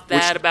bought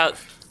that about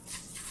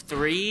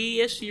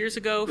 3-ish years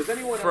ago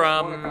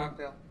from...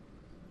 cocktail?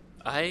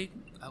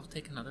 I'll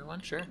take another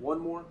one, sure. One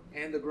more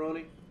and a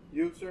Groni.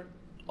 You, sir?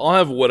 I'll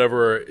have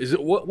whatever. Is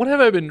it what have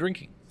I been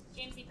drinking?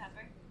 Jamesy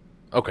Pepper.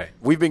 Okay.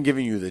 We've been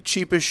giving you the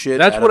cheapest shit.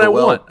 That's out what of I the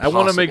well want. I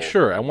want to make possible.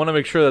 sure. I want to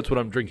make sure that's what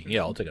I'm drinking.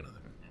 Yeah, I'll take another.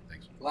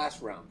 Thanks.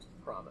 Last round,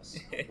 promise.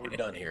 We're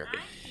done here.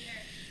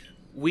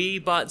 We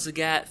bought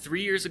Zagat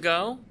 3 years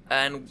ago,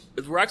 and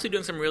we're actually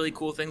doing some really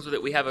cool things with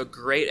it. We have a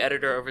great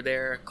editor over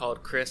there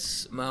called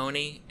Chris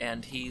Mahoney,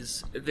 and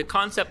the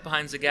concept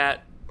behind Zagat.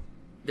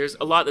 There's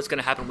a lot that's going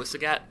to happen with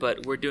Zagat,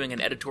 but we're doing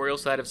an editorial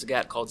side of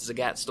Zagat called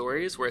Zagat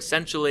Stories, where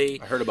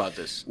essentially I heard about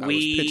this. I was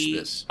we pitched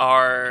this.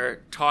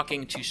 are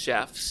talking to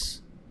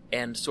chefs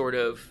and sort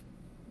of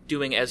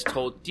doing as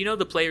told. Do you know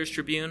the Players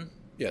Tribune?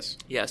 Yes.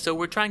 Yeah, so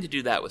we're trying to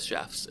do that with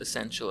chefs,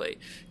 essentially.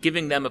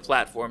 Giving them a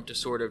platform to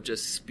sort of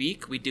just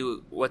speak. We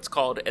do what's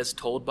called as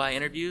told by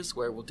interviews,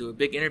 where we'll do a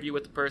big interview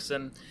with the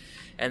person,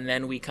 and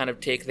then we kind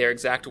of take their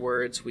exact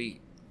words.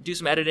 We do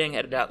some editing,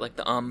 edit out like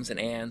the ums and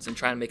ands, and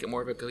try and make it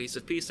more of a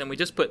cohesive piece, and we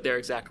just put their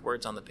exact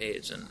words on the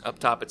page. And up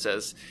top it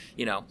says,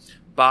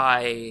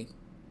 by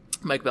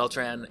Mike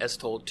Beltran, as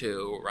told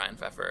to Ryan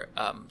Pfeffer.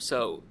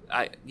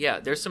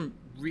 There's some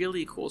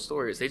really cool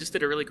stories. They just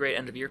did a really great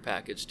end of year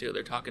package too.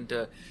 They're talking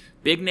to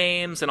big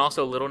names and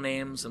also little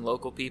names and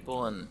local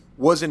people. And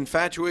Was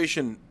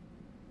Infatuation,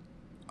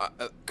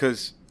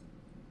 because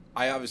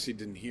I obviously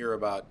didn't hear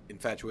about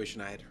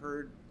Infatuation. I had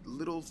heard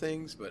little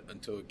things, but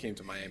until it came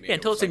to Miami. yeah,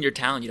 until it's in your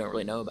town, you don't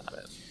really know about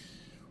it.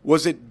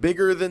 Was it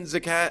bigger than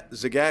Zagat?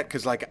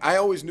 Because I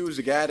always knew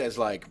Zagat as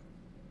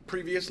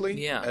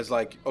previously. Yeah. As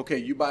okay,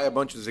 you buy a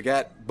bunch of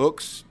Zagat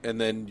books and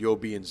then you'll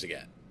be in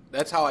Zagat.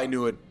 That's how I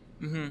knew it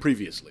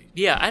previously.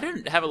 Yeah, I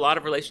didn't have a lot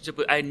of relationship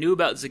with. I knew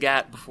about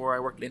Zagat before I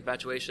worked at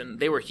Infatuation.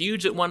 They were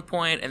huge at one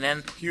point, and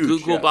then Huge,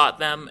 Google yeah. bought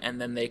them,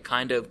 and then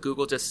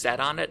Google just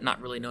sat on it,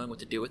 not really knowing what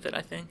to do with it,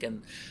 I think.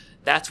 And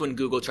that's when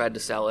Google tried to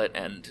sell it,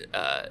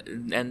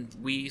 and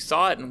we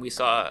saw it, and we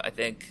saw, I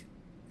think,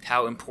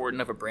 how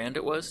important of a brand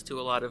it was to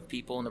a lot of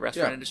people in the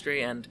restaurant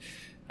industry. And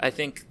I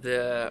think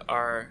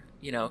our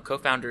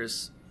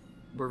co-founders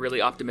were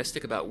really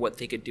optimistic about what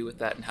they could do with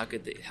that and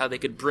how they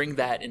could bring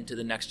that into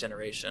the next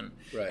generation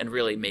and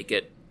really make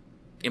it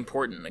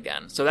important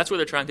again. So that's what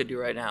they're trying to do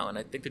right now, and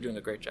I think they're doing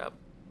a great job.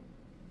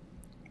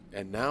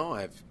 And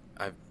now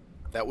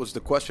that was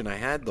the question I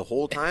had the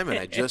whole time, and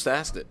I just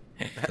asked it.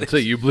 That's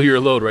it. You blew your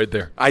load right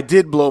there. I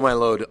did blow my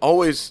load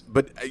always,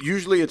 but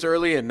usually it's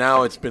early, and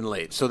now it's been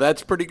late, so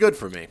that's pretty good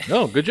for me.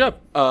 No, good job.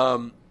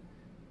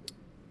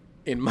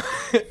 In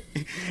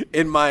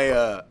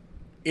my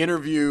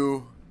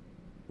interview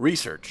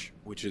research,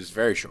 which is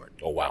very short.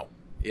 Oh, wow.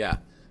 Yeah.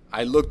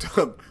 I looked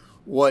up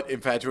what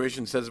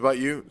Infatuation says about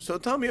you. So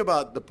tell me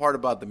about the part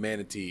about the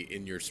manatee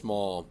in your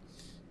small...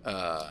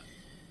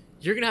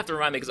 You're going to have to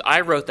remind me because I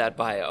wrote that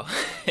bio.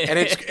 and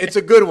it's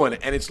a good one.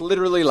 And it's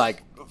literally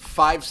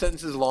 5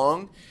 sentences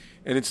long.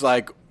 And it's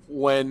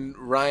when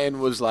Ryan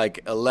was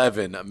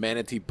 11, a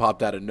manatee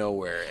popped out of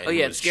nowhere. And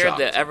it scared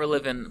the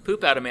ever-living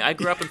poop out of me. I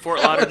grew up in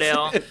Fort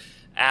Lauderdale.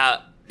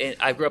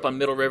 I grew up on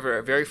Middle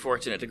River, very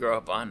fortunate to grow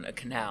up on a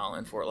canal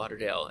in Fort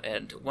Lauderdale.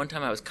 And one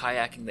time I was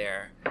kayaking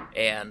there,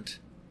 and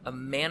a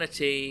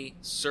manatee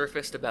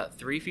surfaced about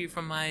 3 feet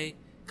from my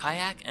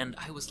kayak, and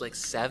I was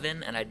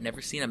 7, and I'd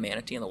never seen a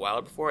manatee in the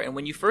wild before. And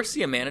when you first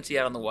see a manatee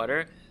out on the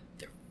water,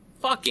 they're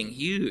fucking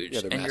huge.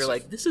 Yeah, they're and massive. You're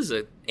this is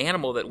an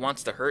animal that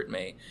wants to hurt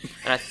me.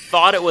 And I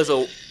thought it was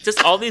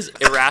just all these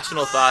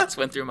irrational thoughts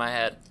went through my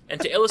head. And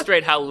to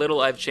illustrate how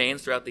little I've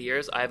changed throughout the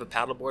years, I have a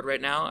paddleboard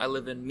right now. I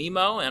live in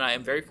Mimo, and I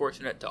am very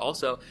fortunate to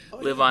also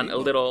live on a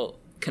little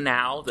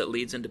canal that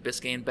leads into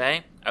Biscayne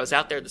Bay. I was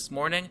out there this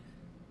morning.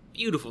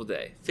 Beautiful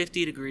day.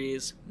 50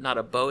 degrees, not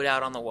a boat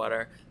out on the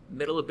water,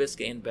 middle of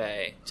Biscayne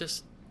Bay,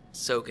 just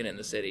soaking in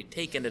the city,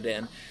 taking it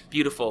in.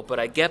 Beautiful. But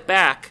I get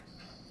back,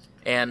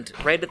 and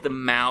right at the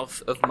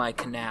mouth of my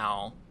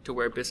canal to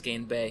where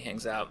Biscayne Bay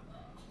hangs out,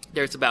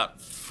 there's about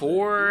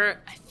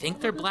 4, I think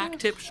they're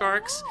black-tip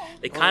sharks.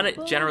 They kind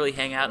of generally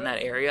hang out in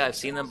that area. I've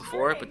seen them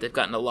before, but they've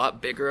gotten a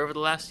lot bigger over the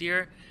last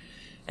year.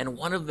 And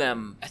one of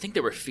them, I think they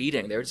were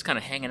feeding. They were just kind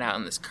of hanging out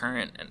in this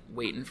current and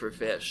waiting for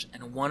fish.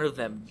 And one of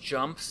them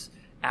jumps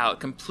out,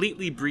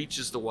 completely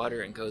breaches the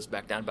water, and goes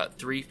back down about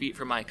 3 feet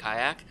from my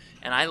kayak.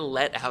 And I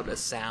let out a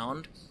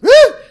sound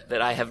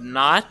that I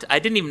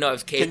didn't even know I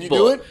was capable. Can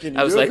you do it?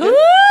 I was like, again?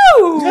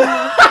 woo!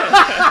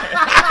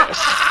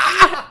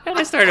 And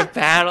I started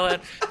paddling.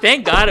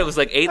 Thank God it was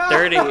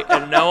 8:30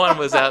 and no one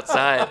was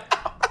outside.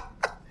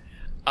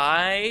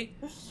 I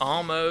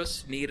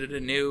almost needed a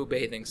new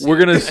bathing suit. We're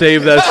gonna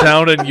save that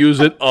sound and use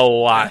it a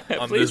lot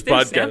on Please this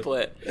podcast. sample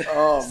it.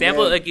 Oh,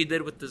 Sample man. it like you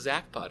did with the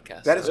Zach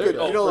podcast. That is good.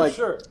 You know, like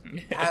sure.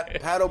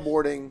 paddle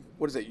boarding.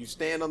 What is it? You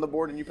stand on the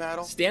board and you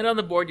paddle. Stand on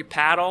the board, you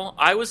paddle.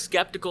 I was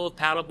skeptical of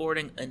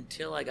paddleboarding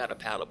until I got a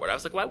paddleboard. I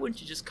was like, why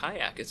wouldn't you just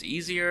kayak? It's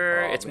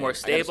easier, Oh, it's man. more I got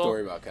a stable.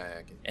 story about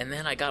kayaking. And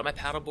then I got my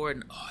paddleboard,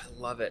 and I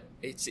love it.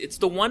 It's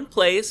the one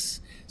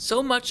place.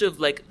 So much of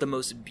like the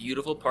most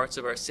beautiful parts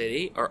of our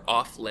city are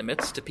off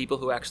limits to people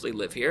who actually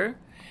live here.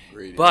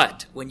 Greedy.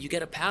 But when you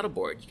get a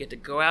paddleboard, you get to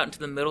go out into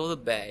the middle of the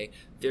bay.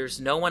 There's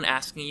no one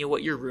asking you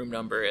what your room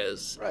number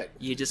is. Right.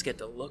 You just get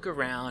to look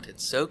around and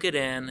soak it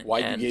in. Why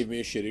and you gave me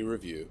a shitty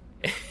review?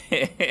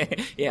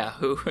 yeah,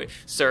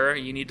 sir,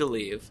 you need to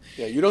leave.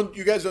 Yeah,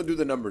 you guys don't do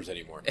the numbers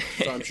anymore,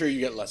 so I'm sure you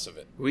get less of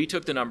it. We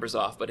took the numbers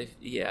off, but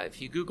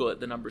if you Google it,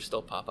 the numbers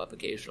still pop up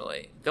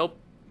occasionally. They'll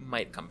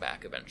might come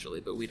back eventually,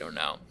 but we don't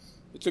know.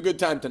 It's a good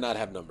time to not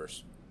have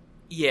numbers.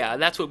 Yeah,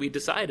 that's what we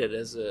decided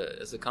as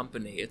a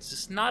company. It's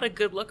just not a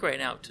good look right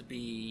now to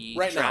be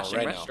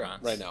trashing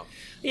restaurants. Right now.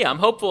 Yeah, I'm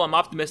hopeful. I'm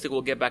optimistic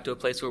we'll get back to a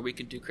place where we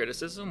can do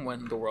criticism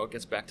when the world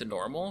gets back to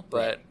normal.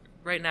 But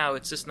right now,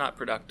 it's just not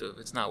productive.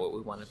 It's not what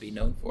we want to be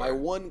known for. My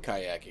one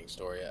kayaking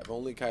story, I've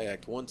only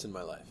kayaked once in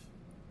my life.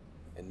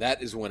 And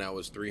that is when I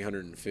was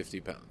 350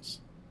 pounds,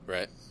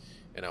 right?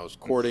 And I was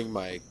courting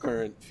my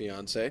current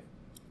fiance.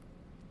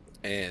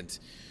 And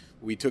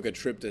we took a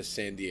trip to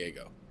San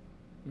Diego.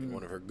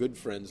 One of her good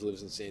friends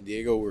lives in San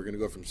Diego. We were going to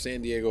go from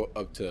San Diego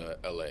up to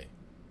L.A.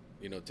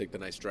 You know, take the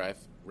nice drive,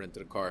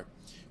 rented a car,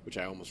 which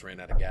I almost ran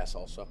out of gas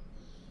also.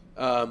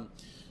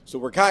 So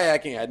we're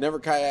kayaking. I'd never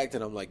kayaked,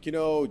 and I'm like,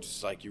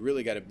 just like you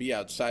really got to be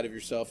outside of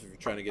yourself if you're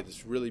trying to get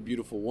this really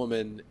beautiful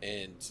woman,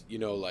 and,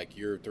 like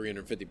you're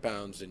 350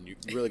 pounds, and you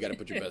really got to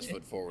put your best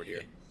foot forward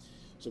here.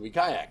 So we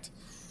kayaked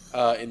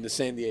in the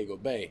San Diego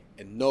Bay,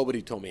 and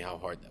nobody told me how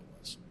hard that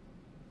was.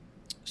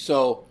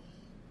 So,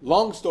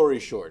 long story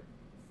short,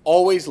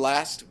 always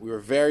last. We were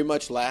very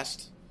much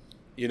last,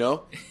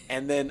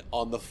 and then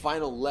on the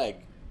final leg,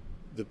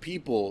 the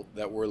people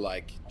that were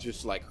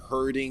just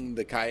herding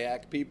the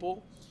kayak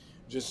people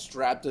just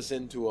strapped us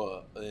into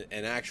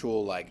an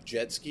actual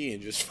jet ski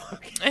and just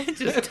fucking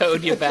just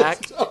towed you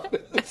back.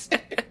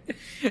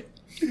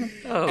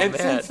 And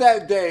since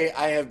that day,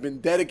 I have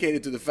been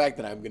dedicated to the fact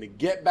that I'm going to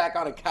get back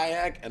on a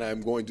kayak, and I'm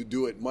going to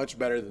do it much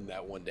better than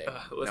that one day.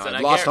 Listen, now,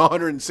 I've lost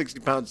 160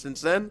 pounds since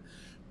then,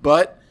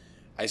 but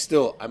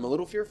I'm a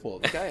little fearful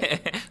of the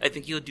kayak. I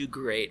think you'll do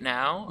great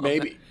now.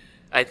 Maybe.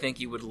 I think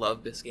you would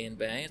love Biscayne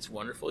Bay. It's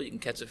wonderful. You can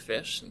catch a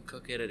fish and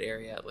cook it at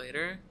Ariat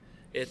later.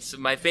 It's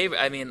my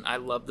favorite. I mean, I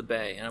love the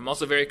bay, and I'm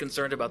also very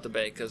concerned about the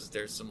bay because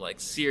there's some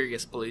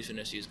serious pollution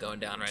issues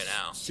going down right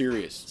now.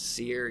 Serious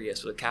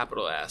with a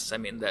capital S. I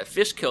mean, that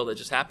fish kill that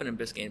just happened in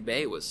Biscayne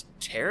Bay was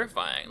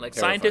terrifying.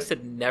 Scientists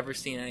had never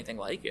seen anything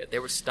like it. They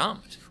were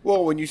stumped.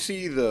 Well, when you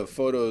see the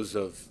photos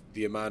of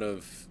the amount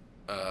of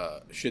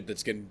shit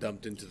that's getting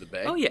dumped into the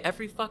bay. Oh yeah,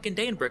 every fucking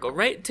day in Brickell.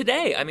 Right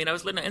today, I mean, I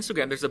was looking at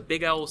Instagram. There's a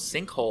big old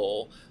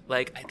sinkhole.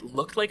 It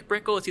looked like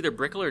Brickell. It's either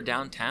Brickell or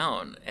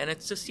downtown, and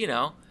it's just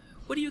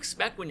what do you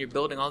expect when you're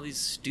building all these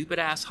stupid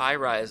ass high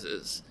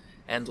rises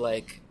and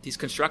these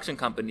construction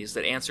companies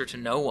that answer to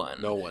no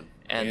one? No one.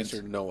 And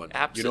answer to no one.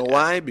 You know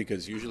why?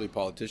 Because usually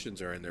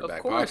politicians are in their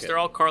back pocket. Of course, they're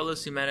all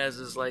Carlos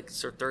Jimenez's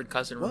their third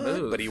cousin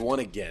removed. But he won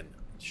again.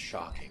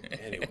 Shocking.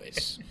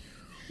 Anyways.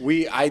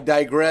 I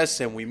digress,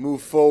 and we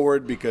move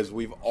forward because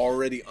we've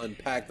already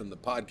unpacked on the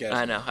podcast.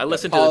 I know. I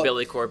listened to the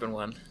Billy Corbin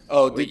one.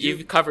 Oh, did you?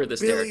 You've covered this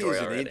Billy territory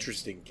is already. an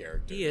interesting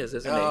character. He is,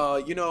 isn't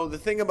he? The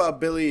thing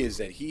about Billy is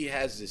that he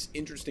has this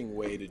interesting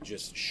way to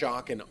just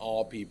shock and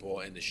awe people,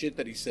 and the shit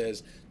that he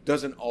says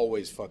doesn't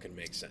always fucking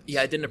make sense.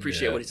 Yeah, I didn't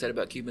appreciate what he said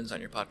about Cubans on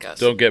your podcast.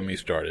 Don't get me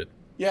started.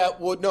 Yeah,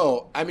 well,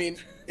 no. I mean,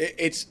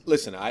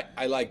 listen,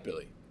 I like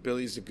Billy.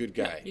 Billy's a good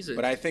guy. Yeah,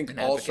 but I think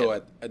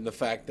also in the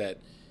fact that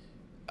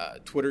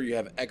Twitter, you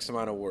have X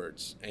amount of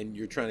words, and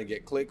you're trying to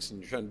get clicks, and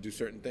you're trying to do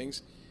certain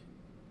things.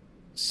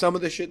 Some of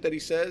the shit that he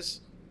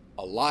says,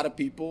 a lot of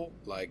people,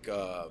 like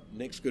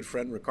Nick's good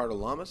friend Ricardo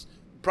Lamas,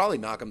 probably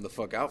knock him the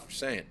fuck out for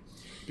saying,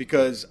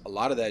 because a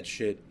lot of that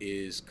shit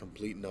is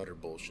complete and utter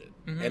bullshit,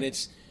 and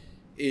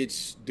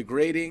it's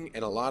degrading.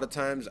 And a lot of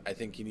times, I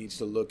think he needs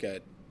to look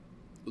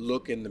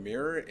in the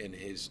mirror in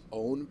his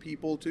own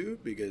people too,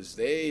 because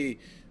they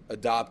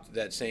adopt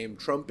that same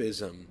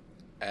Trumpism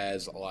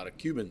as a lot of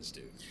Cubans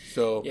do.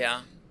 So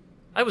yeah,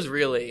 I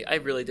really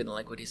didn't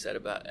like what he said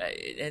about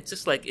it. It's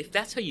just if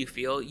that's how you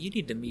feel, you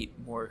need to meet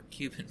more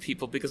Cuban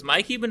people, because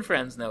my Cuban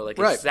friends know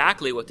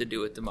exactly what to do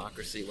with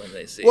democracy when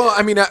they see it. Well,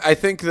 I mean, I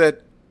think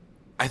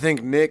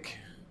Nick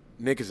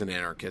is an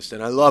anarchist,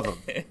 and I love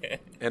him.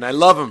 And I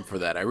love him for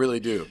that. I really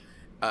do.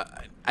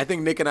 I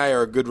think Nick and I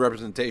are a good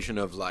representation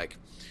of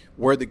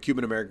where the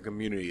Cuban American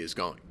community is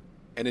going.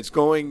 And it's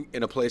going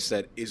in a place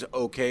that is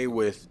okay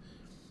with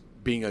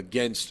being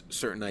against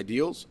certain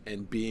ideals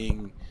and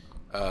being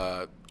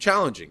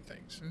challenging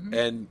things.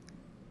 And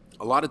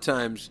a lot of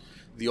times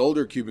the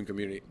older Cuban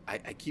community,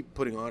 I keep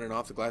putting on and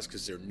off the glass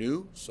because they're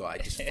new, so I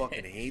just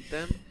fucking hate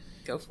them.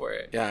 Go for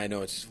it. Yeah, I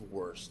know, it's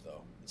worse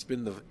though.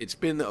 It's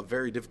been a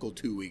very difficult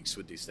 2 weeks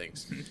with these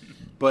things.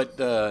 But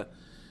the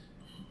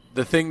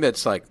thing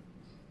that's like,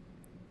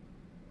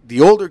 the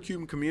older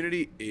Cuban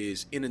community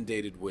is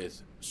inundated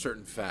with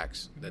certain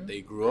facts that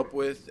they grew up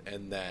with,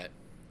 and that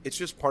it's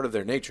just part of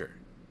their nature,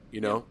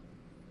 you know?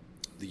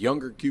 The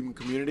younger Cuban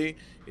community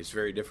is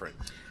very different.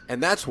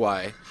 And that's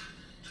why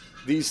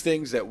these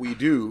things that we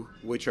do,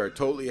 which are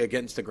totally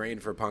against the grain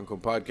for Pan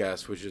Con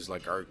Podcast, which is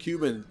like our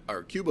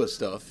Cuba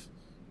stuff,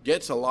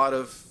 gets a lot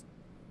of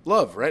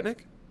love, right,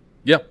 Nick?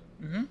 Yeah.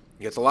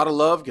 Gets a lot of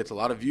love, gets a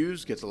lot of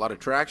views, gets a lot of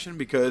traction,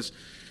 because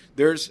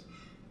there's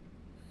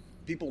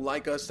people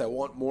like us that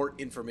want more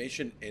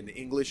information and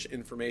English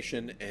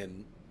information,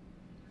 and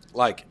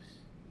like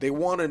they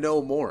want to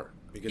know more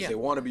because they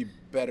want to be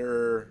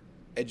better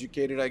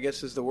educated, I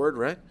guess is the word,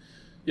 right?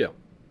 Yeah.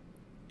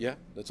 Yeah,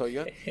 that's all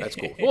you got? That's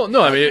cool. Well,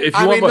 no, I mean, if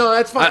you want, no,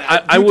 that's fine.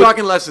 I would,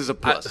 talking less is a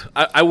plus.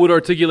 I would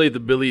articulate the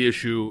Billy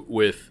issue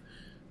with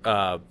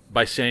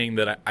by saying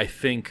that I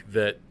think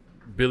that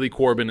Billy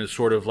Corbin is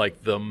sort of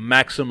like the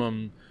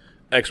maximum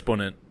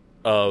exponent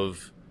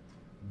of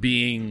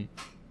being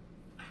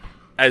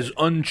as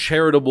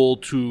uncharitable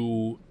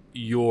to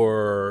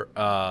your,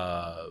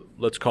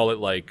 let's call it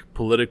like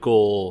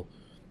political,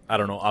 I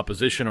don't know,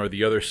 opposition or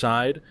the other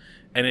side,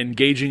 and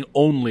engaging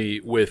only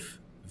with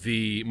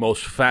the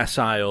most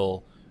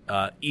facile,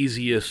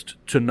 easiest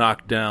to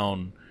knock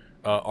down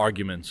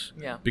arguments.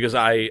 Yeah. Because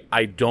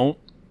I don't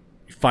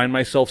find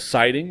myself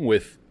siding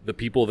with the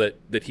people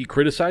that he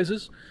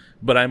criticizes,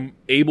 but I'm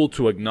able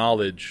to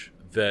acknowledge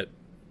that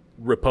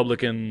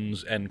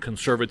Republicans and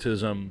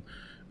conservatism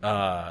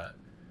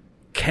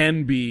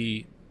can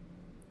be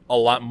a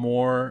lot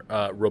more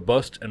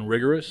robust and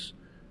rigorous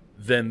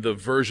than the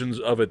versions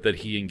of it that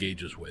he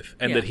engages with,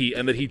 and that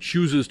he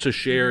chooses to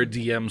share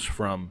DMs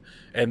from,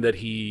 and that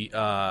he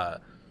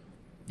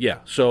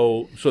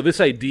so this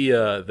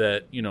idea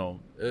that, you know,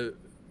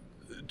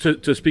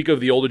 to speak of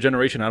the older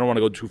generation, I don't want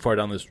to go too far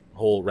down this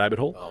whole rabbit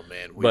hole. Oh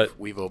man,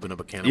 we've opened up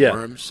a can of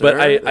worms. Sir.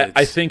 But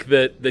I think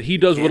that he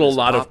does what a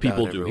lot of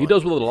people do. Everyone. He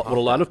does what a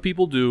lot of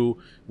people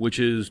do, which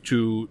is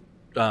to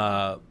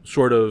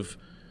sort of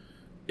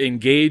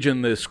engage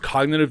in this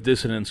cognitive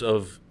dissonance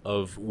of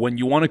when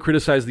you want to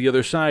criticize the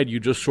other side, you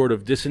just sort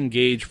of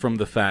disengage from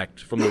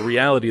the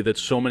reality that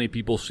so many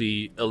people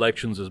see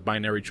elections as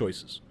binary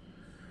choices.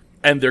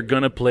 And they're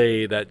going to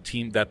play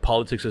that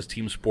politics as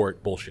team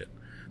sport bullshit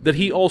that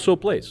he also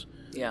plays.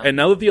 Yeah. And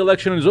now that the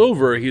election is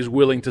over, he's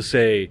willing to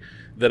say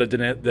that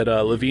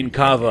Levine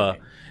Cava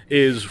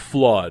is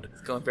flawed.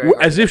 Going very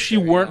hard As if to she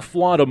get there, weren't yeah.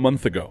 flawed a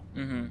month ago.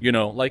 You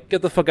know, like,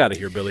 get the fuck out of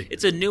here, Billy.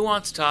 It's a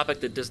nuanced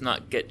topic that does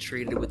not get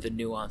treated with the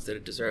nuance that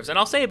it deserves. And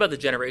I'll say about the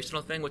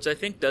generational thing, which I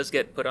think does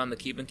get put on the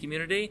Cuban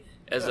community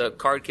as a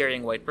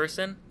card-carrying white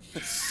person.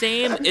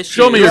 Same issue.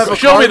 Show me the card.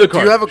 Do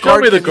you have a Show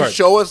card? me the Can you card.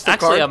 show us the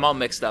Actually, card? I'm all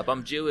mixed up.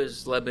 I'm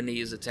Jewish,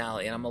 Lebanese,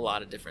 Italian. I'm a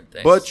lot of different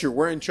things. But you're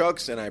wearing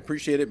Chucks, and I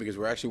appreciate it because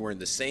we're actually wearing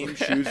the same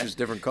shoes, just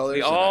different colors.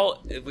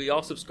 we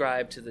all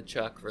subscribe to the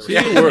Chuck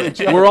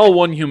religion. We're all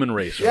one human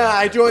race. Yeah,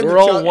 I joined We're the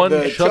all Chuck, one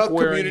the Chuck Chuck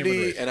wearing human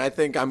community, race. and I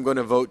think I'm going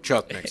to vote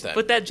Chuck next time.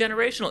 But that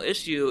generational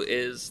issue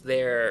is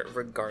there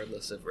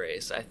regardless of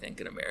race, I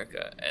think, in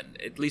America, and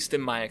at least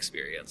in my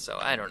experience. So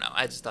I don't know.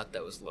 I just thought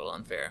that was a little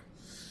unfair.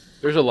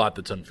 There's a lot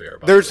that's unfair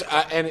about There's it.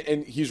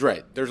 and he's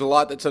right. There's a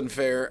lot that's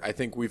unfair. I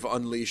think we've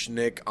unleashed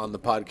Nick on the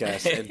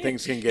podcast, and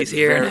things can get He's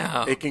here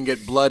now. It can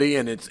get bloody,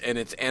 and it's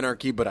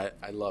anarchy. But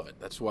I love it.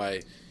 That's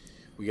why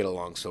we get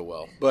along so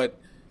well. But,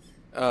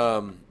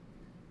 God,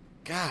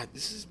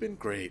 this has been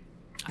great.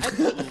 I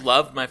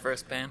loved my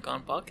first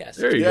PanCon podcast.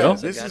 There you Yeah, go.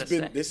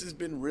 this has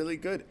been really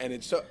good, and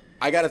it's so.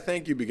 I got to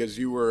thank you because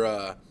you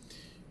were.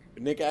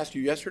 Nick asked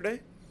you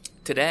yesterday.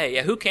 Today,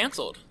 yeah. Who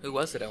canceled? Who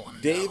was it? I want to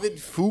know. David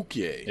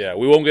Fouquier. Yeah,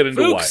 we won't get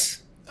into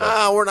Fuchs.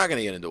 We're not going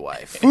to get into why.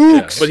 why.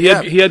 Fuchs. But he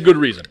had good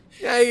reason.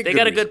 Yeah, They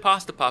got a good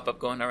pasta pop-up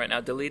going on right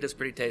now. Delita's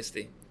pretty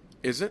tasty.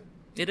 Is it?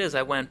 It is.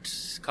 I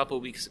went a couple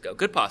of weeks ago.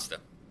 Good pasta.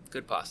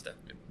 Good pasta.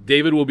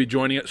 David will be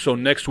joining us. So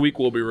next week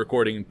we'll be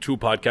recording 2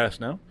 podcasts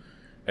now.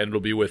 And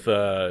it'll be with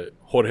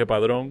Jorge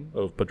Padron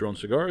of Padron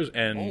Cigars.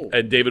 And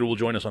David will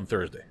join us on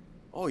Thursday.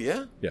 Oh,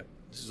 yeah? Yeah.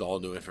 This is all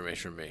new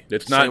information for me.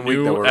 It's Same not week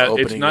that new. we're It's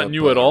opening not up,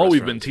 new at all.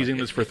 We've been restaurants. teasing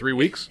this for 3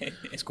 weeks.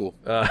 It's cool.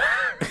 Let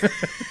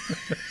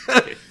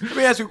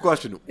me ask you a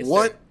question.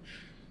 What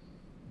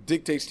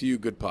dictates to you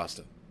good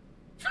pasta?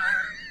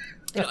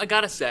 You know, I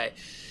gotta say,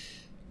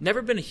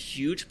 never been a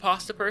huge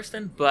pasta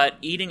person, but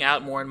eating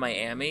out more in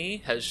Miami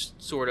has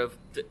sort of...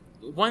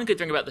 One good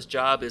thing about this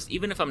job is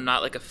even if I'm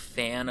not like a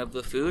fan of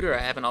the food or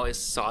I haven't always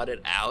sought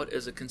it out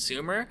as a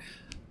consumer,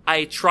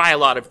 I try a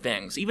lot of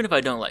things, even if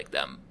I don't like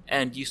them.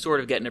 And you sort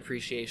of get an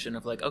appreciation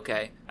of like,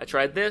 okay, I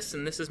tried this,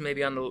 and this is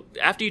maybe on the...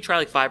 After you try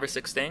like 5 or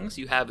 6 things,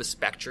 you have a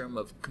spectrum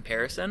of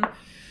comparison.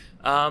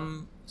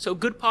 So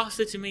good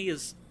pasta to me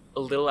is a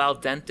little al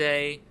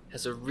dente,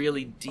 has a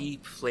really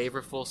deep,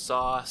 flavorful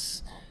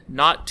sauce.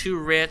 not too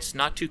rich,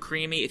 not too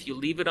creamy. If you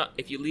leave it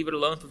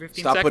alone for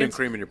 15 Stop seconds, putting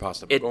cream in your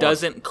pasta. it Go on.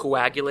 doesn't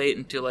coagulate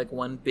into like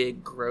one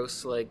big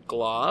gross like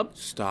glob.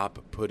 Stop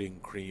putting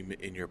cream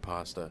in your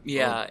pasta.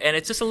 Yeah, and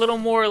it's just a little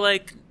more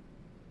like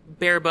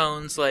bare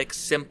bones, like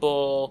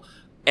simple.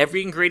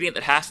 Every ingredient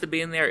that has to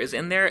be in there is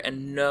in there,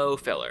 and no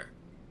filler.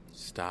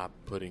 Stop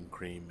putting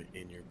cream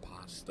in your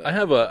pasta. I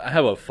have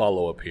a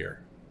follow up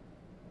here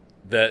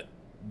that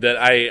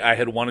I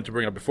had wanted to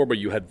bring up before, but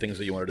you had things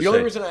that you wanted to The say.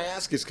 only reason I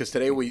ask is because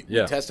today we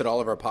Yeah. tested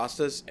all of our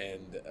pastas,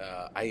 and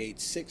I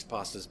ate 6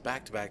 pastas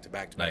back to back to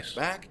back to back Nice. to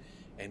back,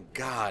 and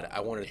God,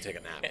 I wanted to take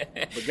a nap.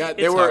 But God,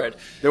 It's hard.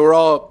 they were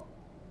all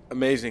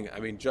amazing. I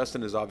mean,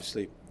 Justin is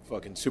obviously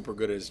fucking super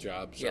good at his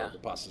job, so Yeah. the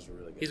pastas were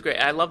really good. He's great.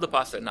 I love the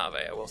pasta at Nave,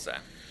 I will say.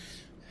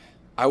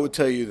 I would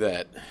tell you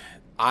that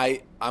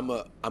I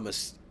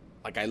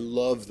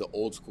love the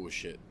old school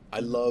shit. I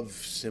love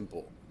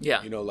simple.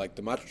 Yeah. You know, like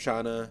the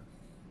matriciana.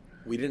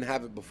 We didn't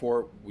have it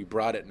before. We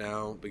brought it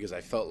now because I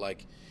felt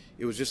like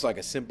it was just like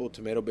a simple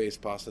tomato-based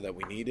pasta that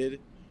we needed.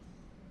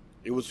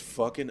 It was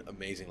fucking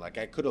amazing. Like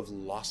I could have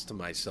lost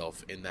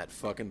myself in that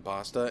fucking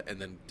pasta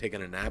and then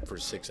taken a nap for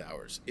 6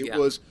 hours. It Yeah.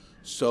 was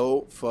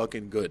so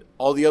fucking good.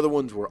 All the other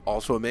ones were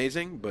also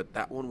amazing, but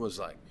that one was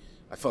like,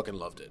 I fucking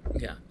loved it.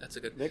 Yeah, that's a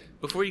good. Nick?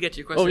 Before you get to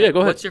your question, Oh, yeah, go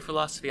ahead. What's your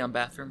philosophy on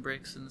bathroom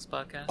breaks in this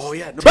podcast? Oh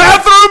yeah, no,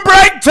 Bathroom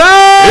break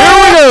time! Here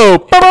we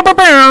go!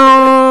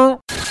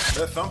 Ba-ba-ba-bow!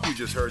 That thump you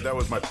just heard, that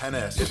was my pen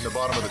ass hitting the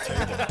bottom of the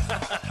table.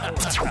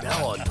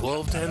 Now on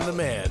 1210 The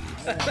Man,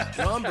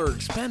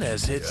 Romberg's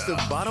Penez hits the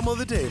bottom of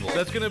the table.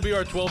 That's going to be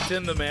our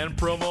 1210 The Man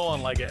promo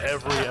on like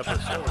every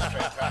episode.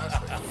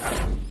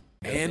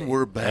 and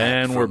we're back.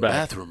 And we're from back.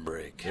 Bathroom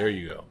break. There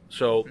you go.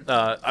 So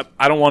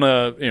I don't want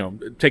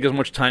to take as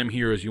much time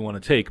here as you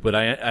want to take, but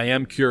I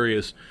am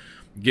curious,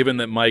 given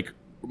that Mike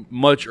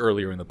much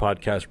earlier in the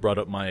podcast brought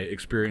up my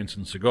experience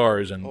in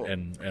cigars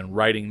and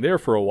writing there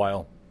for a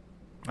while.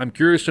 I'm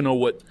curious to know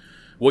what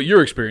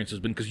your experience has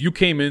been, because you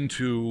came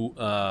into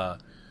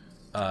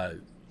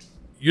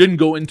you didn't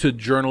go into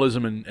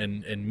journalism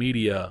and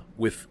media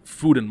with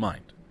food in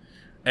mind.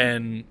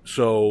 And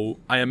so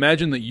I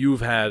imagine that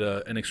you've had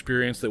an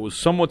experience that was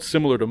somewhat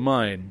similar to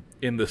mine,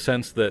 in the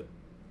sense that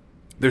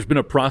there's been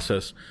a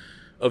process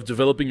of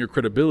developing your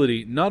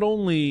credibility, not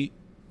only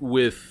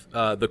with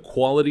the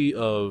quality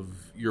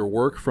of your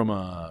work from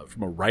a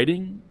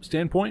writing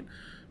standpoint,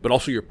 but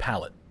also your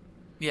palate.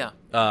 Yeah.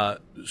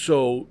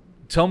 So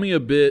tell me a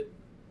bit,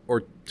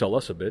 or tell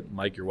us a bit,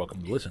 Mike, you're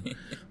welcome to listen,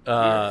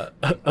 about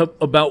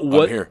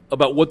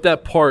what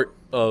that part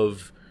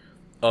of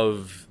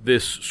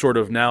this sort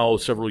of now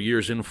several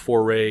years in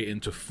foray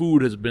into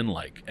food has been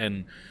like.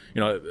 And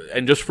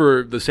and just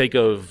for the sake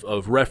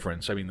of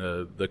reference, I mean,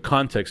 the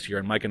context here,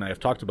 and Mike and I have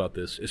talked about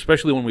this,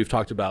 especially when we've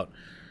talked about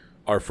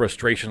our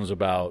frustrations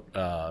about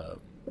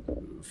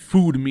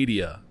food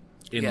media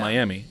in Yeah.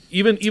 Miami,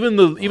 even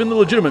the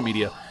legitimate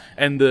media.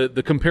 And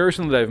the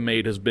comparison that I've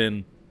made has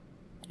been,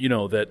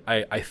 that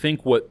I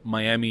think what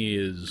Miami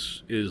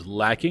is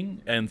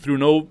lacking, and through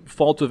no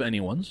fault of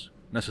anyone's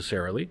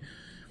necessarily,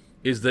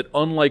 is that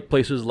unlike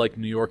places like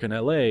New York and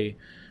LA,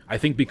 I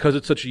think because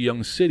it's such a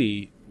young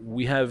city,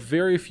 we have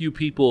very few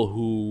people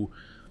who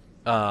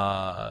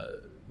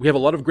we have a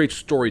lot of great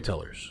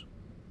storytellers,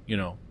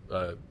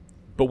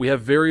 but we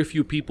have very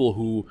few people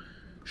who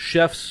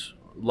chefs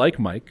like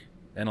Mike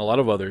and a lot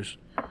of others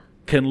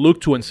can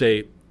look to and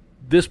say,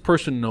 this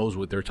person knows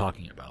what they're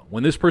talking about.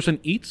 When this person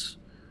eats,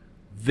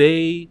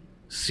 they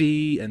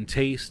see and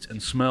taste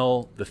and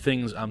smell the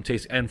things I'm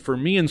tasting. And for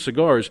me in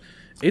cigars,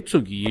 it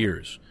took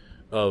years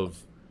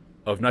of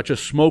not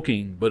just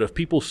smoking, but of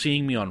people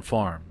seeing me on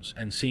farms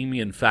and seeing me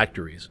in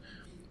factories,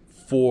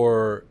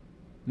 for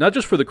not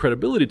just for the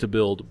credibility to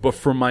build, but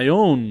for my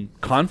own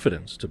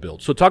confidence to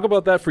build. So talk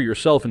about that for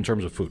yourself in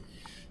terms of food.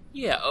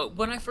 Yeah.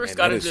 When I first Man,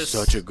 got that into is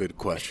this, such a good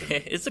question.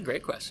 it's a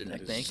great question,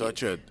 Nick. Thank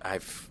you.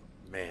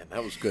 Man,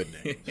 that was good,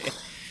 Nick.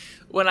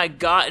 When I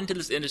got into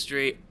this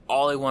industry,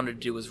 all I wanted to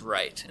do was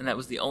write, and that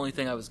was the only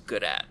thing I was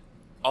good at.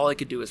 All I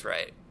could do was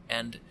write,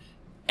 and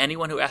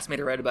anyone who asked me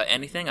to write about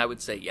anything, I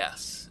would say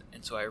yes.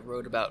 And so I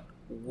wrote about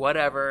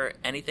whatever,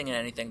 anything and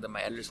anything that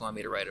my editors wanted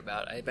me to write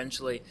about. I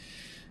eventually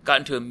got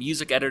into a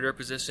music editor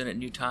position at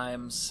New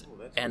Times,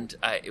 and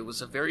it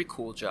was a very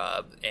cool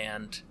job.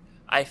 And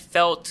I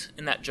felt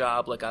in that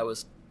job like I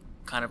was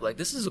kind of like,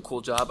 this is a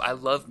cool job. I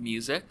love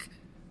music,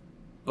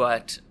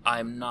 but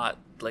I'm not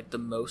like the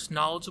most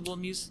knowledgeable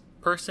music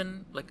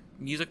person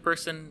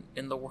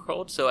in the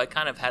world. So I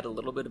kind of had a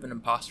little bit of an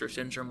imposter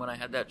syndrome when I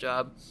had that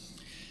job.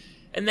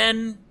 And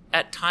then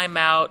at Time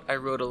Out, I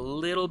wrote a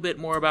little bit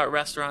more about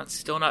restaurants,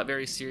 still not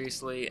very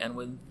seriously. And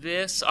when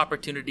this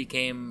opportunity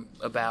came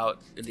about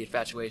in the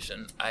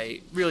infatuation,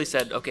 I really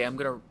said, okay, I'm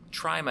going to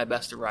try my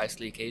best to rise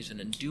to the occasion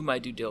and do my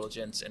due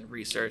diligence and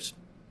research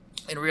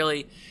and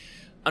really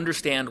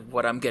understand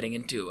what I'm getting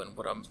into and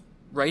what I'm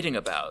writing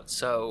about.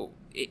 So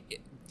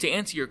to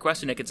answer your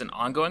question, Nick, it's an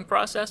ongoing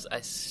process. I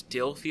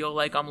still feel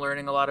like I'm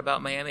learning a lot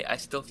about Miami. I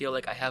still feel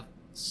like I have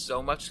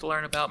so much to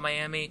learn about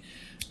Miami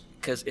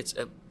because it's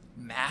a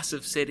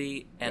massive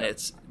city, and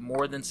it's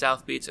more than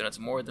South Beach, and it's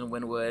more than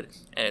Wynwood,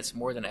 and it's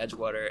more than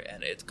Edgewater,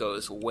 and it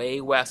goes way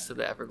west to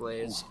the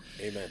Everglades.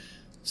 Ooh, amen.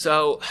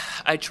 So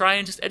I try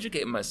and just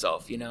educate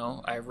myself, you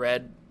know. I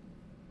read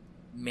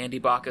Mandy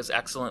Baca's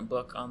excellent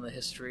book on the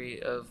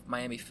history of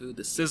Miami food,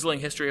 The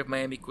Sizzling History of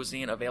Miami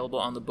Cuisine, available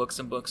on the Books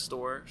and Books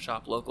store.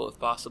 Shop local if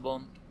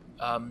possible.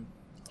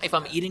 If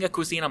I'm eating a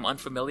cuisine I'm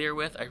unfamiliar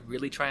with, I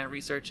really try and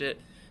research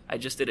it. I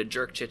just did a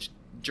jerk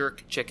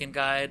chicken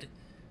guide,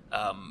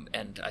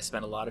 and I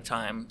spent a lot of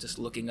time just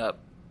looking up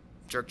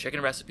jerk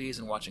chicken recipes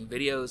and watching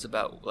videos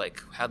about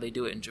like how they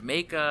do it in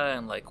Jamaica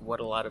and like what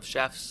a lot of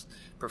chefs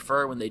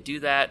prefer when they do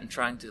that, and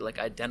trying to like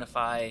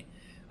identify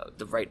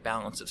the right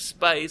balance of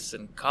spice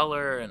and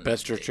color. And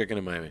Best jerk chicken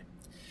in Miami.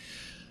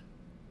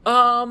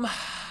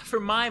 For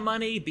my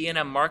money,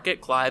 B&M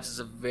Market, Clive's is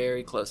a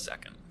very close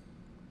second.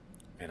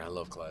 Man, I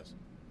love Clive's.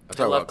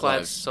 I love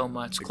Clive's so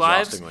much.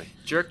 Clive's,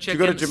 jerk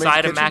chicken,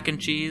 side of mac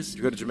and cheese. Did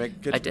you go to Jamaican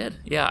Kitchen? I did.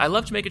 Yeah, I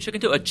love Jamaican chicken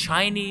too. A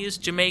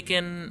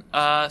Chinese-Jamaican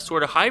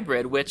sort of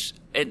hybrid, which,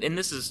 and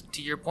this is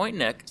to your point,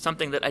 Nick,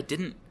 something that I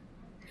didn't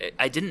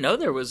know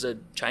there was a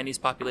Chinese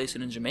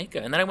population in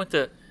Jamaica. And then I went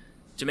to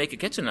Jamaica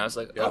Kitchen, and I was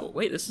like, oh,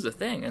 wait, this is a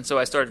thing. And so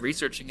I started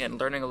researching it and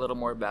learning a little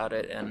more about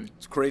it. And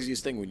it's the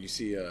craziest thing when you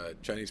see a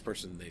Chinese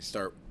person, they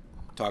start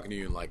talking to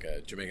you in like a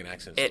Jamaican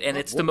accent. And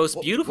it's the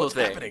most beautiful what's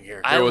thing. Happening here?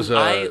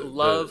 I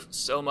love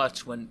so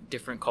much when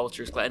different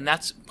cultures clash. And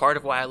that's part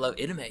of why I love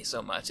Idame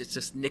so much. It's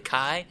just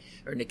Nikkei,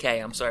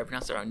 I'm sorry, I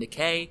pronounced it wrong.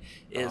 Nikkei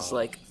is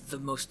like the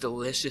most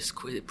delicious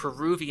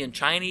Peruvian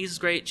Chinese is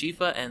great,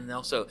 Chifa, and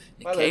also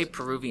Nikkei,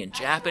 Peruvian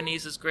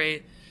Japanese is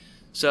great.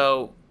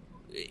 So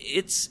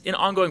it's an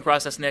ongoing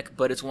process, Nick,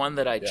 but it's one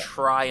that I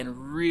try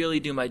and really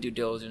do my due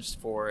diligence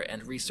for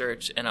and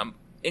research, and I'm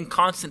in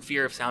constant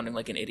fear of sounding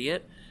like an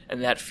idiot,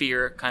 and that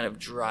fear kind of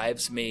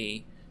drives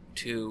me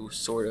to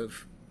sort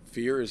of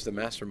fear is the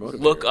master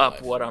motivator. Look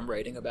up what I'm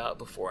writing about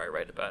before I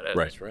write about it.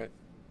 Right. That's right.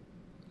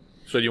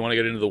 So do you want to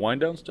get into the wind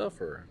down stuff,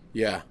 or?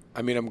 Yeah,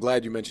 I mean, I'm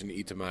glad you mentioned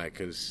Itamai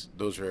because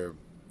those are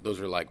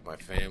like my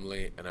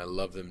family, and I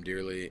love them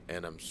dearly,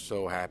 and I'm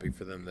so happy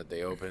for them that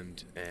they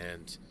opened.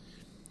 And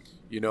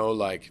you know,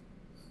 like,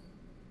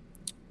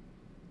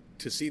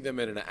 to see them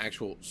in an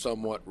actual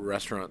somewhat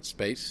restaurant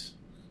space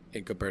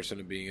in comparison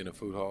to being in a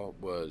food hall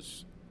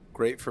was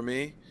great for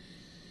me.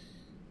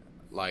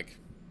 Like,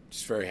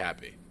 just very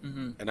happy.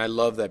 Mm-hmm. And I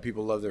love that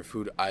people love their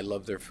food. I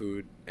love their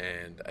food,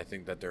 and I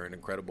think that they're an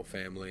incredible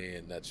family,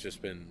 and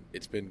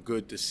it's been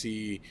good to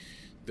see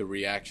the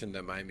reaction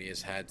that Miami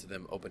has had to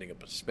them opening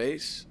up a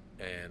space,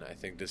 and I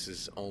think this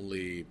is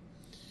only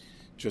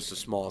just a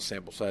small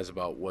sample size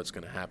about what's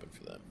going to happen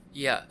for them.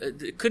 Yeah,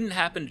 it couldn't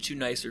happen to two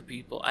nicer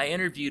people. I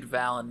interviewed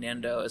Val and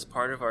Nando as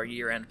part of our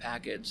year-end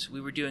package.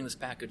 We were doing this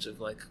package of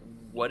like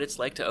what it's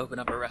like to open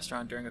up a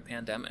restaurant during a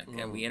pandemic,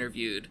 and we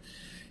interviewed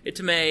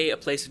Itamai, a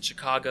place in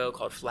Chicago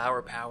called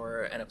Flower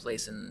Power, and a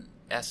place in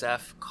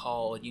SF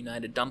called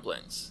United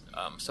Dumplings.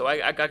 So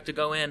I got to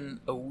go in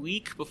a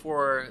week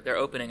before their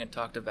opening and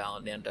talk to Val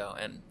and Nando,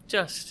 and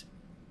just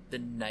the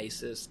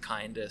nicest,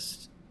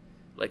 kindest,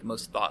 like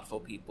most thoughtful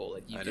people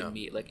like you can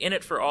meet, like in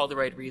it for all the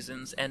right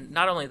reasons. And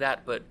not only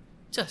that, but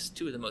just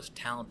two of the most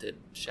talented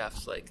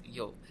chefs like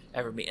you'll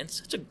ever meet, and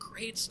such a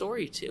great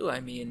story too. I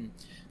mean,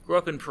 grew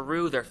up in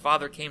Peru, their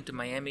father came to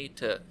Miami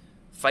to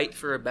fight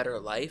for a better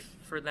life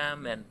for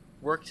them and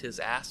worked his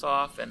ass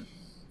off and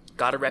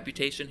got a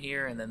reputation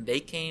here, and then they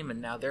came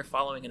and now they're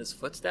following in his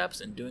footsteps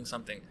and doing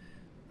something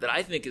that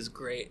I think is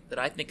great, that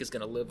I think is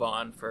going to live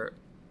on for,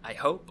 I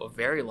hope, a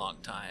very long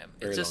time.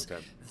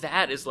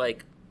 That is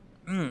like,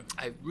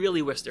 I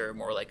really wish there were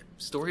more like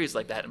stories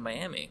like that in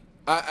Miami.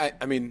 I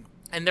mean,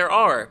 and there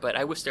are, but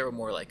I wish there were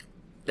more like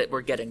that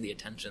we're getting the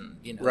attention,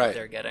 you know, that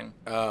they're getting.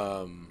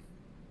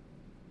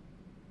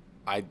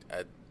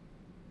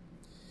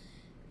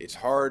 It's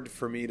hard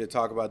for me to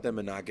talk about them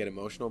and not get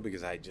emotional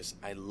because I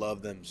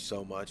love them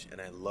so much,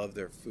 and I love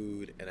their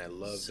food, and I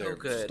love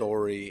their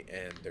story,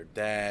 and their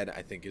dad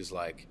I think is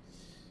like,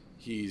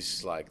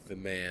 he's like the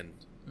man.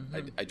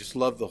 Mm-hmm. I just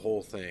love the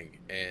whole thing.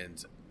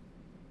 And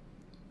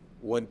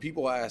when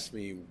people ask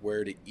me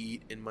where to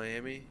eat in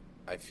Miami,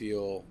 I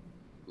feel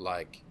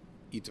like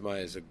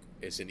Itamai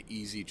is an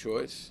easy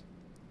choice.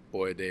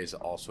 Boyade is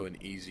also an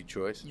easy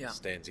choice. Yeah.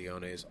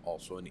 Stanzione is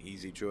also an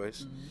easy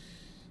choice.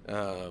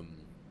 Mm-hmm.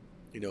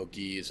 You know,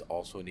 Guy is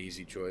also an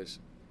easy choice.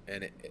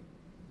 And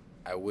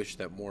I wish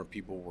that more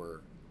people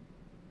were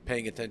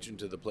paying attention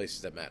to the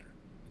places that matter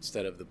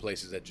instead of the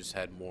places that just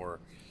had more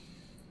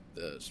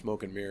the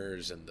smoke and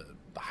mirrors and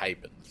the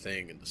hype and the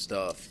thing and the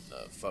stuff and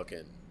the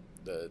fucking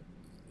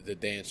the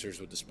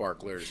dancers with the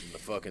sparklers and the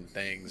fucking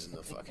things and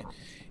the fucking,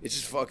 it's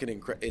just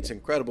fucking it's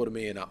incredible to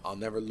me, and I'll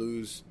never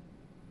lose.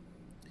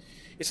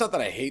 It's not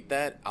that I hate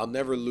that. I'll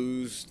never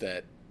lose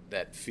that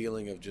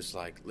feeling of just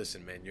like,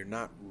 listen, man, you're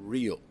not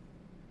real,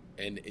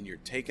 and you're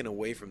taken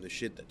away from the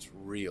shit that's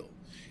real,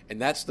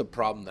 and that's the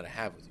problem that I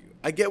have with you.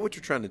 I get what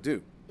you're trying to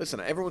do. Listen,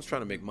 everyone's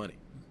trying to make money.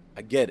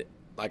 I get it.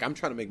 Like, I'm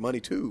trying to make money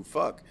too.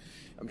 Fuck,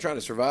 I'm trying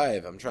to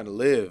survive. I'm trying to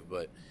live,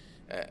 but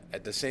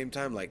at the same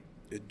time, like,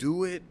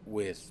 do it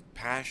with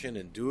passion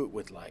and do it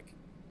with, like,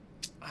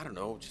 I don't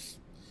know, just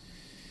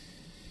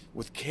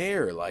with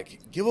care. Like,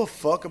 give a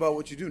fuck about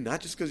what you do,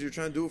 not just because you're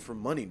trying to do it for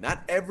money.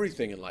 Not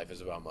everything in life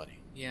is about money.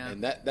 Yeah.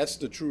 And that's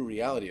the true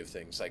reality of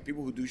things. Like,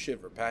 people who do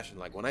shit for passion,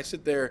 like when I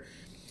sit there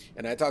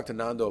and I talk to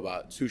Nando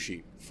about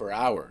sushi for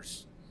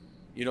hours,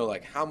 you know,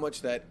 like how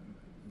much that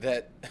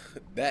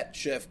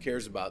chef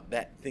cares about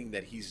that thing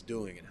that he's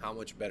doing and how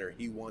much better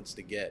he wants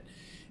to get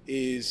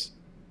it's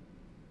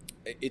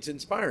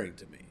inspiring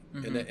to me.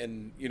 Mm-hmm.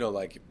 And you know,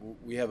 like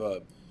we have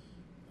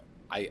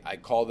I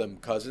call them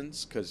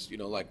cousins because, you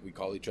know, like we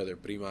call each other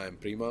prima and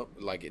prima.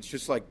 Like, it's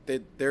just like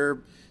they're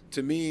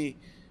to me,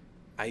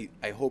 I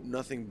hope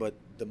nothing but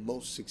the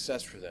most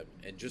success for them,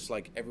 and just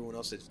like everyone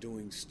else that's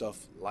doing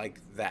stuff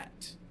like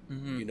that,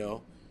 Mm-hmm. you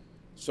know.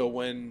 So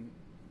when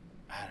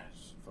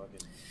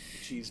fucking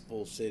Cheese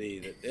Pull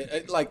City,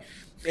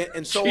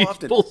 and so Cheese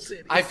often Pull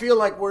City. I feel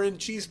like we're in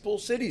Cheese Pull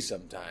City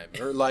sometime,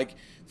 or like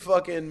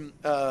fucking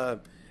ad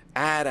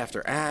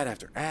after ad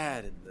after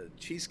ad, and the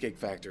cheesecake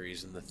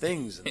factories and the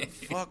things, and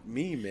fuck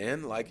me,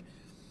 man. Like,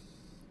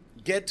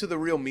 get to the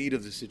real meat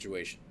of the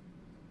situation.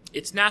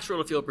 It's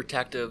natural to feel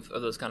protective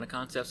of those kind of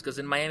concepts because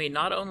in Miami,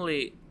 not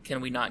only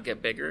can we not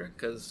get bigger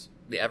because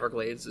the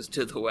Everglades is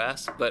to the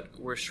west, but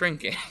we're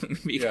shrinking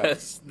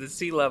because the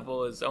sea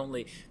level is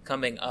only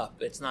coming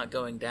up. It's not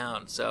going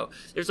down. So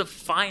there's a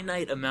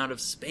finite amount of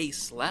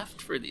space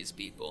left for these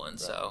people. And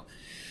so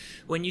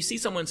when you see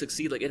someone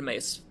succeed like Itame,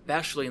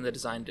 especially in the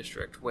design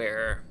district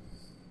where,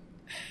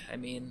 I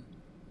mean,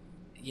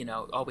 you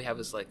know, all we have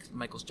is like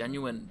Michael's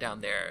Genuine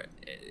down there.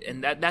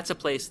 And that's a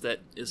place that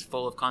is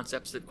full of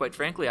concepts that, quite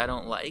frankly, I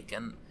don't like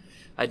and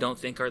I don't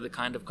think are the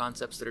kind of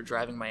concepts that are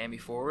driving Miami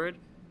forward.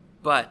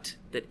 But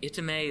that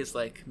Itame is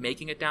like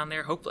making it down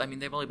there. Hopefully, I mean,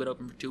 they've only been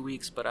open for 2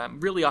 weeks, but I'm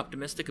really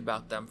optimistic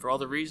about them for all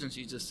the reasons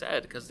you just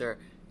said, because they're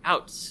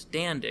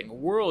outstanding,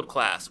 world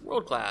class.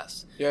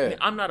 Yeah.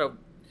 I mean, I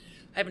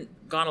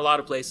haven't gone a lot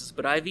of places,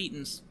 but I've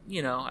eaten,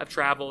 you know, I've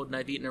traveled and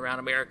I've eaten around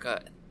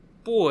America.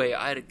 Boy,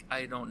 I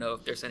don't know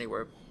if there's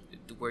anywhere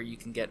where you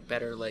can get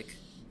better, like,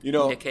 You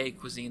know, Nikkei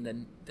cuisine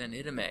than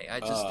Itame.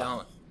 I just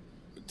don't.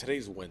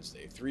 Today's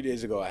Wednesday. 3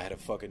 days ago, I had a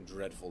fucking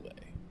dreadful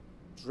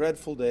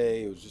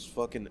day. It was just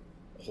fucking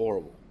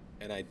horrible.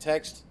 And I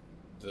text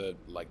the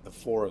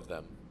four of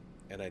them,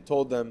 and I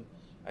told them,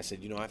 I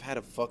said, you know, I've had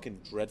a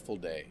fucking dreadful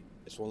day.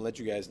 I just want to let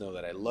you guys know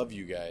that I love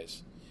you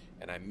guys,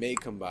 and I may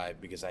come by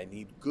because I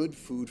need good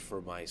food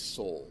for my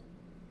soul.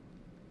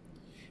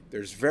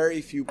 There's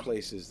very few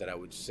places that I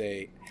would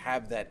say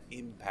have that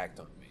impact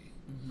on me.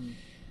 Mm-hmm.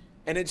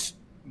 And it's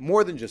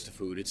more than just the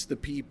food. It's the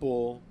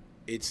people.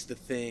 It's the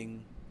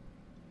thing.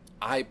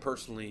 I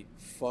personally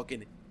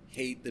fucking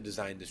hate the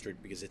design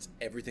district because it's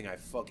everything I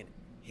fucking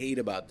hate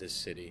about this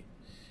city.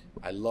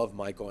 I love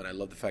Michael, and I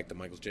love the fact that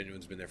Michael's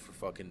Genuine's been there for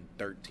fucking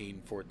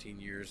 13, 14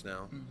 years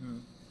now. Mm-hmm.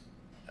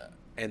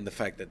 And the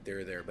fact that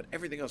they're there. But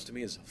everything else to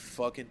me is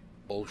fucking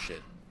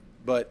bullshit.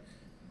 But,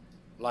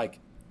 like,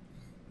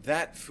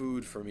 that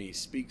food for me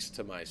speaks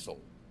to my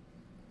soul.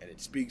 And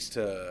it speaks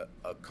to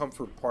a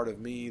comfort part of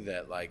me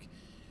that, like,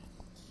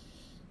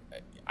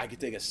 I could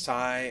take a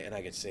sigh and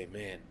I could say,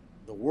 man,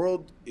 the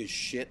world is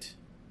shit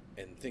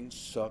and things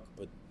suck,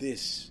 but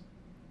this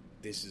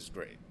is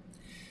great.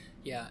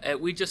 Yeah,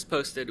 we just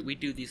posted, we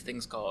do these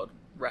things called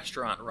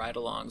restaurant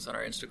ride-alongs on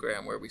our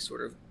Instagram where we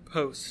sort of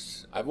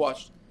post. I've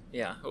watched.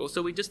 Yeah, well,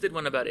 so we just did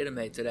one about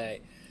Itame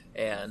today,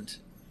 and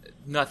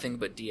nothing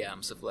but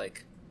DMs of,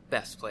 like,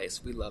 best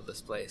place, we love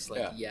this place. Like,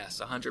 yeah.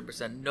 Yes,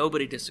 100%.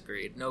 Nobody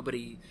disagreed.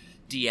 Nobody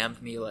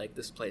DM'd me like,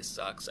 this place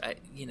sucks.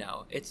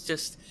 It's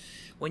just,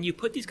 when you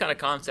put these kind of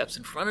concepts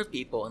in front of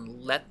people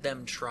and let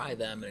them try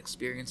them and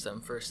experience them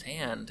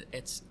firsthand,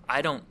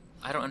 I don't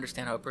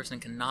understand how a person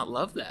can not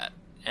love that.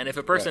 And if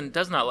a person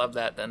does not love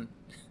that, then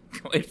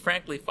quite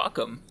frankly, fuck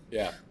them.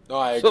 Yeah. No,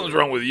 I agree. Something's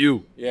wrong with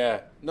you.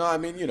 Yeah. No, I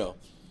mean, you know,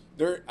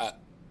 I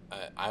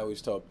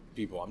always tell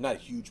people I'm not a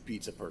huge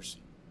pizza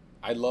person.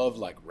 I love,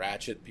 like,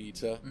 ratchet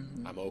pizza.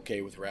 Mm-hmm. I'm okay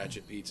with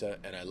ratchet pizza,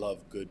 and I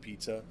love good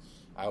pizza.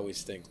 I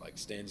always think, like,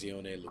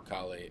 Stanzione,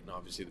 Lucale, and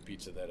obviously the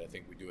pizza that I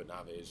think we do at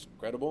Nave is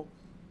incredible.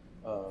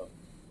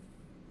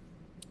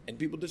 And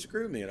people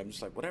disagree with me, and I'm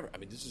just like, whatever. I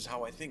mean, this is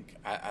how I think.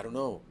 I don't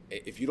know.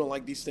 If you don't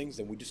like these things,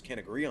 then we just can't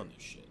agree on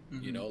this shit.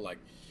 Mm-hmm. You know, like,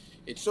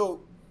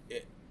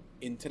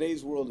 in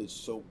today's world, it's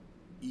so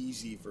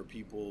easy for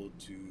people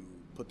to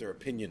put their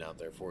opinion out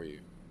there for you,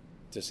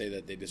 to say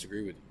that they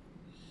disagree with you.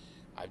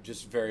 I've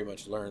just very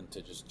much learned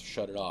to just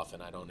shut it off,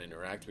 and I don't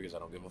interact because I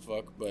don't give a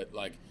fuck. But,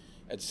 like,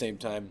 at the same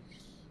time,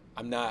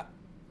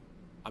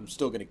 I'm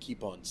still going to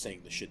keep on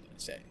saying the shit that I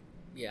say.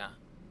 Yeah.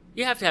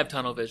 You have to have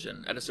tunnel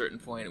vision at a certain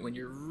point when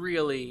you're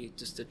really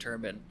just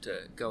determined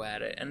to go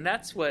at it. And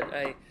that's what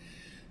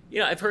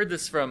I've heard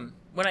this from,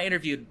 when I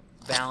interviewed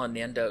Val and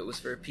Nando, it was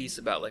for a piece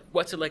about, like,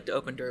 what's it like to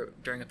open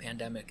during a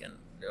pandemic. And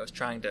I was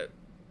trying to,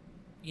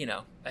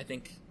 I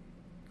think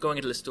going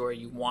into the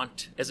story,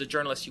 as a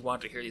journalist, you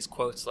want to hear these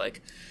quotes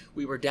like,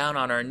 we were down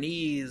on our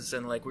knees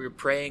and, like, we were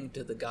praying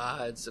to the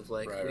gods of,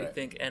 like,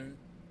 think. And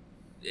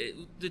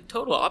the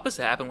total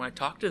opposite happened when I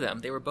talked to them.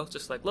 They were both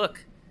just like,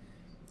 look,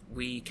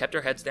 we kept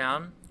our heads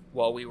down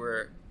while we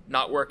were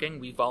not working.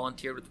 We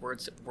volunteered with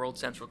World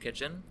Central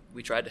Kitchen.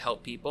 We tried to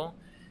help people.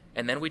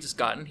 And then we just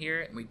got in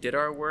here and we did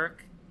our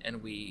work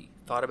and we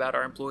thought about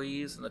our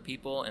employees and the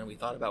people and we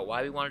thought about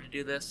why we wanted to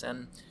do this.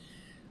 And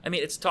I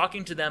mean, it's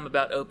talking to them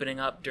about opening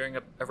up during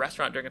a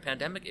restaurant during a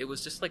pandemic. It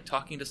was just like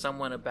talking to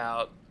someone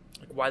about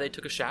like why they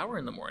took a shower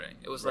in the morning.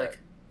 It was like,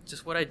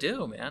 just what I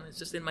do, man. It's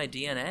just in my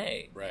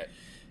DNA. Right.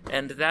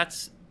 And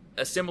that's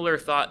a similar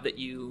thought that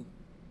you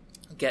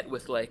get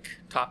with like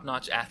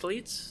top-notch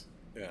athletes.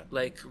 Yeah.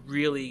 Like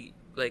really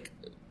like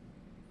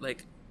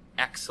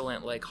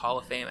excellent like Hall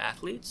of Fame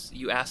athletes.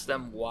 You ask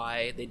them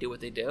why they do what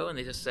they do and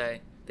they just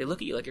say, they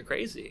look at you like you're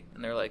crazy.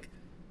 And they're like,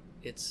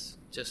 it's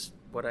just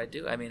what I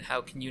do. I mean,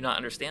 how can you not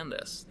understand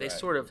this? They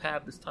sort of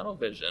have this tunnel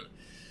vision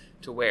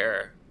to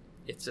where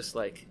it's just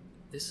like,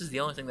 this is the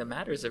only thing that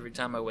matters every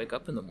time I wake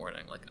up in the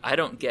morning. Like, I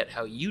don't get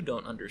how you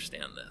don't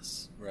understand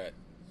this. Right.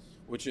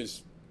 Which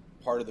is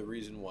part of the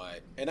reason why,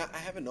 and I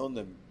haven't known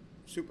them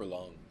super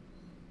long,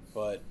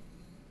 but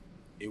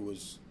it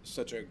was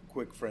such a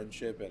quick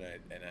friendship, and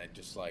I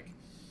just like,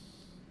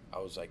 I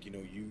was like,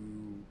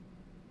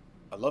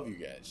 I love you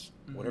guys.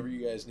 Mm-hmm. Whatever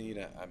you guys need,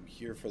 I'm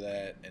here for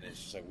that. And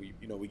it's just like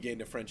we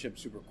gained a friendship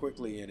super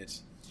quickly, and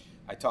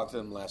I talked to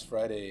them last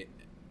Friday,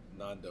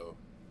 Nando.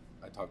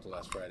 I talked to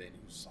last Friday, and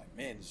he was like,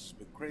 man, this has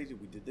been crazy.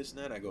 We did this and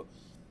that. I go,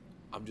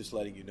 I'm just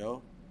letting you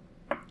know,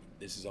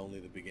 this is only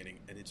the beginning,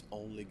 and it's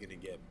only going to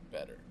get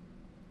better.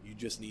 You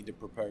just need to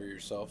prepare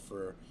yourself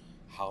for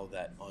how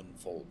that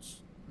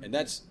unfolds. Mm-hmm. And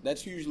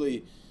that's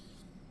usually,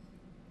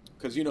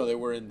 because, they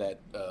were in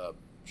that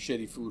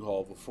shitty food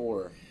hall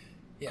before.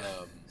 Yeah,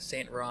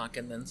 St. Rock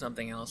and then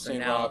something else. St.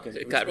 And now Rock.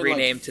 it got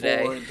renamed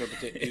today.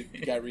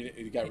 It got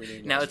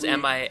renamed now last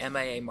it's week.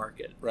 MIA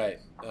Market. Right.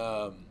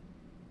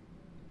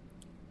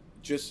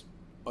 Just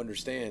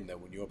understand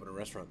that when you open a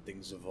restaurant,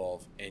 things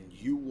evolve, and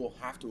you will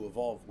have to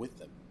evolve with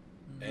them.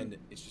 Mm-hmm. And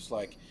it's just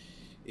like,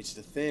 it's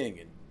the thing,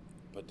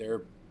 but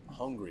they're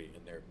hungry,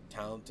 and they're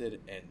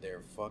talented, and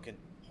they're fucking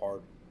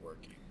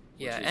hardworking.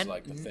 Which is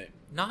like the thing.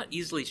 Not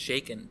easily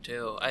shaken,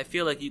 too. I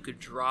feel like you could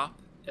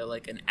drop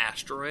like an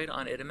asteroid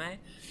on Itame,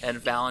 and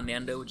Val and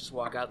Nando would just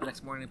walk out the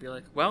next morning and be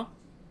like, well,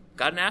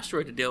 got an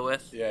asteroid to deal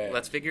with. Yeah.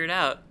 Let's figure it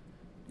out.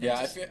 And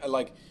I feel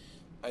like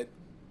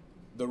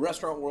the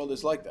restaurant world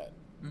is like that.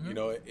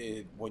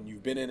 Mm-hmm. When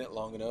you've been in it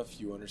long enough,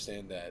 you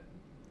understand that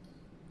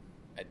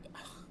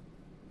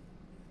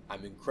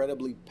I'm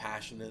incredibly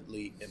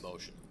passionately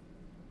emotional.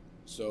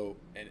 So,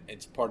 and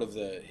it's part of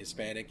the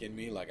Hispanic in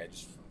me. Like,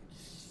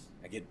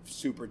 I get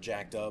super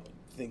jacked up, and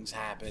things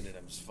happen, and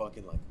I'm just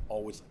fucking like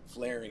always like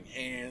flaring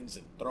hands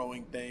and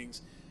throwing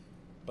things.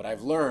 But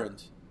I've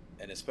learned,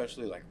 and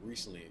especially like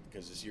recently,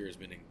 because this year has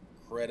been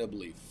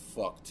incredibly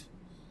fucked,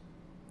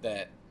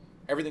 that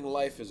everything in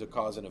life is a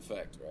cause and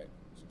effect, right?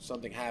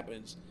 Something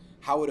happens.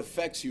 How it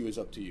affects you is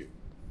up to you.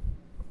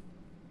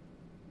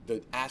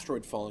 The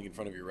asteroid falling in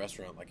front of your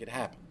restaurant, like, it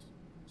happened.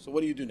 So what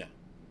do you do now?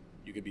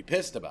 You could be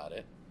pissed about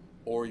it,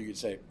 or you could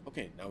say,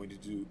 okay, now we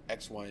need to do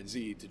X, Y, and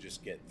Z to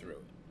just get through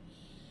it.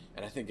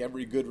 And I think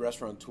every good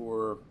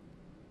restaurateur,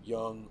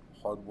 young,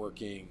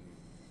 hardworking,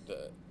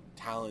 the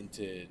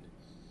talented,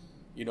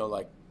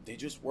 like, they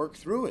just work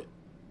through it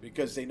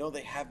because they know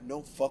they have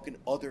no fucking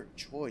other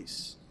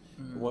choice.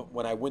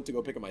 When I went to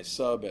go pick up my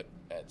sub at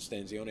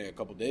Stanzione a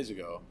couple days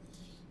ago,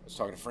 I was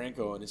talking to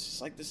Franco, and it's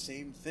just like the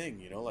same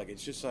thing, like,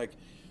 it's just like,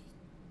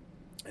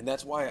 and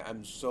that's why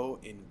I'm so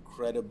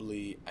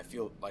incredibly, I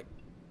feel like,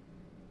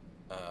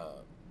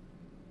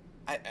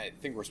 I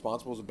think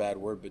responsible is a bad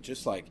word, but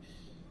just like,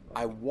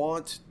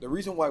 the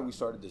reason why we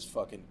started this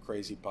fucking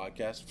crazy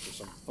podcast for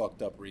some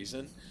fucked up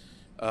reason,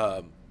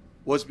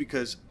 was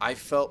because I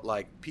felt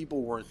like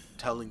people weren't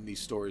telling these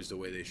stories the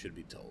way they should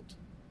be told.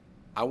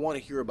 I want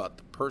to hear about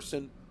the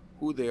person,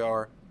 who they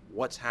are,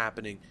 what's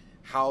happening,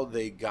 how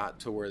they got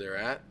to where they're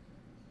at.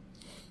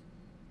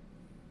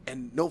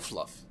 And no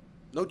fluff.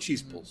 No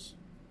cheese pulls.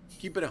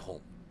 Keep it at home,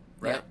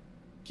 right? Yeah.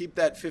 Keep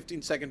that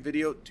 15-second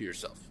video to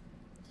yourself.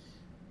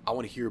 I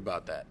want to hear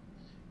about that.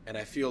 And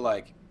I feel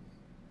like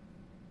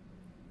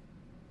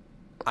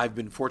I've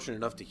been fortunate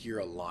enough to hear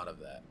a lot of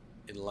that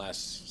in the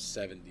last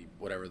 70,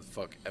 whatever the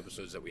fuck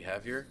episodes that we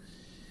have here.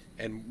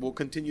 And we'll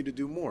continue to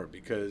do more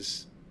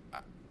because...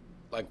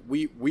 like,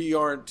 we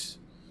aren't,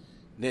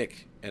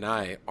 Nick and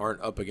I aren't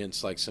up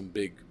against like some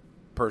big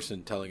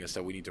person telling us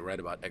that we need to write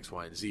about X,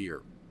 Y, and Z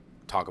or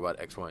talk about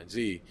X, Y, and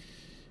Z.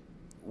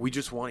 We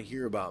just want to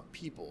hear about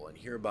people and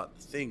hear about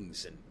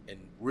things and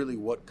really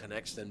what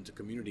connects them to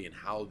community and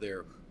how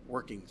they're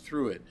working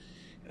through it.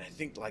 And I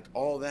think like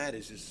all that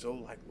is just so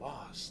like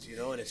lost,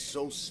 and it's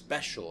so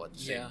special at the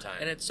same time.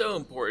 And it's so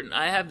important.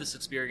 I have this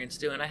experience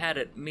too, and I had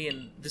it,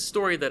 the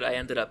story that I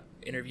ended up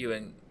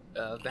interviewing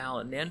Val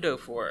and Nando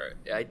for,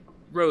 I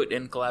wrote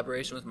in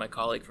collaboration with my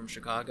colleague from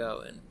Chicago,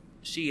 and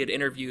she had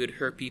interviewed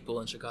her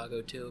people in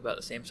Chicago too about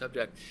the same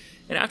subject.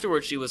 And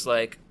afterwards she was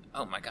like,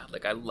 oh my God,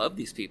 like, I love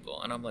these people.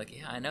 And I'm like,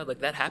 yeah, I know, like,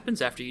 that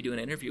happens after you do an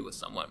interview with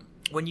someone.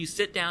 when you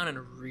sit down and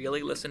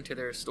really listen to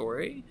their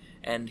story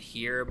and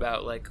hear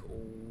about like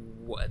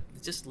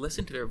just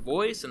listen to their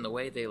voice and the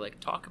way they like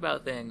talk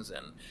about things,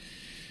 and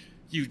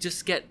you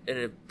just get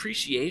an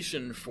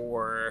appreciation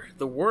for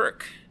the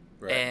work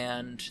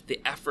and the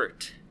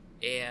effort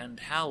and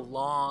how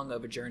long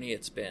of a journey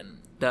it's been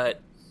that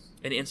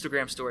an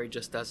Instagram story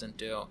just doesn't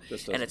do.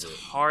 And it's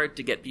hard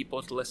to get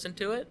people to listen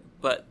to it,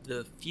 but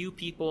the few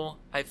people,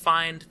 I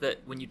find that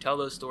when you tell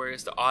those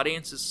stories, the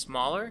audience is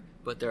smaller,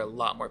 but they're a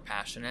lot more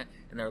passionate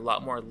and they're a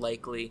lot more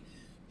likely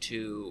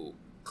to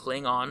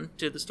cling on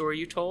to the story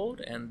you told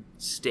and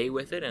stay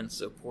with it and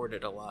support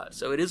it a lot.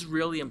 So it is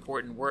really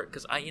important work,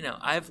 because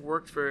I've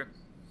worked for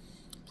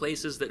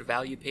places that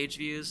value page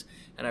views,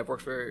 and I've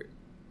worked for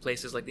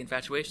places like The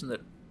Infatuation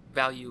that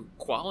value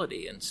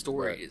quality and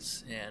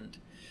stories and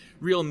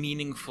real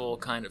meaningful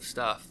kind of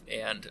stuff.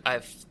 And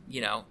I've,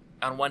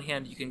 on one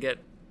hand, you can get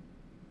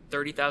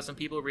 30,000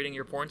 people reading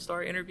your porn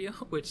star interview,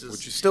 which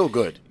is still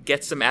good.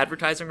 Get some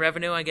advertising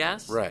revenue, I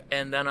guess. Right.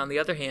 And then on the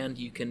other hand,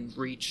 you can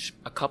reach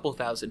a couple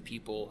thousand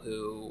people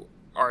who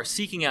are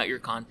seeking out your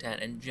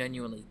content and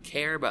genuinely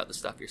care about the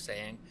stuff you're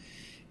saying,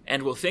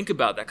 and will think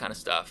about that kind of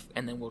stuff,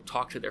 and then will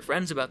talk to their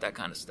friends about that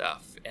kind of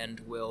stuff, and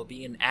will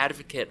be an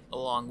advocate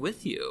along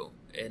with you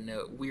in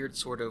a weird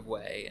sort of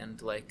way,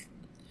 and like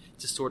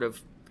just sort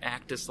of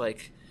act as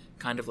like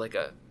kind of like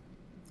a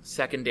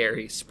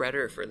secondary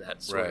spreader for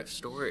that sort of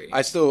story.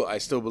 I still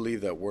believe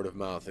that word of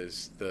mouth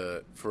is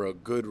for a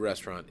good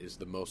restaurant is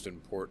the most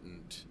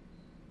important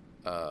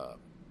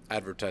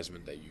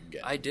advertisement that you can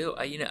get. I do.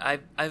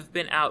 I've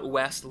been out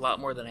west a lot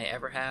more than I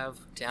ever have,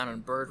 down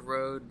on Bird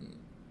Road and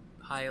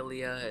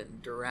Hialeah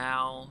and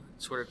Doral,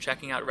 sort of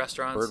checking out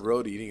restaurants. Bird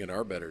Road eating in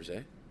Arbetters,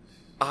 eh?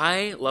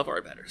 I love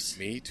Arbetters.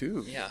 Me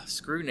too. Yeah,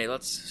 screw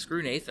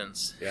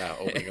Nathan's. Yeah,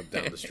 opening up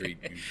down the street,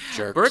 you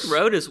jerks. Bird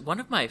Road is one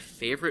of my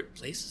favorite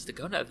places to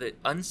go now. The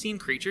Unseen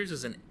Creatures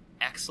is an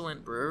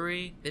excellent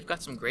brewery. They've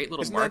got some great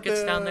little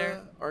markets down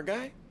there. Our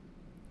guy?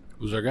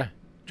 Who's our guy?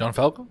 John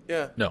Falco?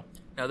 Yeah. No.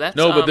 No, that's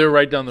but they're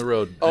right down the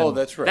road. Oh,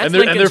 that's right. That's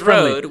and Lincoln's they're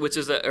Road, which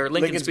is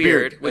Lincoln's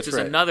Beard, which is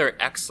another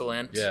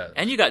excellent. Yeah.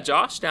 And you got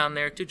Josh down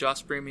there too,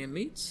 Josh Premium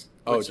Meats.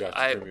 Oh, Josh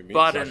Premium Meats.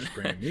 Bought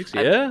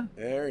yeah.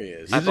 There he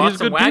is. I bought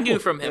some Wagyu people.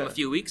 from him a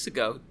few weeks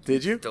ago.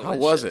 Did you? Delicious. How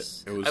was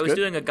it? It was I was good?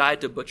 doing a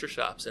guide to butcher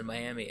shops in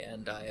Miami,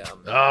 and I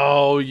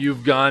Oh,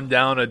 you've gone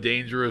down a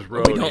dangerous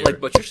road. we don't here. like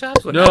butcher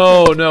shops? What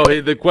No.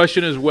 The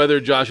question is whether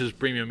Josh's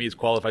Premium Meats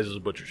qualifies as a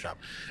butcher shop.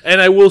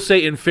 And I will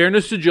say, in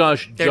fairness to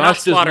Josh, They're not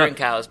slaughtering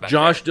cows back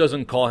Josh there.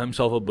 doesn't call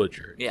himself a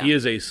butcher. Yeah. He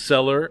is a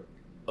seller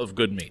of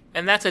good meat.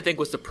 And that's, I think,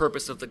 was the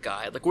purpose of the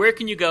guide. Like, where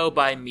can you go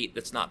buy meat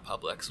that's not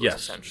Publix? Was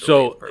essentially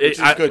So the purpose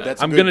of good. that.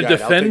 That's a I'm good going to guide. I'll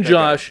defend take that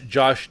Josh.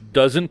 Josh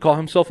doesn't call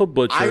himself a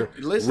butcher.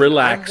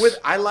 Relax.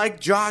 I like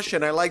Josh,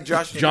 and I like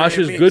Josh. Josh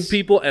is good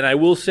people, and I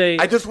will say,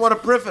 I just want to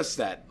preface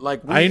that.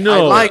 Like, I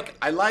know.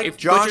 I like If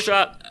Josh. butcher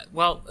shop,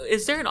 well,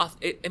 is there I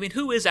mean,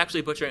 who is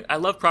actually butchering? I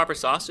love Proper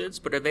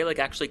Sausage, but are they like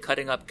actually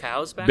cutting up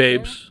cows back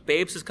Babes. there?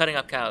 Babes is cutting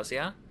up cows,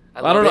 yeah?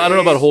 I don't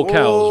know about whole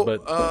cows,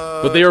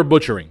 but they are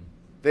butchering.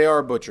 They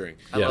are butchering.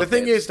 Yeah. The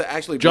thing is to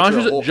actually Josh butcher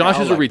is- a whole Josh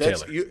cow, is a like,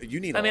 retailer. You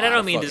need. I mean, I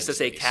don't mean just to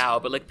say cow,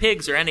 but like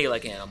pigs or any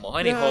like animal,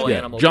 any whole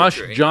animal.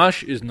 butchering.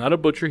 Josh is not a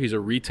butcher. He's a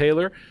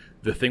retailer.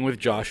 The thing with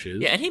Josh is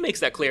Yeah, and he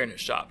makes that clear in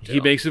his shop, too.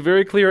 he makes it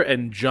very clear,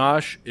 and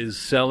Josh is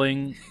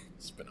selling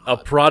a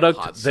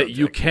product that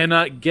you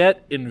cannot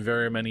get in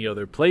very many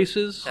other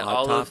places. That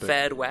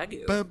olive-fed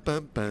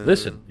Wagyu.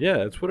 Listen, yeah,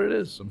 that's what it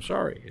is. I'm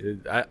sorry.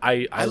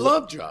 I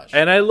love Josh.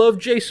 And I love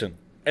Jason.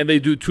 And they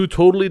do two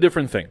totally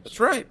different things. That's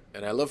right.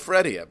 And I love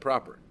Freddie at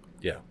Proper.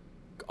 Yeah.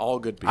 All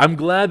good people. I'm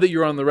glad that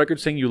you're on the record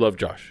saying you love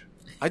Josh.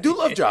 I do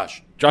love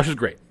Josh. Josh is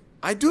great.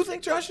 I do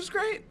think Josh is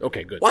great.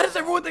 Okay, good. Why does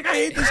everyone think I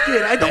hate this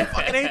kid? I don't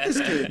fucking hate this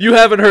kid. You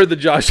haven't heard the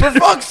Josh. For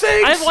fuck's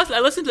sakes. I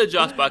listened to the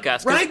Josh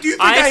podcast. Right? Do you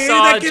think I hated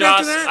saw that kid Josh,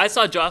 after that? I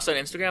saw Josh on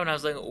Instagram, and I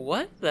was like,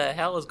 what the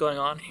hell is going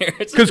on here?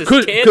 It's 'Cause- just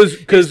 'cause- this kid 'cause-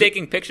 who's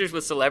taking pictures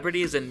with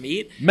celebrities and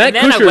meat. Matt and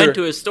then Kusher- I went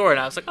to his store, and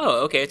I was like,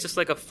 oh, okay, it's just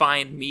like a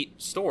fine meat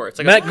store. It's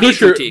like Matt a meat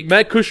boutique.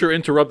 Kusher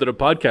interrupted a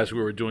podcast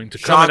we were doing to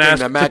come Shocking and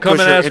ask, that Matt Mike Kusher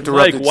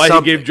why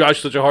interrupted he gave Josh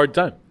such a hard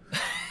time.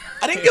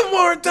 I didn't give him a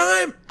hard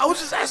time. I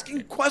was just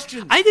asking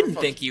questions. I didn't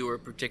think you were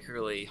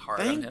particularly hard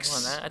on him Thanks.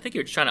 on that. I think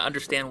you were trying to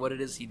understand what it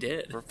is he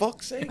did, For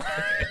fuck's sake.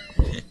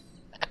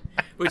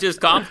 which is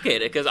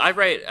complicated because I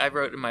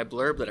wrote in my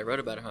blurb that I wrote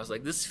about him. I was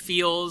like, this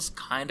feels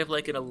kind of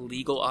like an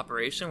illegal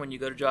operation when you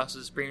go to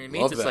Josh's Premium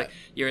Meats. Love It's that. like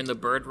you're in the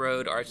Bird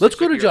Road Arts. Let's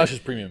go to District, you're, Josh's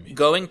Premium Meats.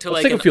 going to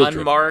Let's like take a an field trip.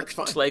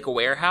 unmarked like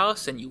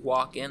warehouse, and you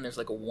walk in. There's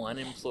like one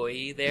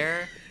employee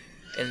there,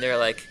 and they're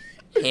like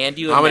hand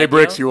you. How many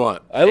bricks you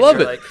want? I love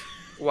it. Like,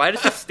 why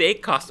does a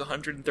steak cost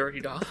 $130?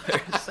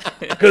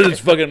 Because it's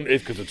fucking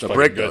It's a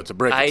brick, though. It's a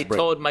brick. I It's a brick.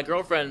 told my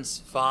girlfriend's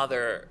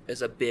father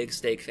is a big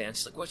steak fan.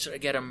 She's like, "What should I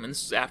get him?" And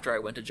this is after I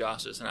went to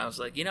Josh's, and I was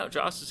like,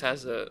 Josh's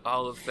has a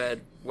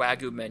olive-fed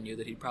Wagyu menu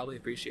that he'd probably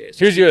appreciate.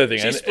 So Here's the other thing.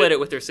 She and, split it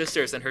with her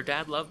sisters, and her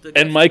dad loved it.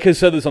 and Mike has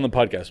said this on the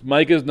podcast.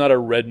 Mike is not a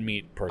red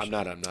meat person.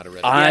 I'm not a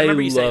red. I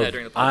remember you saying love- that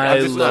during the I podcast.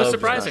 It was love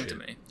surprising to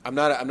Josh. me. I'm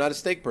not a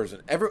steak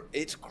person. It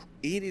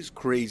is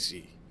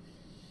crazy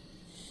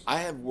I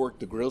have worked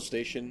the grill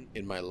station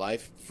in my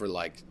life for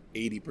like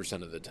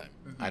 80% of the time.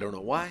 I don't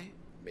know why.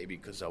 Maybe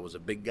because I was a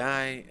big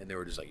guy and they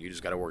were just like, you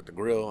just got to work the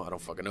grill. I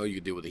don't fucking know. You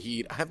can deal with the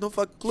heat. I have no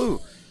fucking clue.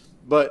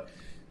 But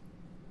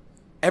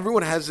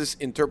everyone has this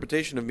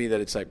interpretation of me that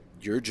it's like,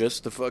 you're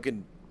just the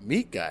fucking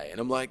meat guy. And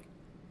I'm like,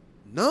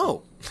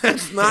 no,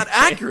 that's not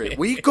accurate.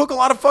 We cook a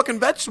lot of fucking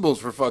vegetables,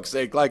 for fuck's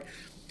sake. Like,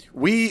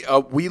 we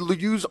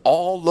use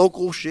all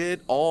local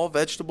shit, all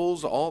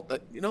vegetables, all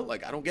that,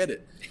 like, I don't get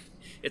it.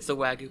 It's the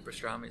Wagyu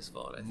pastrami's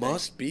fault, I think.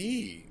 Must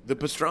be the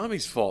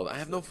pastrami's fault. I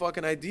have no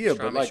fucking idea. Pastrami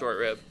but like, short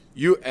rib.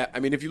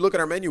 If you look at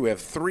our menu, we have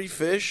 3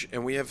 fish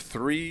and we have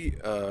 3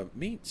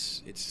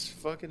 meats. It's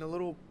fucking a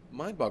little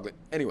mind-boggling.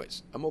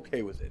 Anyways, I'm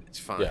okay with it. It's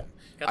fine. Yeah.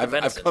 Got the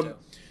venison, too.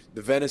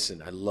 The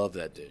venison. I love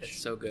that dish.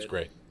 It's so good. It's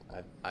great.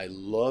 I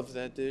love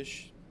that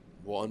dish.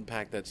 We'll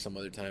unpack that some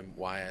other time.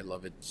 Why I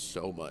love it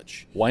so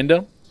much. Wind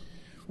down.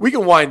 We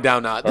can wind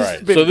down now. This All right.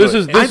 has been So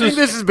good. I think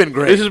this has been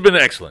great. This has been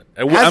excellent.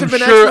 Has it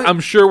been excellent?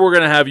 I'm sure we're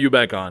gonna have you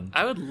back on.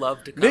 I would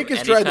love to come. Nick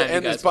has tried to anytime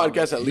end you this guys want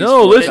me. podcast at least.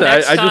 No, 4 listen, The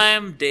times. next I just-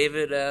 time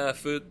David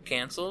Fook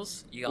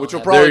cancels, Which will There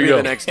probably you be go.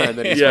 the next time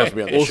that he's Yeah, supposed to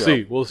be on the we'll show.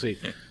 see. We'll see.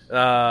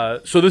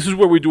 So this is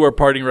where we do our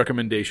parting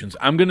recommendations.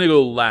 I'm gonna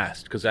go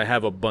last because I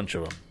have a bunch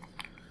of them.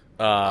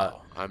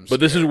 But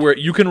this is where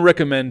you can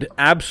recommend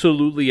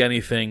absolutely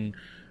anything: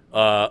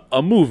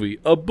 a movie,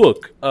 a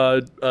book,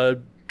 a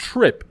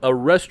trip, a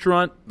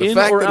restaurant The in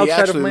fact or that he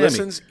outside of actually Miami.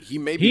 listens, he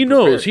may be He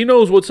knows. prepared. He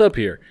knows what's up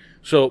here.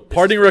 So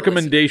parting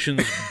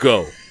recommendations,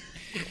 go.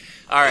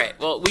 All right.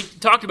 Well, we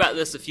talked about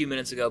this a few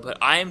minutes ago, but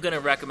I am going to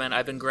recommend.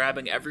 I've been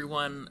grabbing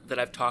everyone that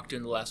I've talked to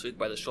in the last week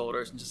by the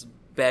shoulders and just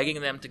begging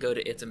them to go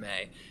to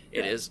Itame.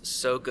 It is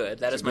so good.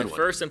 That is my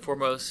first and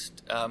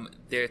foremost.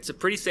 It's a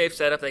pretty safe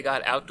setup. They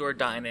got outdoor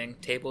dining.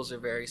 Tables are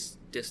very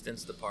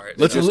distanced apart.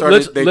 Let's-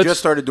 They just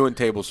started doing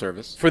table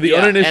service. For the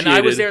Yeah, uninitiated, and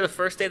I was there the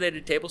first day they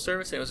did table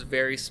service, and it was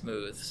very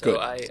smooth. So Good.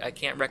 I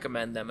can't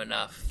recommend them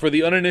enough. for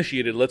the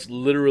uninitiated, let's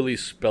literally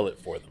spell it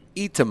for them.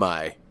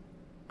 Itamai.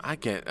 I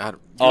can't. I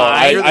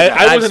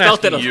I wasn't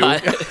spelt it asking a you.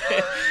 lot.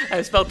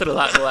 I've spelt it a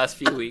lot in the last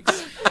few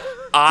weeks.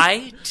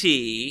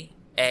 Itamae.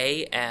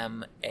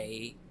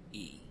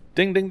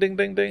 Ding, ding, ding,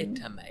 ding, ding.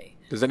 Itame.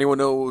 Does anyone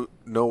know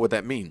what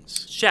that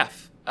means?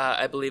 Chef.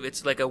 I believe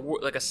it's like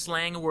a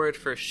slang word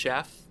for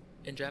chef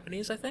in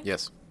Japanese, I think.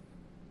 Yes.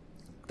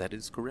 That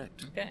is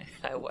correct. Okay.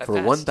 I For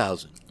passed.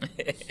 1,000.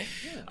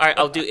 All right,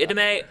 I'll do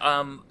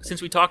Itame.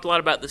 Since we talked a lot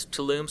about this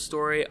Tulum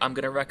story, I'm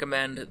going to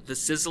recommend The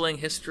Sizzling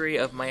History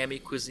of Miami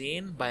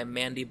Cuisine by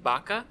Mandy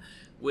Baca,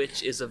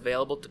 which is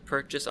available to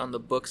purchase on the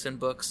Books and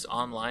Books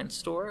online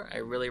store. I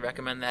really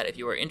recommend that if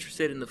you are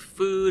interested in the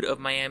food of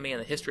Miami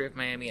and the history of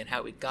Miami and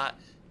how we got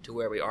to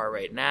where we are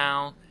right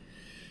now.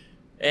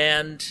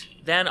 And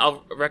then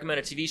I'll recommend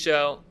a TV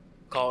show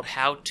called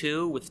How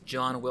To with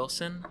John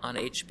Wilson on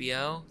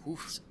HBO.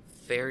 It's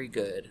very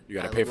good. You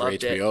got to I pay for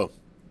loved it. HBO.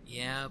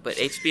 Yeah, but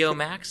HBO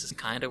Max is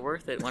kind of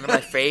worth it. One of my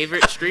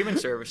favorite streaming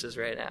services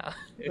right now.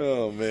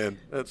 Oh, man.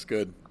 That's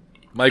good.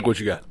 Mike, what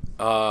you got?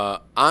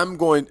 I'm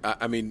going.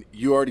 I mean,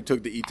 you already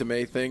took the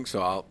Itame thing,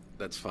 so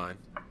that's fine.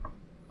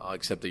 I'll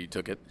accept that you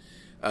took it.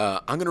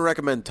 I'm going to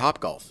recommend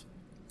Topgolf.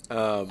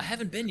 I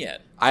haven't been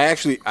yet.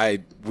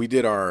 We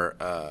did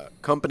our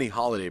company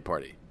holiday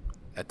party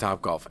at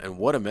Topgolf, and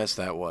what a mess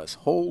that was.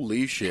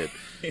 Holy shit.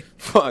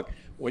 Fuck.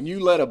 When you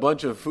let a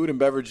bunch of food and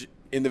beverage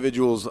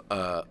individuals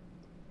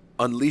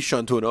unleash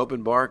onto an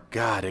open bar,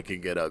 God, it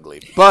can get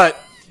ugly. But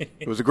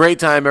it was a great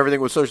time. Everything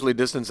was socially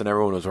distanced, and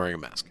everyone was wearing a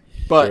mask.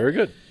 But Very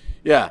good.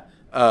 yeah,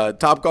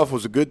 Topgolf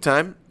was a good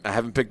time. I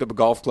haven't picked up a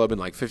golf club in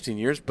like 15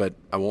 years, but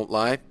I won't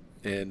lie.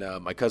 And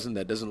my cousin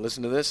that doesn't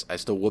listen to this, I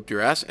still whooped your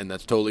ass, and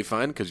that's totally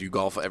fine because you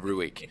golf every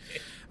week.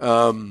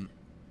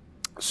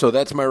 So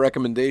that's my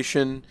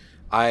recommendation.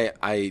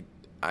 I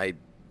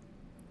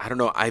don't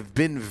know. I've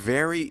been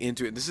very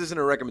into it. This isn't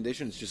a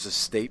recommendation. It's just a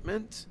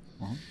statement.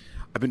 Mm-hmm.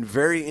 I've been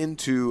very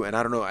into, and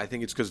I don't know, I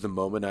think it's because the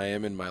moment I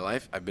am in my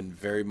life, I've been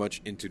very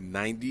much into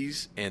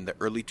 90s and the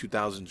early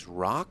 2000s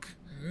rock.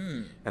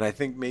 And I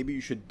think maybe you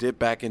should dip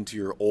back into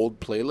your old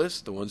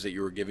playlist, the ones that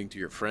you were giving to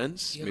your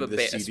friends. Do you have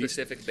maybe a the CDs.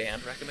 specific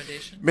band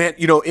recommendation? Man,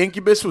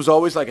 Incubus was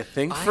always like a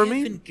thing for I me.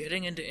 have been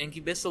getting into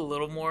Incubus a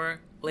little more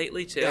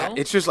lately, too. Yeah,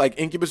 it's just like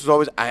Incubus was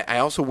always. I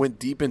also went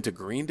deep into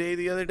Green Day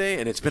the other day,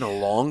 and it's been a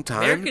long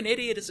time. American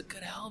Idiot is a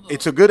good album.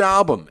 It's a good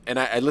album, and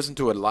I listened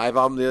to a live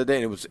album the other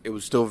day, and it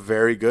was still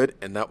very good.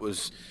 And it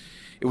was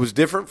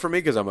different for me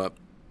because I'm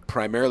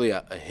primarily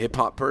a hip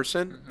hop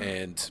person,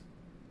 and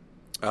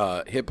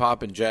hip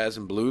hop and jazz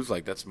and blues,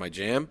 like that's my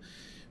jam.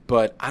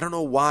 But I don't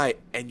know why.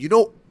 And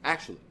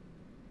actually,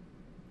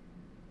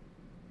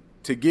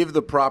 to give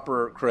the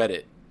proper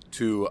credit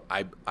to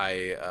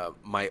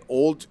my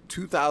old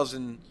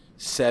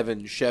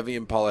 2007 Chevy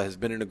Impala has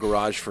been in a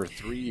garage for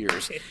 3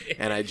 years,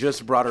 and I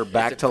just brought her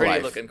back it's a to pretty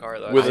life. looking car,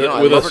 though. With I know,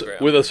 I a love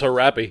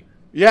Serapi.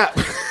 Yeah.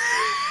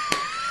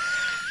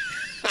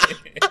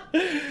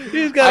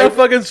 He's got a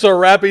fucking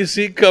Serapi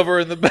seat cover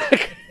in the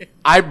back.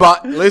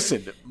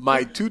 Listen,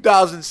 my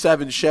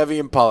 2007 Chevy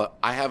Impala,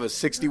 I have a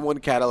 61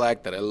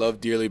 Cadillac that I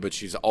love dearly, but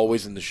she's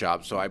always in the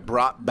shop. So I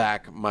brought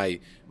back my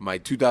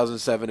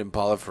 2007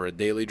 Impala for a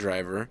daily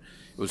driver.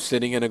 It was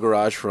sitting in a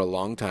garage for a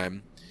long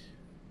time.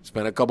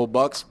 Spent a couple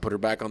bucks, put her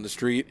back on the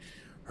street.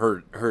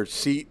 Her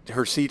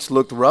seats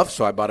looked rough,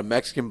 so I bought a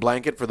Mexican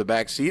blanket for the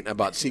back seat. I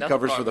bought seat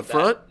covers for the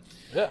front.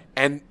 Yeah.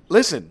 And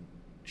listen,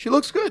 she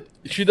looks good.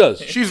 She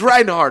does. She's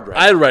riding hard right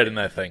now. I'd ride in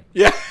that thing.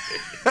 Yeah.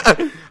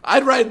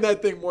 I'd ride in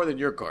that thing more than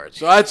your car.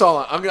 So that's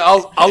all.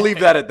 I'll leave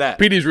that at that.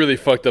 Petey's really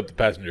fucked up the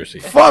passenger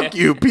seat. Fuck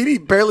you. Petey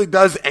barely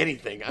does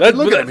anything. I mean,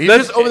 look at him. He's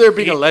just over there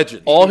being a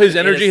legend. All his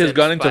energy has Innocent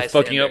gone into fucking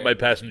bystander. up my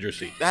passenger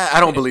seat. I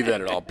don't believe that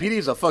at all.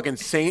 Petey's a fucking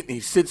saint. He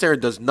sits there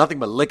and does nothing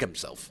but lick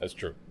himself. That's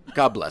true.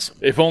 God bless him.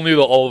 If only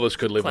all of us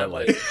could live that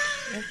life.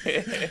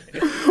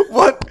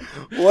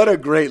 What a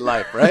great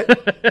life, right?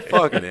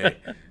 Fucking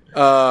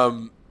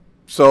A.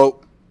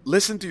 So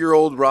listen to your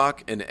old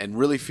rock and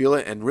really feel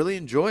it and really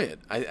enjoy it.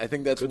 I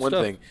think that's one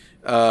stuff. thing.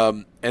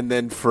 And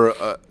then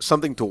for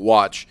something to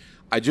watch,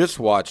 I just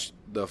watched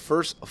the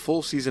first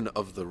full season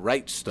of The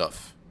Right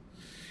Stuff.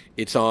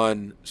 It's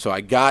on, so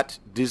I got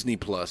Disney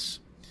Plus.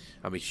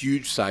 I'm a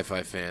huge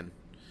sci-fi fan.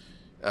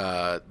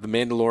 The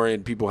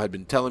Mandalorian, people had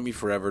been telling me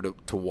forever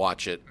to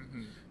watch it.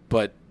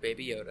 But,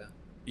 Baby Yoda.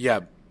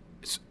 yeah,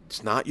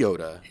 it's not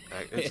Yoda.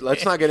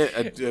 Let's not get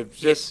it.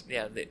 Just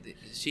Yeah,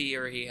 she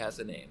or he has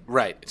a name.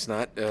 right. It's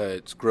not.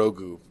 It's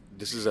Grogu.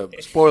 This is a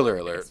spoiler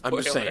alert. I'm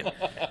just saying.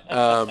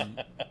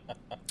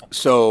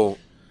 So,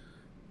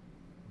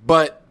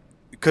 but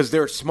because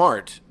they're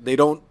smart, they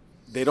don't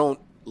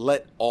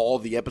let all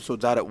the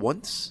episodes out at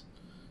once.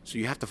 So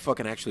you have to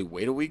fucking actually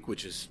wait a week,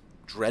 which is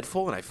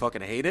dreadful, and I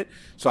fucking hate it.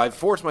 So I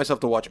forced myself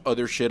to watch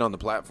other shit on the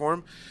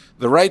platform.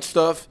 The Right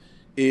Stuff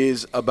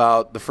is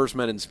about the first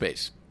men in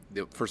space.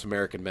 The first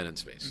American men in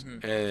space,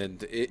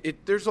 and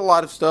there's a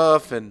lot of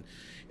stuff, and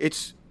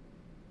it's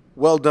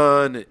well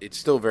done. It's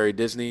still very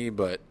Disney,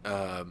 but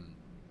I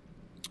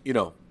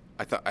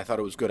thought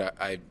it was good.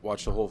 I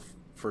watched the whole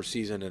first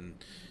season,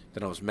 and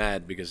then I was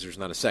mad because there's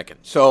not a second.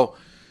 So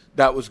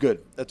that was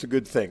good. That's a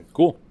good thing.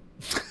 Cool.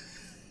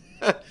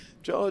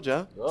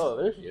 Georgia. Oh,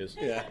 there she is.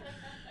 Yeah.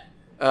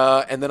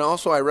 And then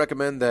also I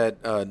recommend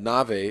that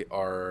Nave,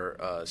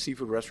 our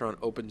seafood restaurant,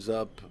 opens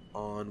up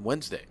on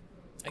Wednesday.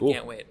 Cool. I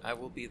can't wait. I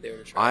will be there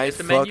to try. I Is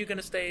the fuck- menu going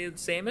to stay the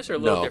same-ish or a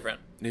little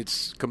different?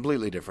 It's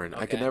completely different.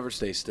 I can Okay. never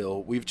stay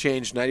still. We've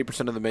changed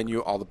 90% of the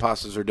menu. All the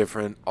pastas are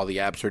different. All the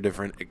apps are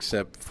different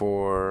except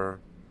for...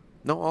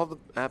 No, all the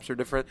apps are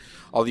different.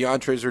 All the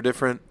entrees are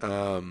different.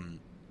 Different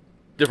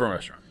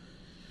restaurant.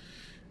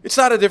 It's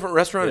not a different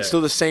restaurant. It's Yeah.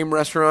 still the same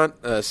restaurant,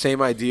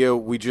 same idea.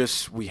 We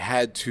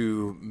had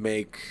to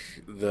make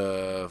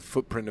the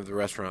footprint of the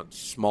restaurant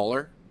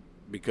smaller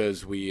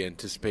because we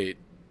anticipate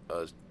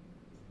a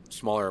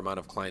smaller amount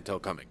of clientele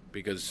coming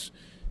because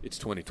it's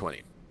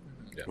 2020,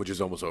 which is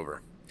almost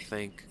over.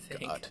 Thank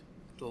God.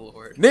 The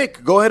Lord.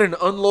 Nick, go ahead and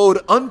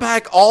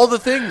unpack all the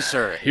things,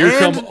 sir. Here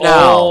And come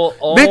now,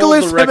 all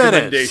Nicholas the Jimenez.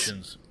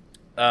 recommendations.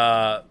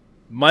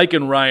 Mike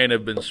and Ryan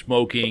have been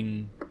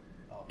smoking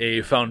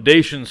a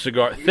Foundation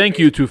cigar. Thank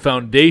you to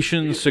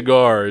Foundation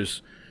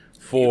Cigars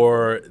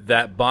for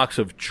that box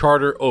of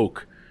Charter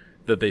Oak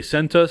that they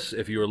sent us.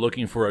 If you are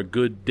looking for a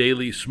good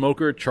daily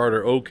smoker,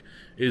 Charter Oak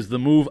is the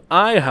move.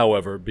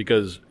 However,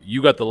 because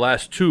you got the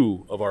last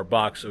two of our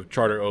box of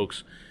Charter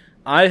Oaks,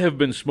 I have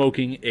been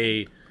smoking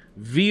a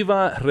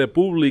Viva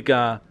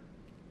Republica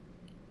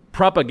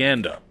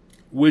Propaganda,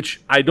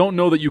 which I don't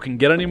know that you can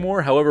get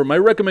anymore. However, my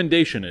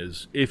recommendation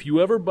is if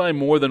you ever buy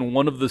more than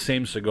one of the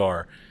same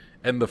cigar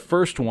and the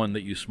first one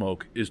that you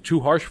smoke is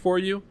too harsh for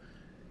you,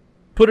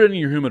 put it in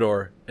your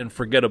humidor and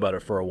forget about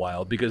it for a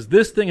while, because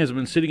this thing has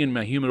been sitting in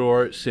my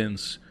humidor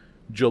since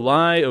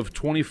July of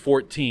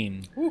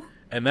 2014,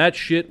 and that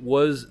shit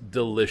was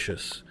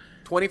delicious.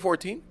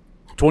 2014?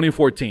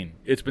 2014.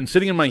 It's been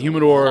sitting in my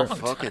humidor.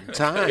 Fucking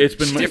time. It's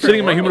been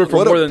sitting in my humidor for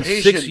What more a than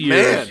 6 patient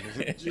years.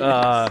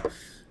 man.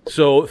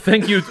 So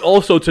thank you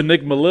also to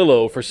Nick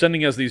Melillo for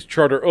sending us these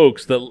Charter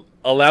Oaks that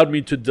allowed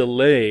me to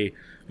delay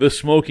the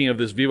smoking of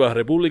this Viva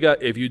Republica.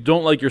 If you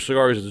don't like your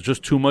cigars, it's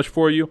just too much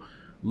for you,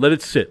 let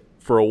it sit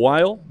for a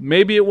while.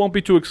 Maybe it won't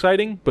be too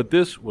exciting, but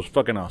this was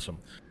fucking awesome.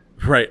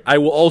 Right. I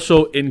will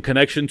also, in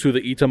connection to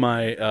the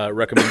Itamai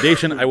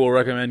recommendation, I will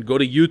recommend go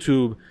to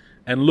YouTube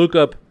and look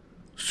up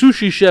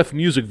Sushi Chef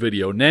music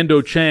video.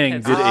 Nando Chang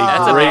did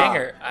That's a a great...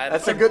 banger.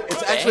 That's a good.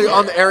 It's actually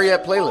on the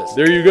Ariat playlist.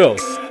 There you go.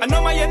 I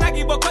know my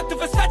Yanagi, but cut to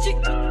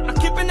Versace. I'm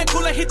keeping it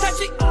cool like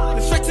Hitachi.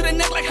 Straight to the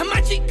neck like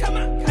Hamachi. Come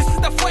on. This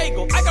is the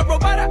fuego. I got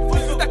Robata.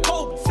 This is the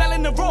Kobe.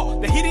 Selling the raw.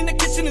 The heat in the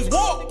kitchen is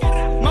war.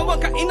 My one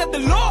got in the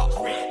law.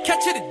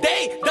 Catch it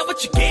today. That's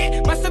what you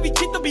get. My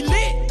cevichito be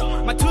lit.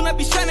 My tuna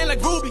be shining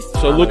like rubies.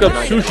 So look up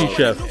Sushi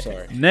Chef.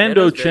 Nando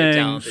Nando's very Chang,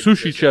 talented Sushi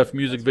musician. Chef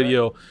music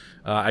video.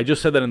 I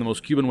just said that in the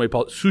most Cuban way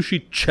possible.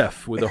 Sushi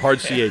Chef with a hard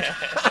CH.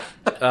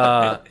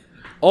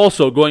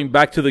 Also, going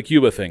back to the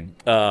Cuba thing,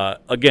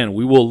 again,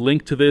 we will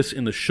link to this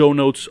in the show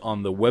notes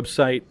on the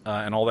website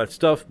and all that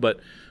stuff, but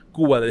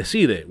Cuba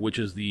Decide, which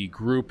is the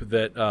group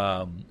that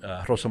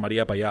Rosa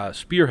Maria Payá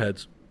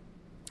spearheads,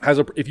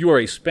 if you are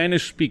a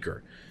Spanish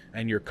speaker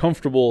and you're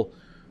comfortable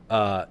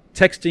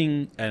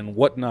texting and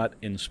whatnot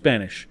in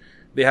Spanish,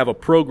 they have a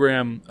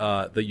program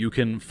that you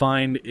can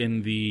find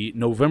in the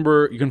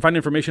November. You can find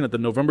information at the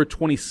November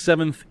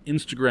 27th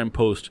Instagram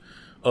post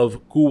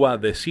of Cuba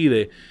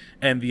Decide,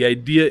 and the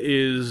idea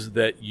is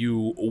that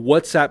you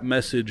WhatsApp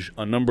message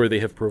a number they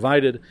have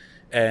provided,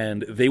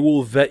 and they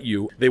will vet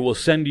you. They will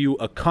send you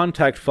a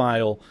contact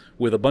file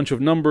with a bunch of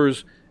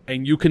numbers,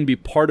 and you can be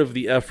part of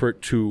the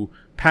effort to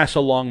pass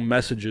along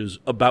messages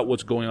about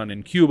what's going on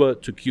in Cuba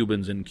to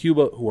Cubans in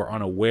Cuba who are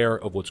unaware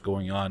of what's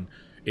going on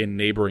in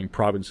neighboring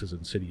provinces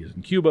and cities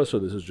in Cuba. So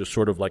this is just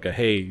sort of like a,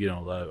 hey,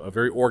 a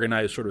very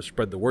organized sort of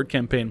spread the word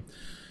campaign.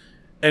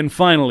 And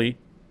finally,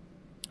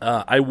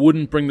 I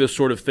wouldn't bring this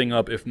sort of thing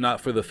up if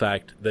not for the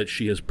fact that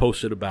she has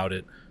posted about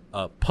it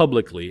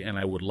publicly, and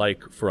I would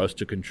like for us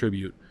to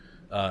contribute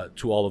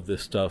to all of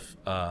this stuff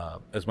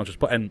as much as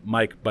possible. And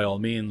Mike, by all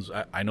means,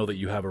 I know that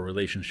you have a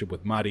relationship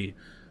with Mari,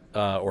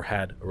 or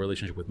had a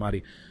relationship with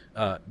Mari.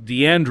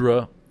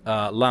 Deandra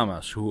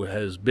Lamas, who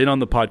has been on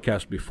the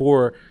podcast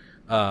before,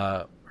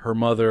 her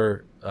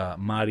mother,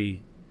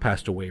 Mari,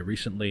 passed away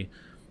recently.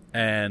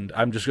 And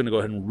I'm just going to go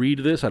ahead and read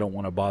this. I don't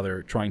want to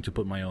bother trying to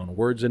put my own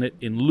words in it.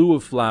 In lieu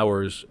of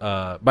flowers,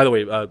 by the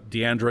way,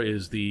 Deandra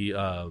is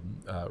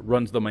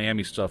runs the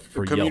Miami stuff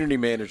for Yelp. Community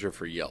manager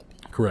for Yelp.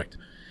 Correct.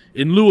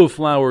 In lieu of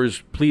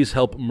flowers, please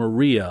help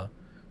Maria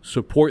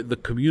support the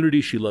community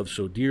she loves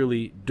so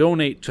dearly.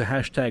 Donate to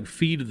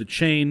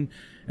 #FeedTheChain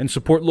and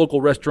support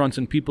local restaurants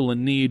and people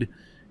in need.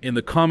 In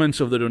the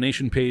comments of the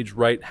donation page,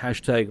 write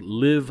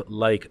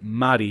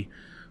 #LiveLikeMari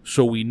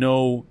so we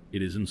know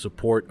it is in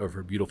support of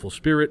her beautiful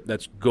spirit.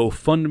 That's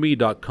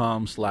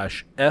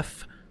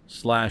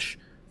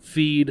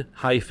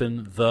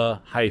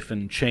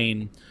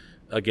GoFundMe.com/F/feed-the-chain.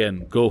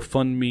 Again,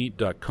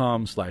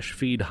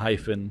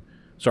 GoFundMe.com/F/feed-the-chain.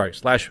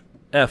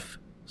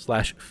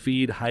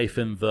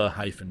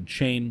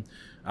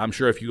 I'm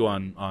sure if you go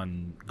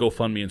on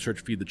GoFundMe and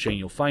search Feed the Chain,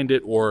 you'll find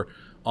it, or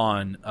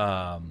on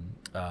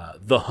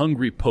The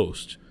Hungry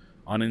Post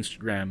on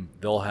Instagram,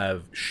 they'll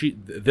have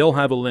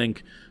a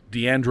link.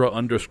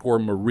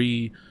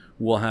 Deandra_Marie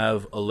will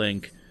have a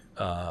link.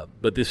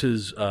 But this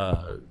is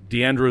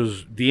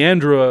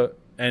Deandra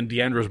and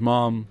Deandra's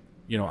mom.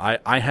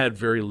 I had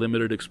very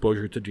limited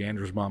exposure to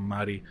Deandra's mom,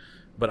 Mari,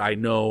 but I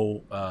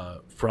know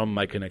from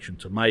my connection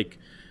to Mike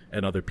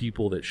and other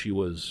people that she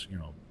was,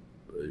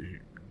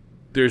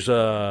 there's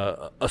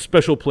a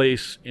special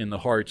place in the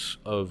hearts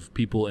of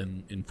people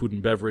in food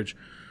and beverage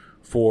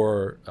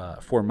for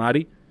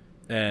Mari.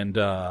 And,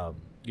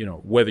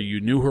 whether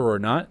you knew her or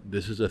not,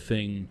 this is a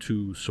thing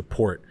to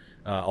support.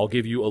 I'll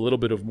give you a little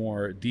bit of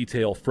more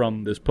detail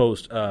from this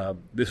post.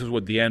 This is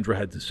what Deandra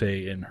had to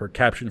say in her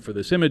caption for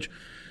this image.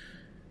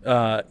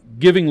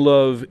 Giving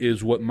love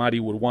is what Mari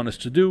would want us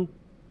to do.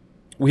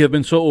 We have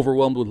been so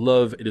overwhelmed with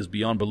love, it is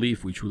beyond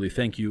belief. We truly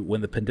thank you. When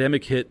the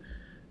pandemic hit,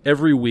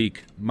 every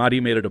week, Mari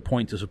made it a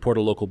point to support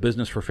a local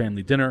business for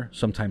family dinner,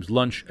 sometimes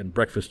lunch and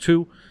breakfast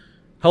too.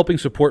 Helping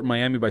support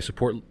Miami by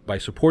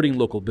supporting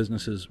local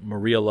businesses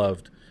Maria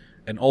loved,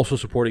 and also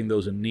supporting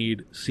those in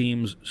need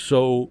seems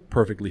so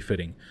perfectly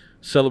fitting.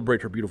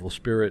 Celebrate her beautiful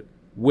spirit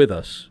with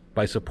us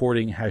by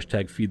supporting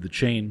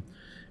 #FeedTheChain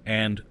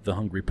and The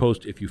Hungry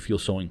Post if you feel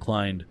so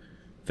inclined.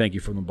 Thank you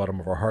from the bottom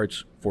of our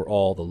hearts for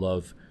all the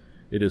love.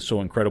 It is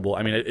so incredible.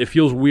 I mean, it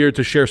feels weird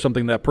to share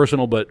something that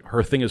personal, but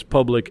her thing is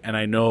public, and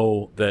I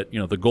know that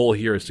the goal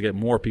here is to get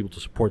more people to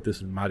support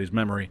this in Mari's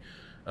memory.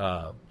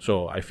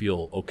 So I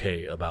feel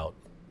okay about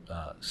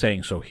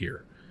saying so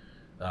here.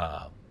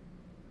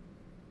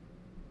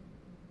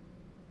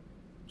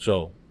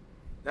 So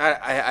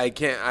I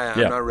can't.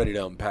 I'm not ready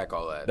to unpack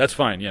all that. That's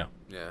fine. Yeah.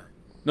 Yeah.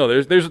 No,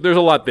 there's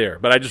a lot there,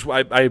 but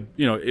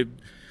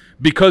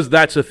because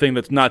that's a thing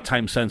that's not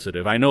time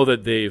sensitive. I know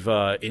that they've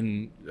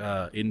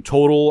in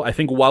total, I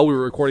think while we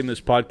were recording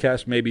this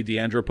podcast, maybe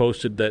Deandra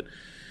posted that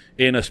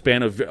in a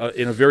span of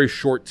in a very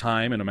short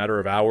time, in a matter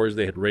of hours,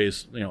 they had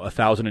raised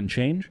 $1,000 and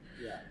change,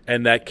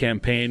 and that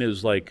campaign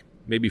is like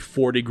maybe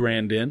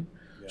 $40,000 in.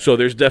 Yeah. So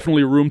there's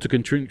definitely room to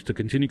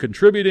continue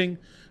contributing.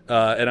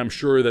 And I'm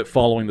sure that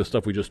following the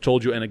stuff we just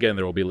told you, and again,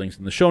 there will be links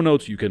in the show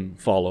notes, you can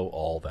follow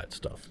all that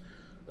stuff.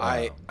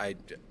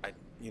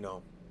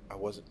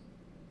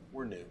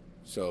 We're new,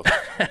 so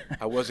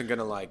I wasn't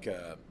gonna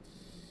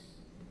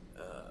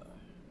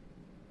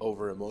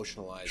over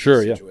emotionalize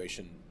the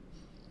situation.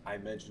 Yeah. I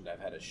mentioned I've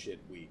had a shit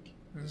week.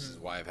 Mm-hmm. This is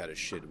why I've had a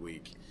shit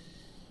week.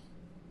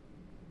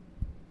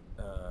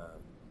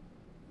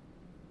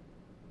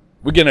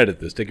 We can edit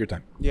this. Take your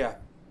time. Yeah,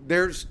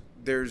 there's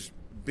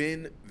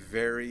been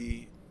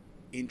very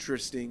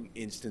interesting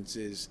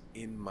instances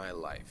in my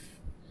life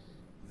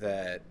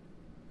that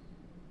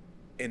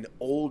an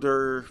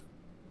older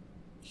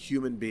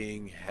human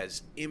being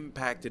has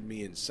impacted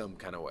me in some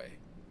kind of way.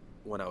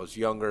 When I was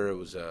younger, it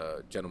was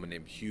a gentleman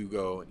named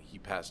Hugo, and he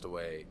passed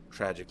away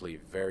tragically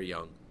very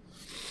young.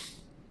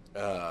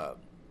 A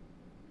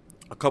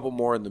couple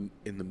more in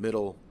the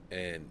middle,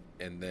 and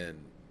then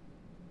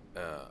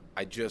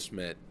I just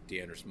met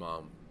Deandra's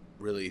mom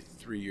really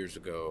 3 years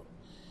ago.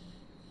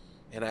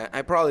 And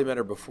I probably met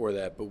her before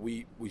that, but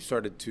we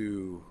started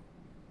to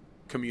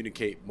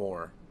communicate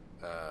more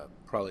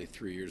probably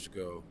 3 years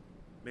ago,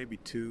 maybe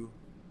 2.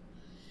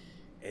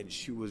 And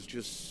she was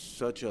just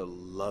such a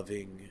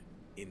loving,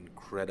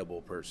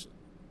 incredible person.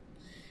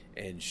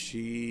 And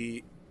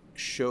she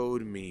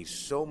showed me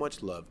so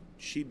much love.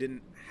 She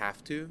didn't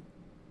have to,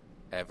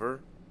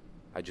 ever.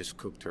 I just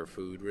cooked her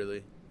food,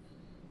 really.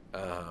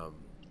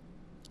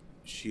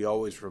 She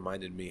always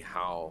reminded me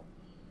how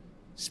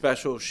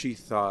special she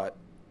thought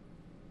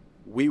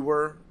we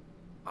were,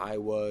 I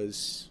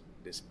was,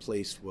 this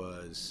place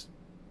was.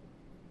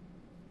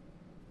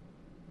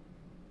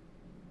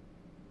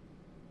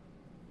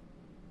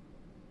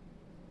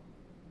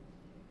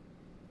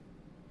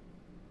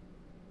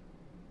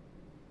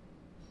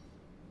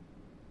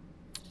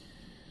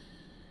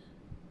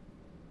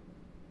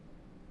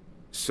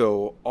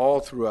 So all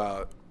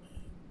throughout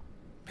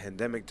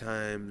pandemic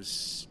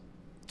times,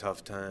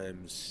 tough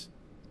times,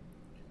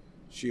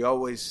 she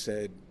always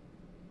said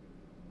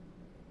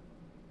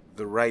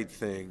the right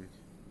thing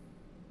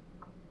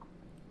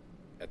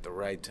at the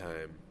right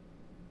time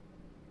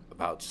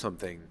about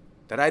something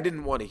that I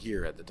didn't want to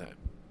hear at the time.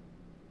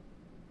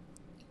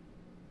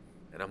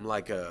 And I'm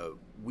like a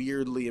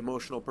weirdly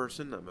emotional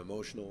person. I'm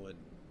emotional and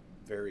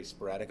very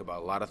sporadic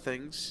about a lot of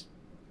things.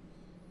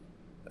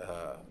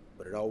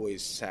 But it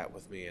always sat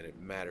with me and it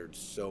mattered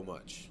so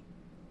much.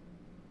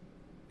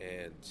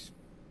 And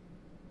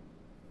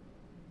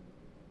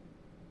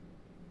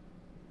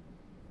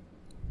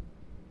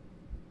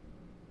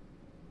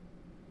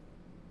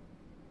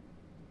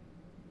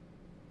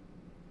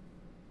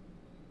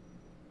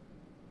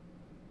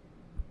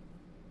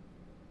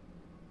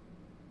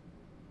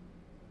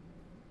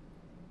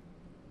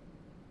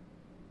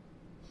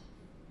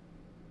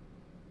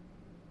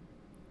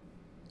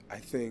I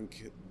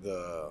think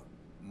the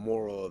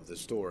moral of the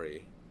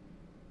story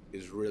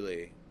is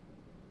really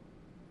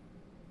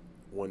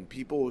when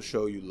people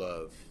show you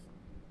love,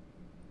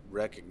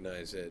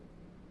 recognize it,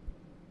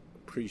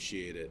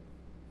 appreciate it,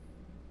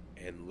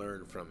 and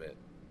learn from it.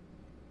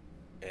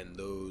 And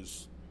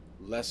those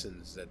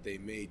lessons that they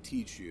may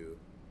teach you,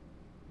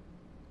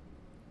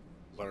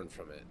 learn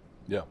from it.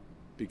 Yeah.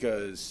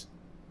 Because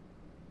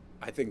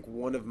I think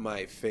one of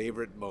my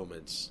favorite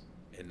moments,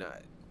 and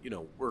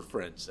we're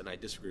friends, and I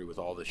disagree with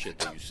all the shit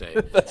that you say.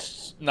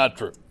 That's not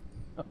true.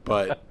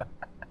 But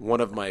one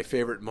of my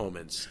favorite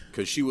moments,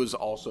 because she was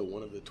also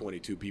one of the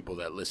 22 people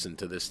that listened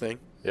to this thing.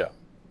 Yeah.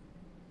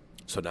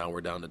 So now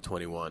we're down to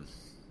 21.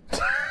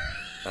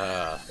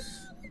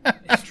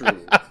 It's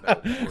true.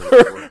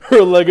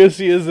 Her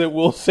legacy is that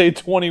we'll say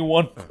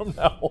 21 from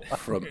now on.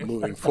 From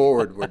moving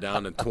forward, we're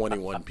down to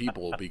 21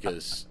 people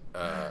because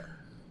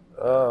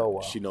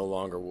she no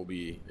longer will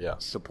be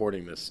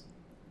supporting this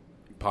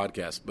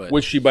podcast. But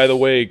which she, by the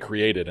way,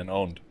 created and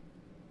owned.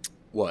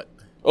 What?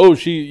 Oh,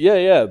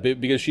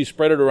 because she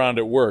spread it around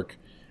at work,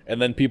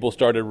 and then people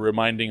started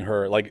reminding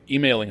her, like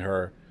emailing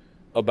her,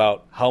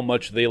 about how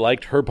much they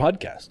liked her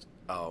podcast.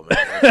 Oh,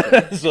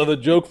 man. So the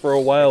joke for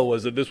a while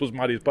was that this was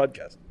Mari's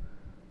podcast,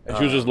 and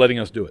she was just letting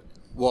us do it.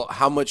 Well,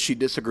 how much she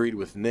disagreed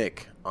with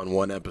Nick on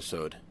one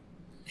episode.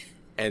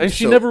 And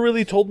she never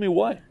really told me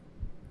why.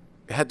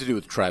 It had to do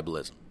with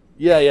tribalism.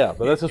 Yeah,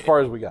 but that's as far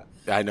as we got.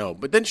 I know,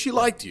 but then she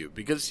liked you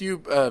because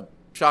you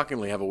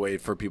shockingly have a way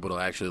for people to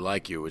actually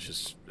like you, which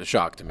is a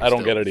shock to me. I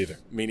don't get it either.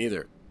 Me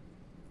neither.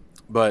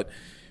 But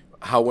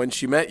how when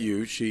she met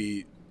you,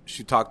 she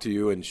talked to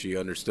you and she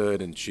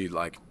understood and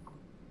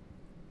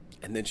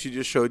and then she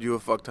just showed you a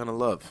fuck ton of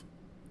love,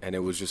 and it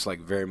was just like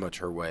very much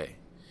her way.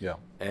 Yeah.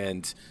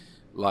 And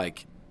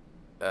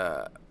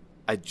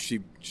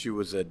she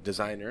was a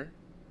designer,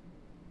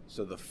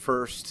 so the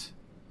first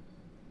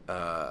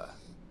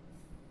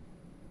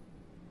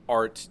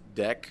art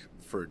deck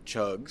for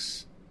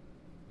Chugs,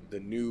 the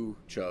new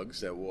Chugs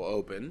that will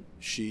open,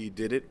 she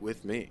did it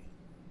with me.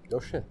 Oh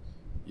shit.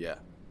 Yeah.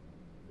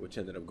 Which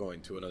ended up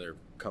going to another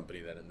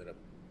company that ended up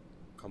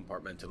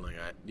compartmentalizing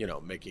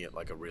it, making it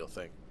like a real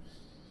thing.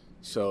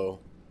 So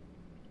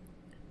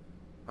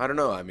I don't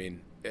know. I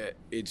mean,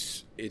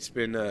 it's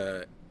been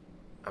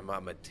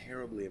I'm a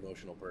terribly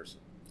emotional person.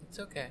 It's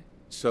okay.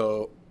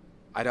 So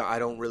I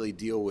don't really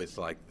deal with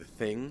like the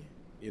thing,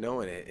 and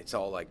it's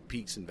all like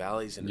peaks and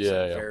valleys, and it's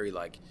very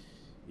like,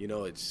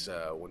 it's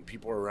when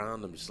people are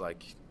around, I'm just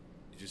like,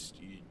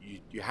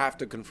 you have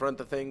to confront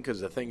the thing because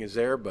the thing is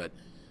there, but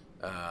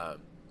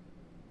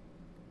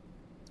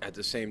at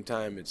the same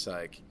time, it's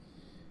like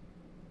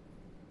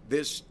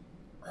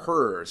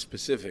her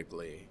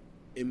specifically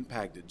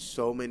impacted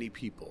so many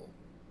people,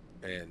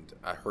 and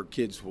her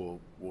kids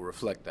will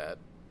reflect that,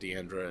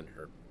 Deandra and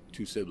her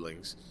 2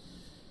 siblings,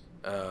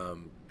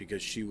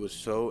 because she was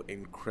so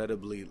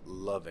incredibly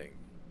loving.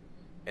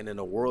 And in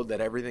a world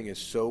that everything is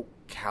so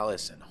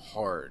callous and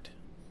hard,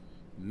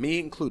 me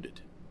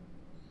included,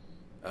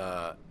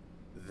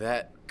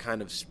 that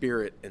kind of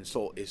spirit and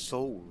soul is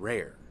so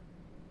rare.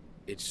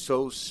 It's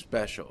so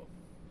special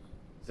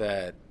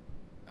that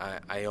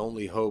I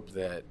only hope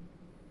that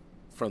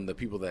from the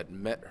people that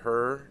met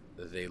her,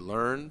 they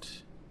learned,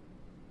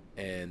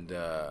 and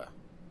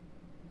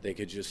they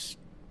could just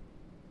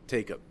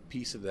take a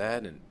piece of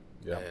that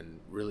and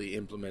really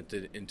implement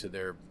it into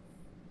their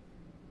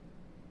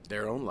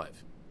own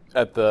life.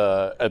 At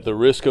the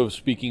risk of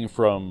speaking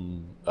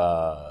from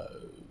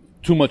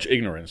too much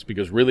ignorance,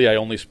 because really I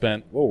only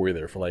spent, what were we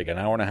there for, like an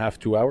hour and a half,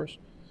 2 hours?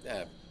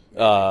 Yeah.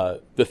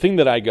 The thing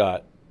that I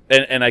got,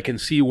 and I can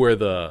see where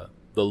the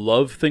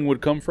love thing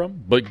would come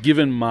from, but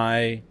given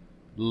my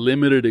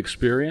limited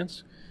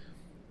experience,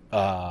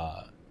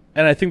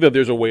 and I think that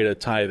there's a way to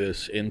tie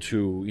this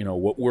into, you know,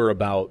 what we're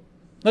about,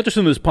 not just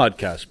in this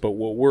podcast, but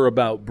what we're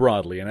about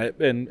broadly,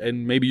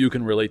 and maybe you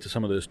can relate to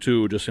some of this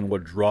too, just in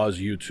what draws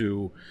you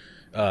to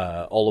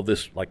all of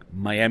this, like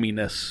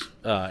Miami-ness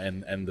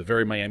and the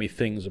very Miami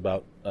things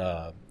about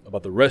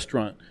the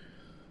restaurant,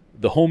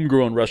 the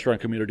homegrown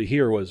restaurant community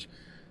here was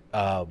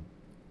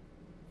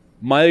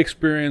my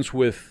experience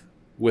with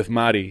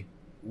Mari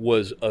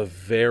was a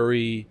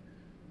very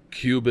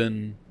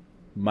Cuban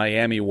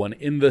Miami one,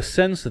 in the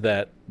sense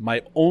that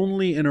my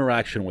only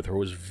interaction with her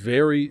was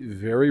very,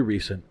 very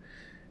recent,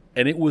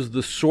 and it was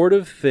the sort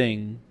of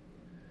thing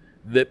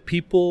that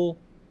people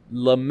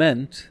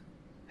lament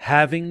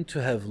having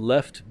to have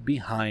left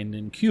behind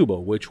in Cuba,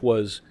 which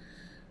was,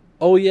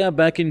 oh yeah,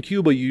 back in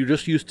Cuba you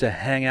just used to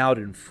hang out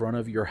in front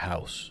of your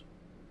house,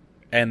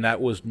 and that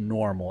was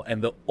normal.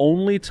 And the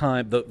only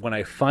time that when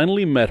I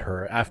finally met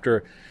her,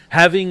 after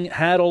having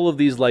had all of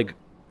these like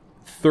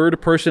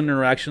third-person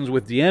interactions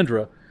with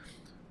Deandra,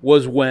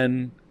 was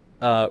when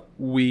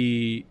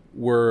we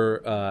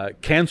were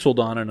canceled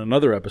on in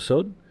another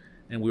episode,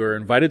 and we were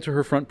invited to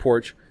her front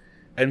porch,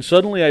 and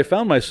suddenly I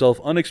found myself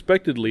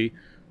unexpectedly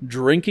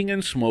drinking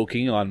and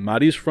smoking on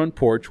Mari's front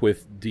porch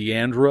with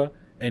Deandra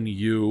and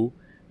you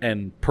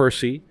and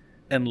Percy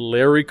and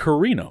Larry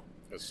Carino.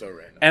 That's so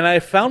random. And I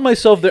found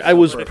myself there. I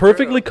was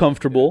perfectly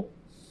comfortable.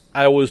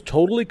 I was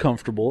totally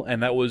comfortable,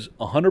 and that was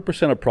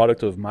 100% a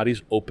product of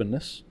Mari's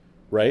openness,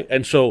 right?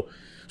 And so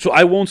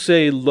I won't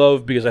say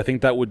love, because I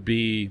think that would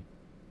be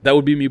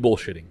me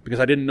bullshitting, because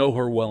I didn't know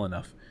her well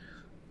enough.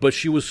 But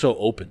she was so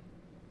open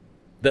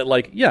that,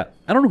 like, yeah,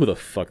 I don't know who the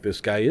fuck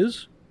this guy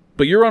is,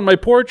 but you're on my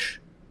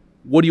porch.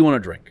 What do you want to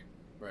drink?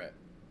 Right.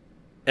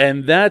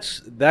 And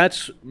that's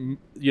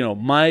you know,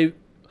 my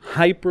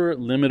hyper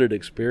limited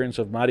experience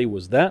of Mari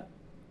was that.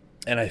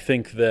 And I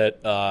think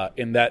that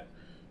in that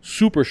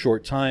super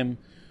short time,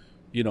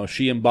 you know,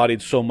 she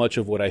embodied so much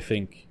of what I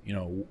think, you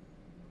know,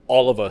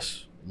 all of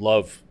us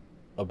love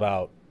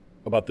about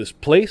this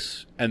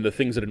place and the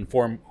things that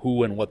inform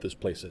who and what this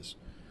place is.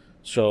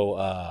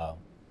 So,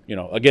 you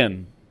know,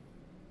 again,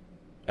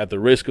 at the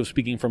risk of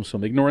speaking from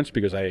some ignorance,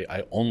 because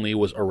I only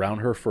was around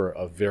her for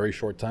a very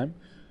short time,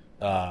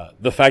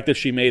 the fact that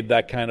she made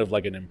that kind of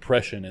like an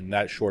impression in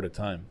that short a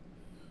time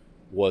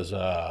was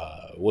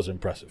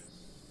impressive.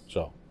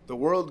 So the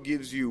world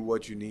gives you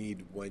what you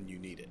need when you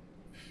need it.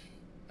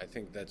 I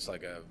think that's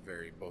like a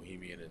very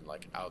bohemian and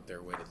like out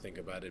there way to think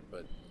about it,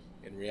 but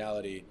in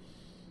reality,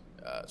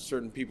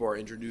 certain people are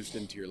introduced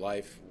into your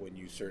life when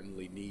you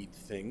certainly need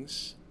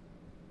things.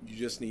 You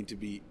just need to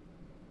be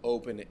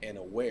open and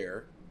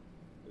aware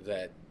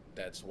that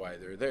that's why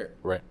they're there.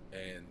 Right.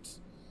 And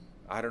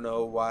I don't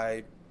know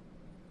why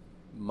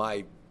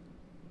my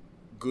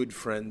good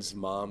friend's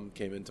mom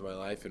came into my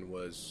life and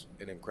was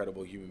an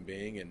incredible human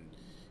being and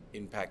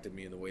impacted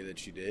me in the way that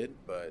she did,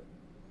 but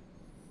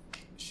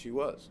she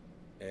was.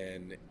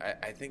 And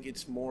I think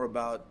it's more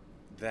about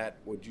that,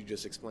 what you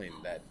just explained,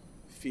 that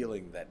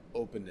feeling, that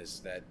openness,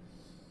 that,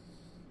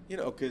 you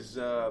know, because,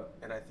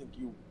 and I think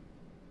you,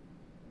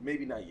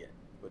 maybe not yet,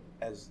 but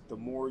as the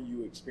more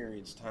you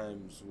experience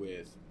times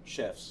with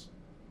chefs,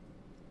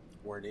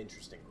 we're an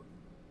interesting group.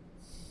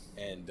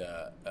 And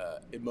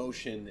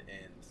emotion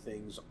and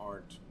things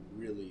aren't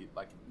really,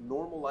 like,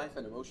 normal life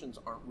and emotions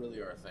aren't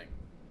really our thing.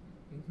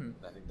 Mm-hmm.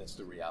 I think that's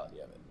the reality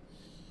of it.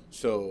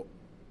 So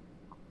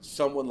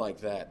someone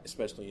like that,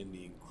 especially in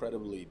the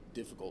incredibly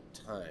difficult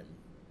time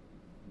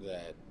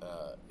that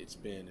it's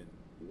been, and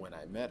when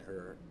I met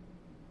her,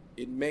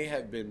 it may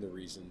have been the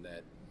reason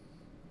that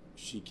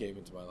she came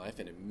into my life,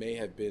 and it may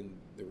have been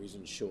the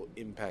reason she'll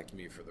impact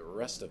me for the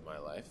rest of my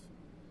life,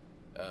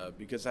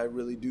 because I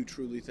really do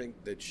truly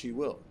think that she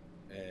will.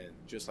 And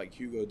just like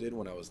Hugo did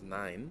when I was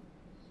 9,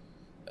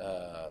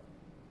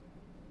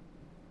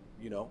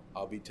 you know,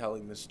 I'll be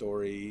telling this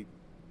story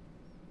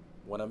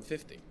when I'm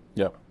 50.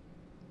 Yep.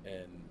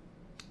 And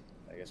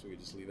I guess we could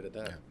just leave it at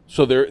that.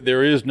 So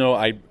there is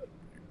no,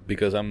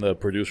 because I'm the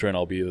producer and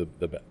I'll be the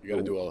You got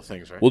to do all the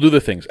things, right? We'll do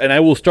the things. And I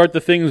will start the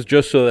things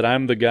just so that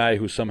I'm the guy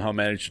who somehow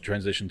managed to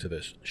transition to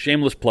this.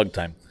 Shameless plug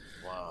time.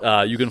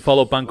 Wow. You can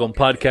follow Pancon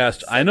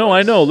Podcast. I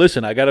know.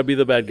 Listen, I got to be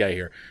the bad guy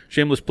here.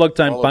 Shameless plug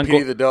time. Follow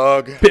Petey the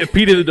dog.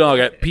 Petey the dog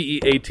at Peaty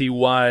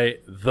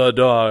the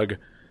dog.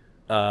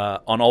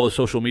 On all the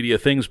social media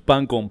things,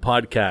 Pancon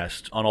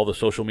Podcast. On all the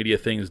social media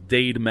things,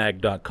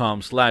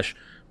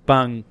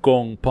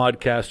 dademag.com/Pancon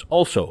Podcast.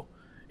 Also,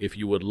 if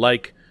you would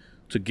like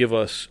to give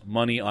us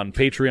money on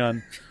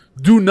Patreon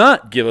Do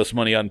not give us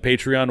money on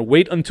Patreon.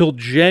 Wait until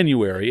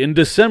January. In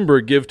December,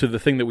 give to the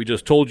thing that we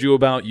just told you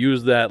about.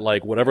 Use that,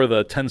 like, whatever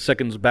the 10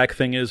 seconds back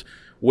thing is.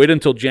 Wait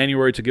until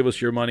January to give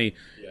us your money.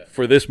 Yeah.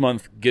 For this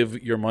month,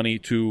 give your money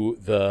to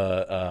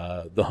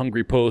the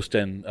Hungry Post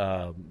and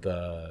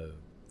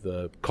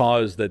the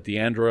cause that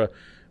Deandra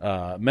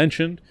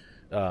mentioned.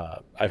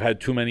 I've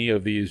had too many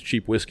of these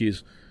cheap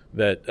whiskeys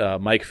that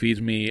Mike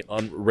feeds me,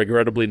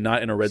 regrettably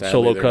not in a red Sadly,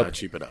 Solo they're cup. not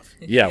cheap enough.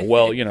 Yeah,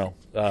 well, you know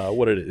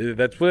what it is.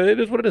 That's what it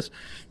is. What it is.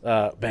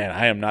 Man,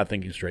 I am not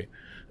thinking straight.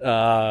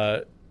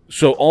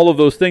 So all of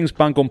those things: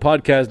 Pan Con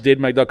Podcast,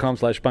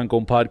 dademag.com/Pan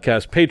Con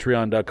Podcast,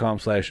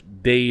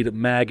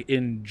 Patreon.com/dademag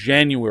in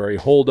January.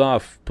 Hold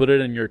off, put it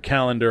in your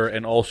calendar,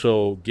 and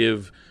also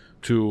give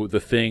to the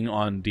thing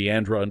on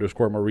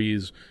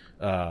Deandra_Marie's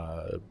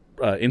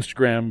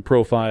Instagram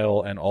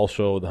profile, and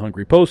also the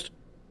Hungry Post.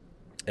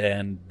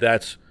 And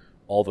that's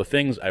all the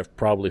things. I've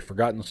probably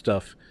forgotten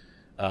stuff,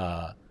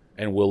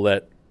 and we'll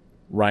let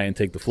Ryan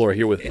take the floor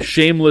here with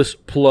shameless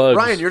plugs.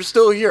 Ryan, you're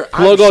still here.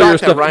 Plug all your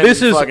stuff.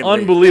 This is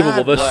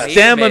unbelievable. The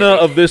stamina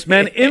of this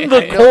man in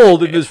the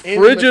cold, in this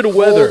frigid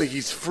weather.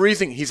 He's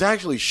freezing. He's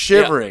actually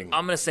shivering. Yeah,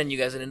 I'm going to send you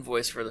guys an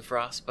invoice for the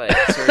frostbite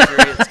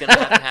surgery that's going to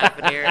have to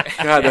happen here.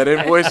 God, that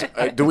invoice.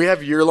 Do we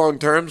have year-long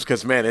terms?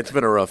 Because, man, it's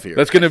been a rough year.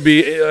 That's going to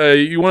be,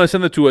 you want to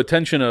send it to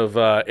attention of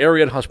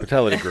Ariat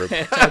Hospitality Group.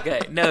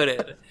 Okay,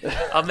 noted.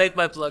 I'll make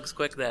my plugs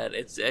quick then.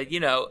 It's,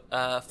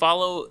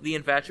 follow The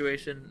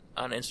Infatuation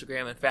on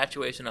Instagram,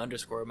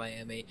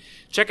 Infatuation_Miami.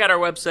 Check out our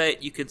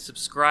website. You can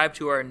subscribe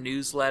to our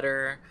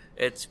newsletter.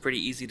 It's pretty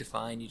easy to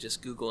find. You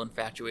just Google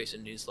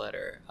Infatuation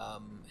Newsletter.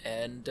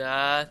 And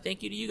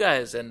thank you to you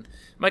guys. And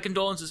my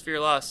condolences for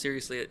your loss.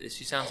 Seriously,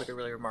 she sounds like a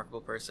really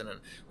remarkable person. And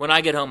when I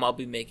get home, I'll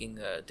be making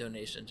a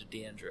donation to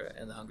Deandra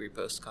and the Hungry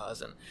Post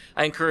cause. And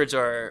I encourage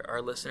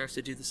our listeners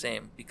to do the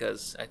same,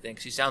 because I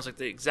think she sounds like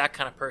the exact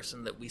kind of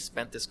person that we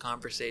spent this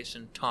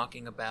conversation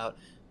talking about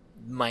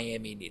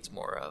Miami needs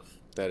more of.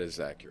 That is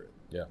accurate.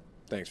 Yeah.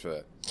 Thanks for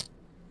that.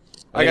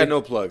 I got no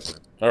plugs,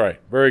 man. All right.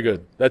 Very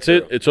good. That's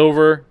it. It's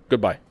over.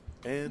 Goodbye.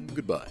 And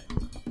goodbye.